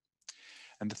available.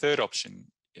 And the third option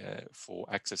for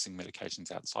accessing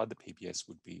medications outside the PBS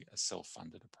would be a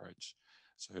self-funded approach.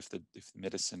 So if the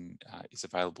medicine is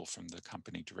available from the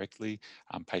company directly,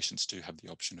 patients do have the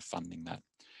option of funding that.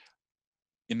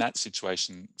 In that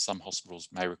situation, some hospitals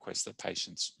may request that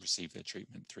patients receive their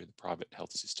treatment through the private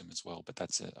health system as well, but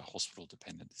that's a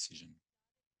hospital-dependent decision.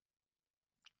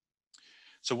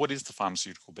 So what is the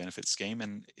pharmaceutical benefit scheme?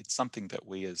 And it's something that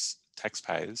we as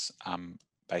taxpayers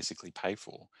basically pay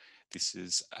for. This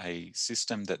is a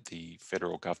system that the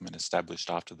federal government established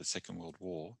after the Second World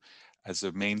War as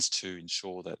a means to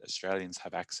ensure that Australians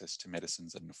have access to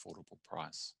medicines at an affordable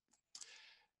price.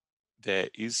 There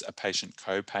is a patient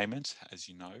co-payment, as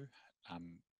you know.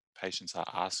 Patients are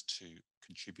asked to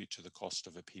contribute to the cost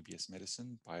of a PBS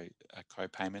medicine by a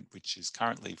co-payment, which is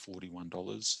currently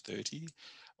 $41.30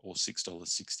 or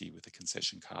 $6.60 with a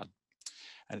concession card.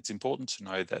 And it's important to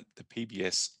know that the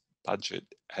PBS budget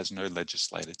has no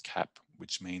legislated cap,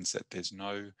 which means that there's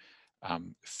no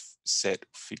set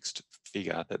fixed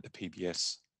figure that the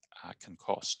PBS can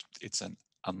cost. It's an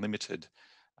unlimited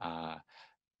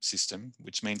system,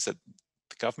 which means that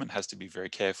the government has to be very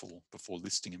careful before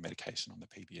listing a medication on the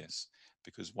PBS,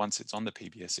 because once it's on the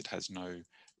PBS, it has no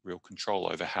real control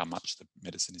over how much the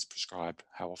medicine is prescribed,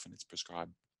 how often it's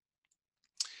prescribed.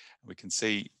 We can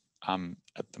see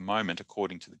at the moment,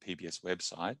 according to the PBS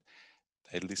website,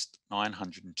 they list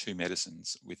 902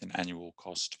 medicines with an annual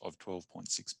cost of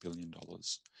 $12.6 billion.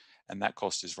 And that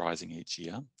cost is rising each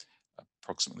year,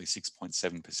 approximately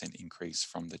 6.7% increase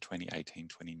from the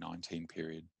 2018-2019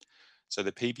 period. So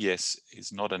the PBS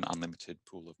is not an unlimited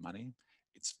pool of money.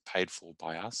 It's paid for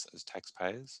by us as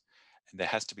taxpayers. And there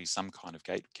has to be some kind of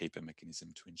gatekeeper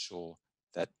mechanism to ensure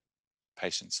that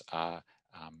patients are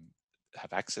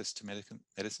have access to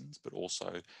medicines, but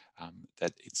also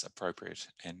that it's appropriate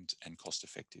and cost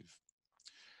effective.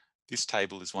 This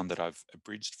table is one that I've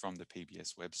abridged from the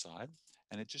PBS website,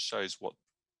 and it just shows what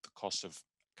the cost of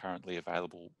currently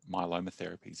available myeloma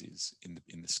therapies is in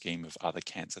the scheme of other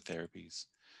cancer therapies.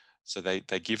 So they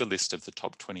give a list of the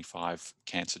top 25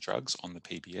 cancer drugs on the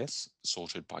PBS,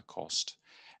 sorted by cost.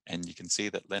 And you can see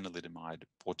that lenalidomide,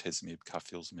 bortezomib,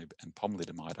 carfilzomib, and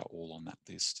pomalidomide are all on that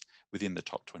list within the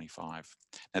top 25.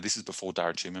 Now, this is before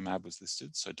daratumumab was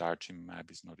listed, so daratumumab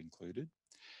is not included.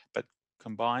 But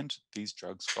combined, these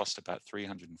drugs cost about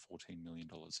 $314 million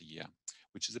a year,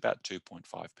 which is about 2.5%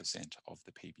 of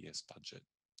the PBS budget.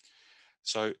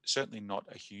 So certainly not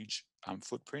a huge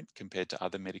footprint compared to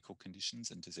other medical conditions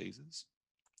and diseases.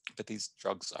 But these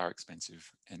drugs are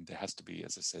expensive, and there has to be,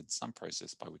 as I said, some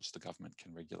process by which the government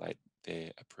can regulate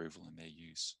their approval and their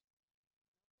use.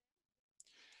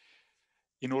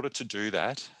 In order to do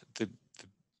that, the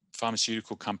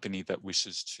pharmaceutical company that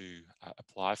wishes to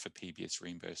apply for PBS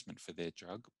reimbursement for their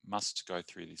drug must go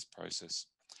through this process.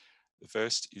 The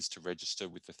first is to register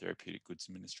with the Therapeutic Goods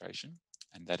Administration,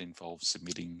 and that involves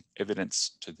submitting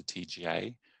evidence to the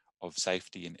TGA of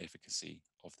safety and efficacy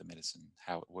of the medicine,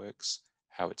 how it works,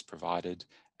 how it's provided,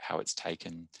 how it's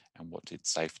taken, and what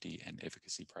its safety and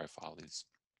efficacy profile is.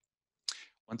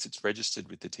 Once it's registered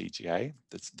with the TGA,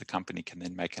 the company can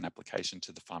then make an application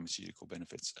to the Pharmaceutical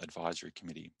Benefits Advisory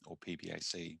Committee, or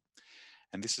PBAC.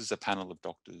 And this is a panel of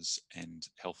doctors and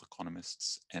health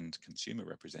economists and consumer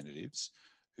representatives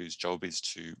whose job is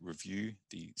to review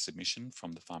the submission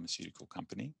from the pharmaceutical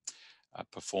company,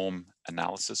 perform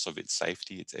analysis of its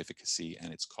safety, its efficacy,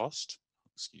 and its cost.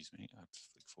 Excuse me, I have to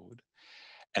flick forward.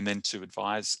 And then to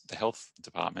advise the health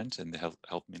department and the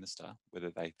health minister whether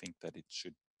they think that it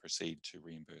should proceed to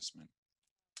reimbursement.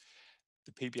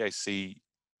 The PBAC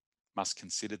must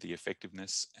consider the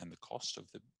effectiveness and the cost of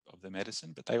the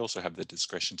medicine, but they also have the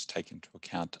discretion to take into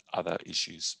account other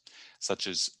issues such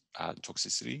as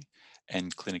toxicity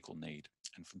and clinical need.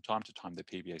 And from time to time, the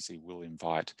PBAC will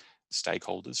invite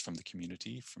stakeholders from the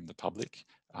community, from the public,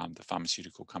 the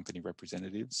pharmaceutical company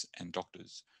representatives and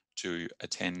doctors to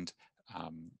attend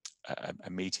a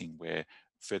meeting where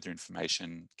further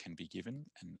information can be given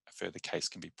and a further case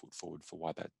can be put forward for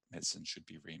why that medicine should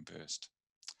be reimbursed.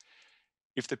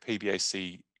 If the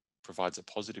PBAC provides a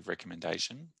positive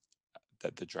recommendation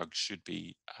that the drug should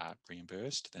be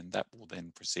reimbursed, then that will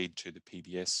then proceed to the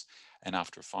PBS, and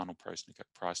after a final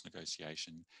price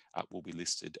negotiation will be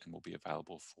listed and will be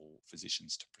available for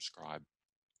physicians to prescribe.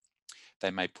 They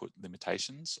may put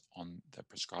limitations on the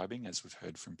prescribing, as we've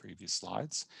heard from previous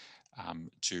slides,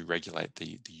 to regulate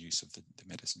the use of the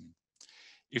medicine.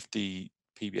 If the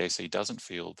PBAC doesn't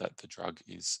feel that the drug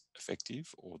is effective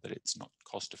or that it's not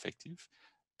cost effective,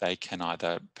 they can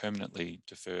either permanently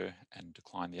defer and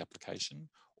decline the application,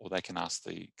 or they can ask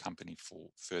the company for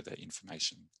further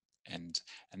information, and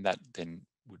that then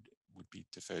would be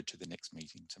deferred to the next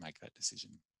meeting to make that decision.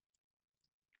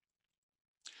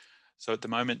 So at the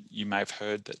moment, you may have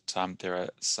heard that there are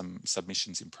some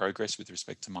submissions in progress with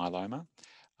respect to myeloma.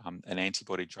 An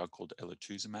antibody drug called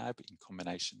elotuzumab in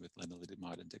combination with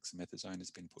lenalidomide and dexamethasone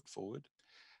has been put forward.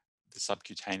 The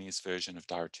subcutaneous version of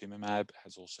daratumumab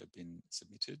has also been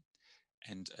submitted,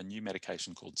 and a new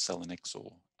medication called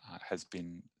selinexor has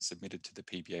been submitted to the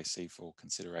PBAC for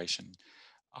consideration,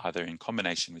 either in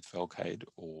combination with Velcade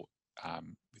or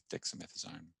with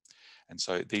dexamethasone. And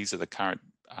so these are the current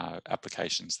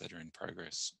applications that are in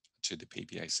progress to the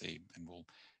PBAC, and we'll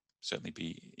certainly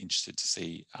be interested to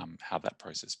see how that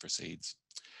process proceeds.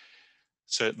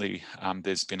 Certainly,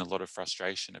 there's been a lot of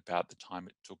frustration about the time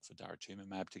it took for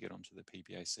daratumumab to get onto the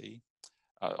PBAC,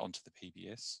 onto the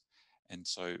PBS. And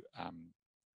so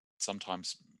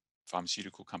sometimes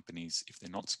pharmaceutical companies, if they're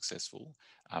not successful,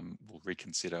 will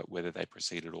reconsider whether they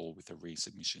proceed at all with a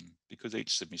resubmission, because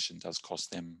each submission does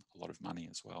cost them a lot of money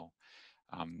as well.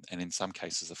 And in some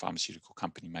cases, the pharmaceutical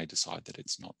company may decide that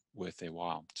it's not worth their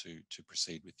while to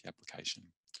proceed with the application.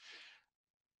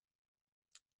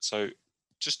 So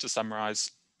just to summarize,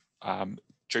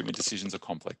 treatment decisions are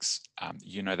complex.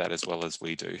 You know that as well as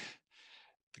we do.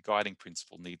 The guiding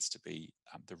principle needs to be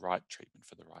the right treatment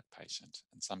for the right patient.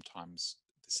 And sometimes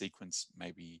the sequence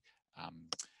may be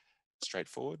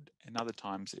straightforward, and other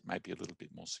times it may be a little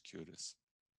bit more circuitous.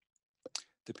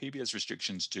 The PBS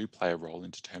restrictions do play a role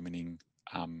in determining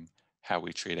how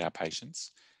we treat our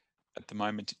patients. At the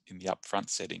moment, in the upfront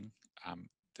setting,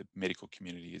 the medical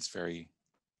community is very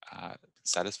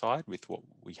satisfied with what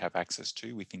we have access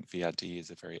to. We think VRD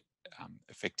is a very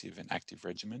effective and active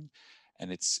regimen,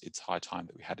 and it's high time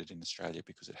that we had it in Australia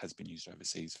because it has been used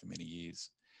overseas for many years.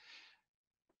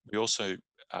 We also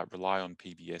rely on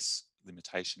PBS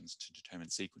limitations to determine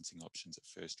sequencing options at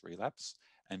first relapse,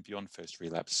 and beyond first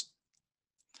relapse,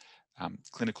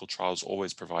 clinical trials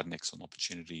always provide an excellent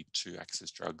opportunity to access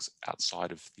drugs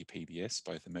outside of the PBS,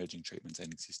 both emerging treatments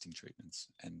and existing treatments.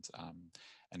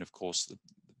 And of course,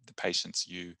 the patients,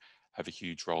 you have a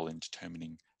huge role in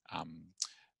determining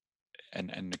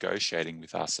and negotiating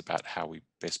with us about how we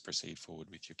best proceed forward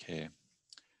with your care.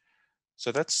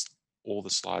 So that's all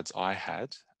the slides I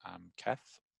had.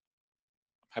 Kath,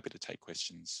 I'm happy to take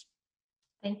questions.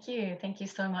 Thank you. Thank you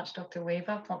so much, Dr.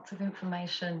 Weaver. Lots of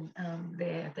information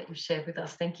there that you've shared with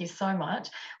us. Thank you so much.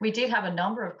 We did have a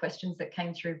number of questions that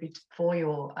came through before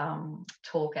your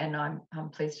talk, and I'm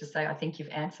pleased to say I think you've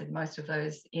answered most of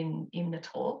those in the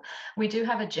talk. We do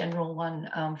have a general one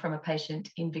from a patient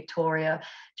in Victoria,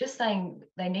 just saying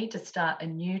they need to start a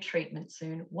new treatment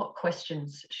soon. What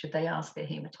questions should they ask their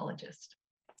haematologist?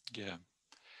 Yeah.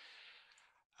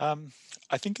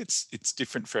 I think it's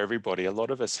different for everybody. A lot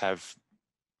of us have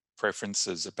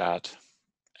preferences about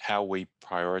how we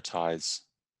prioritize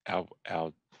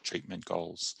our treatment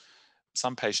goals.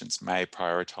 Some patients may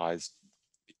prioritize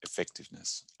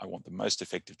effectiveness. I want the most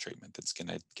effective treatment that's going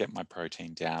to get my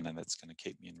protein down and that's going to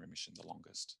keep me in remission the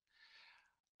longest.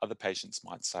 Other patients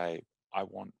might say, I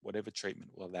want whatever treatment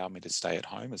will allow me to stay at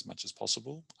home as much as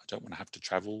possible. I don't want to have to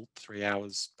travel 3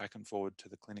 hours back and forward to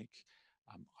the clinic.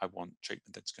 I want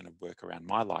treatment that's going to work around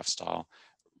my lifestyle,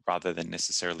 rather than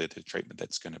necessarily the treatment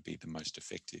that's going to be the most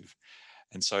effective.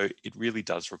 And so it really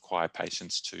does require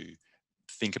patients to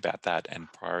think about that and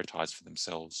prioritize for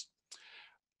themselves.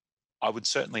 I would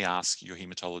certainly ask your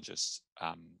haematologist,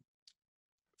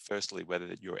 firstly,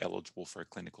 whether you're eligible for a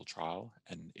clinical trial,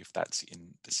 and if that's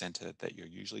in the centre that you're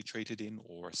usually treated in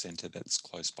or a centre that's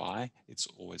close by, it's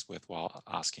always worthwhile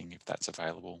asking if that's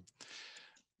available.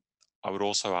 I would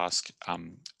also ask,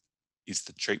 is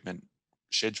the treatment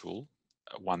schedule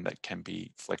one that can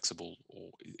be flexible,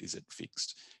 or is it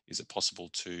fixed? Is it possible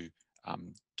to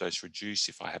dose reduce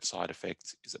if I have side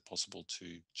effects? Is it possible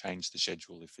to change the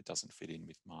schedule if it doesn't fit in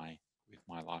with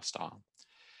my lifestyle?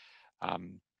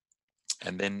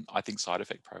 And then I think side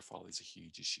effect profile is a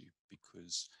huge issue,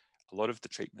 because a lot of the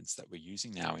treatments that we're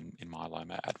using now in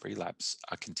myeloma at relapse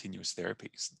are continuous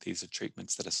therapies. These are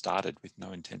treatments that are started with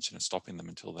no intention of stopping them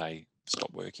until they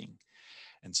stop working.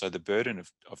 And so the burden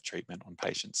of treatment on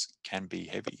patients can be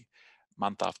heavy.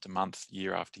 Month after month,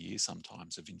 year after year,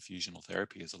 sometimes, of infusional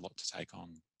therapy is a lot to take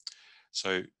on.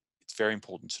 So it's very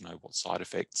important to know what side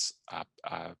effects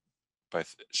are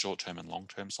both short-term and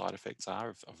long-term side effects are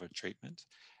of a treatment,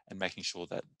 and making sure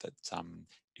that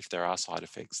if there are side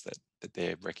effects, that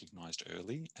they're recognised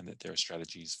early, and that there are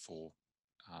strategies for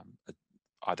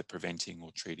either preventing or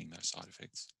treating those side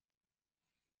effects.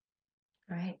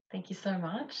 Great, thank you so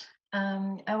much.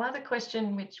 Our other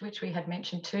question, which we had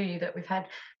mentioned to you, that we've had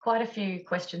quite a few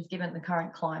questions given the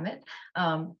current climate,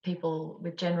 people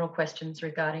with general questions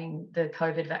regarding the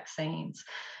COVID vaccines.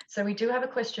 So we do have a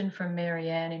question from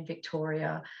Marianne in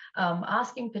Victoria,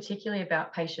 asking particularly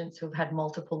about patients who've had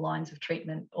multiple lines of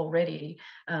treatment already.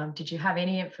 Did you have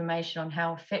any information on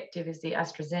how effective is the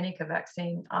AstraZeneca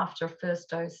vaccine after a first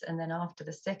dose and then after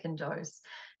the second dose?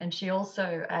 And she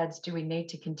also adds, do we need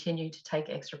to continue to take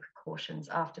extra precautions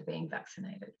after being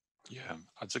vaccinated? Yeah,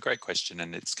 it's a great question,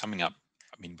 and it's coming up,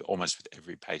 I mean, almost with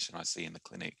every patient I see in the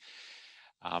clinic.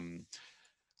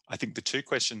 I think the two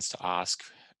questions to ask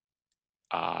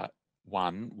are,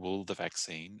 one, will the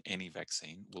vaccine, any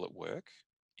vaccine, will it work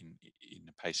in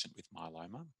a patient with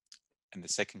myeloma? And the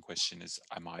second question is,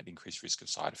 am I at increased risk of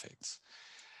side effects?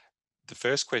 The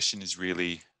first question is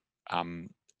really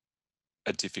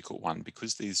a difficult one,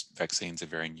 because these vaccines are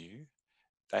very new.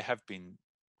 They have been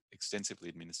extensively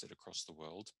administered across the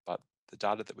world, but the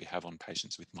data that we have on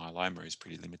patients with myeloma is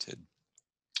pretty limited.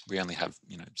 We only have,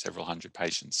 several hundred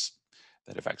patients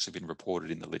that have actually been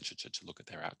reported in the literature to look at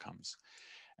their outcomes.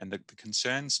 And the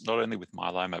concerns, not only with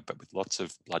myeloma, but with lots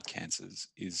of blood cancers,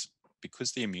 is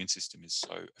because the immune system is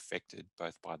so affected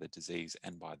both by the disease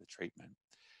and by the treatment.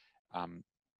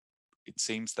 It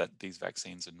seems that these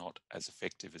vaccines are not as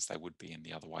effective as they would be in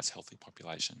the otherwise healthy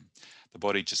population. The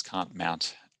body just can't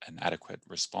mount an adequate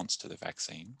response to the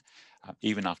vaccine.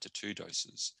 Even after 2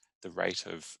 doses, the rate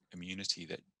of immunity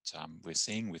that we're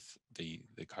seeing with the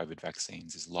COVID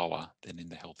vaccines is lower than in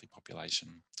the healthy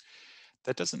population.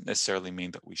 That doesn't necessarily mean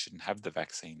that we shouldn't have the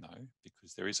vaccine, though,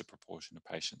 because there is a proportion of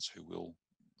patients who will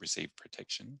receive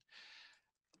protection.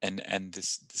 And the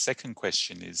second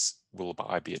question is, will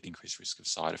I be at increased risk of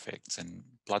side effects? And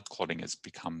blood clotting has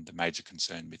become the major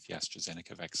concern with the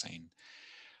AstraZeneca vaccine.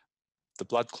 The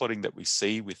blood clotting that we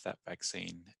see with that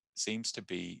vaccine seems to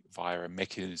be via a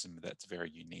mechanism that's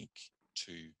very unique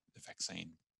to the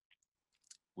vaccine.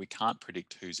 We can't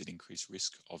predict who's at increased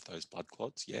risk of those blood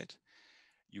clots yet.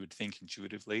 You would think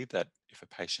intuitively that if a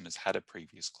patient has had a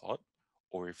previous clot,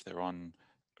 or if they're on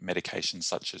medications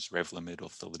such as Revlimid or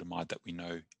thalidomide that we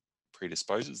know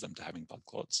predisposes them to having blood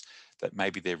clots, that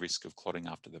maybe their risk of clotting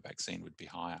after the vaccine would be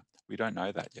higher. We don't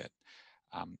know that yet.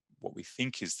 What we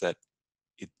think is that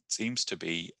it seems to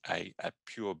be a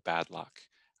pure bad luck.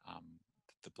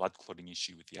 The blood clotting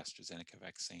issue with the AstraZeneca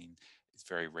vaccine is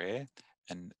very rare,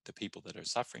 and the people that are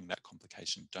suffering that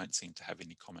complication don't seem to have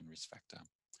any common risk factor.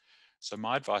 So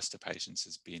my advice to patients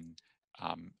has been,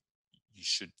 you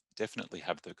should definitely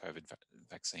have the COVID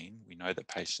vaccine. We know that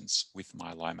patients with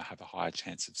myeloma have a higher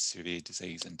chance of severe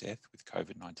disease and death with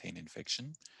COVID-19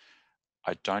 infection.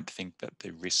 I don't think that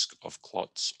the risk of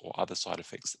clots or other side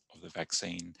effects of the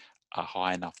vaccine are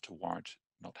high enough to warrant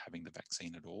not having the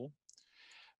vaccine at all.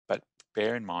 But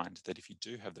bear in mind that if you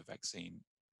do have the vaccine,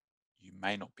 you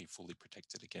may not be fully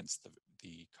protected against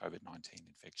the COVID-19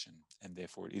 infection. And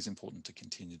therefore it is important to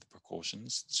continue the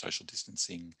precautions, social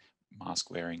distancing,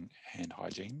 mask wearing, hand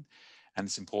hygiene. And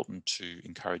it's important to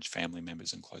encourage family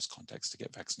members and close contacts to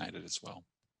get vaccinated as well.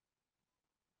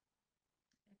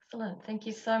 Excellent. Thank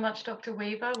you so much, Dr.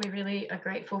 Weaver. We really are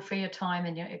grateful for your time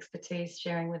and your expertise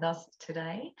sharing with us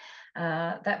today.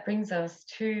 That brings us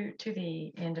to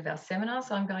the end of our seminar.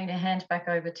 So I'm going to hand back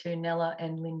over to Nella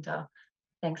and Linda.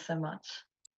 Thanks so much.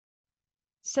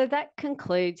 So that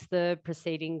concludes the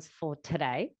proceedings for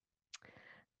today.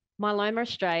 Myeloma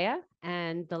Australia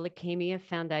and the Leukaemia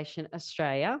Foundation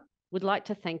Australia would like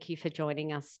to thank you for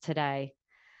joining us today.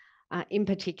 In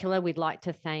particular, we'd like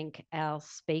to thank our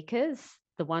speakers,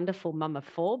 the wonderful Mum of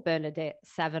 4, Bernadette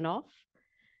Savanoff,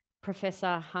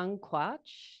 Professor Hung Quach,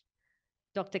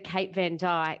 Dr. Kate Van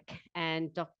Dyke,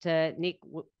 and Dr. Nick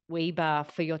Weber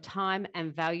for your time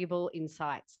and valuable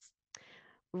insights.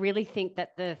 really think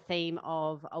that the theme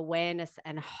of awareness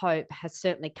and hope has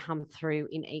certainly come through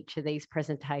in each of these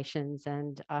presentations,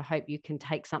 and I hope you can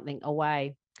take something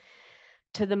away.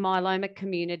 To the myeloma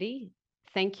community,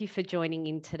 thank you for joining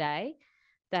in today.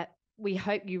 That we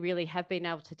hope you really have been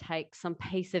able to take some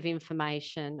piece of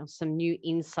information or some new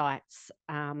insights,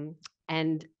 and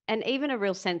even a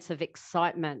real sense of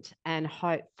excitement and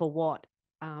hope for what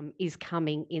is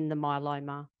coming in the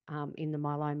myeloma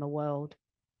world.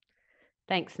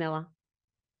 Thanks, Nella.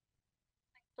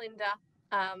 Thanks, Linda.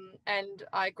 And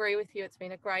I agree with you. It's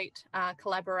been a great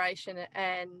collaboration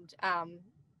and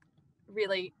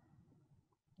really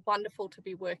wonderful to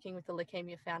be working with the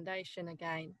Leukaemia Foundation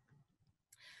again.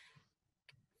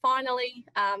 Finally,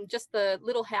 just the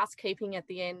little housekeeping at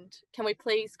the end. Can we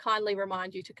please kindly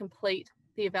remind you to complete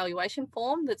the evaluation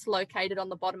form that's located on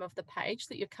the bottom of the page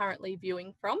that you're currently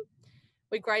viewing from?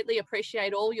 We greatly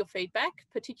appreciate all your feedback,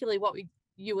 particularly what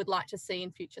you would like to see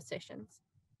in future sessions.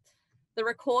 The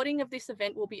recording of this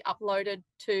event will be uploaded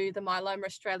to the Myeloma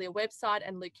Australia website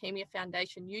and Leukaemia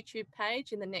Foundation YouTube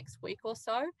page in the next week or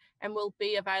so, and will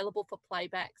be available for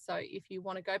playback. So if you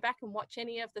want to go back and watch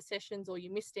any of the sessions or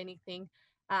you missed anything,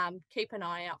 keep an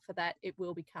eye out for that. It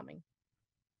will be coming.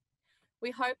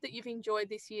 We hope that you've enjoyed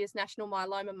this year's National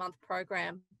Myeloma Month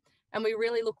program, and we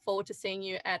really look forward to seeing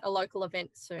you at a local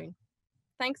event soon.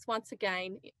 Thanks once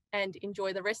again, and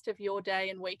enjoy the rest of your day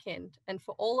and weekend. And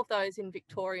for all of those in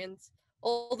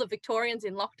all the Victorians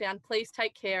in lockdown, please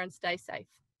take care and stay safe.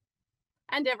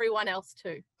 And everyone else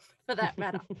too, for that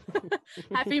matter.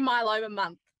 Happy Myeloma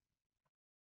Month.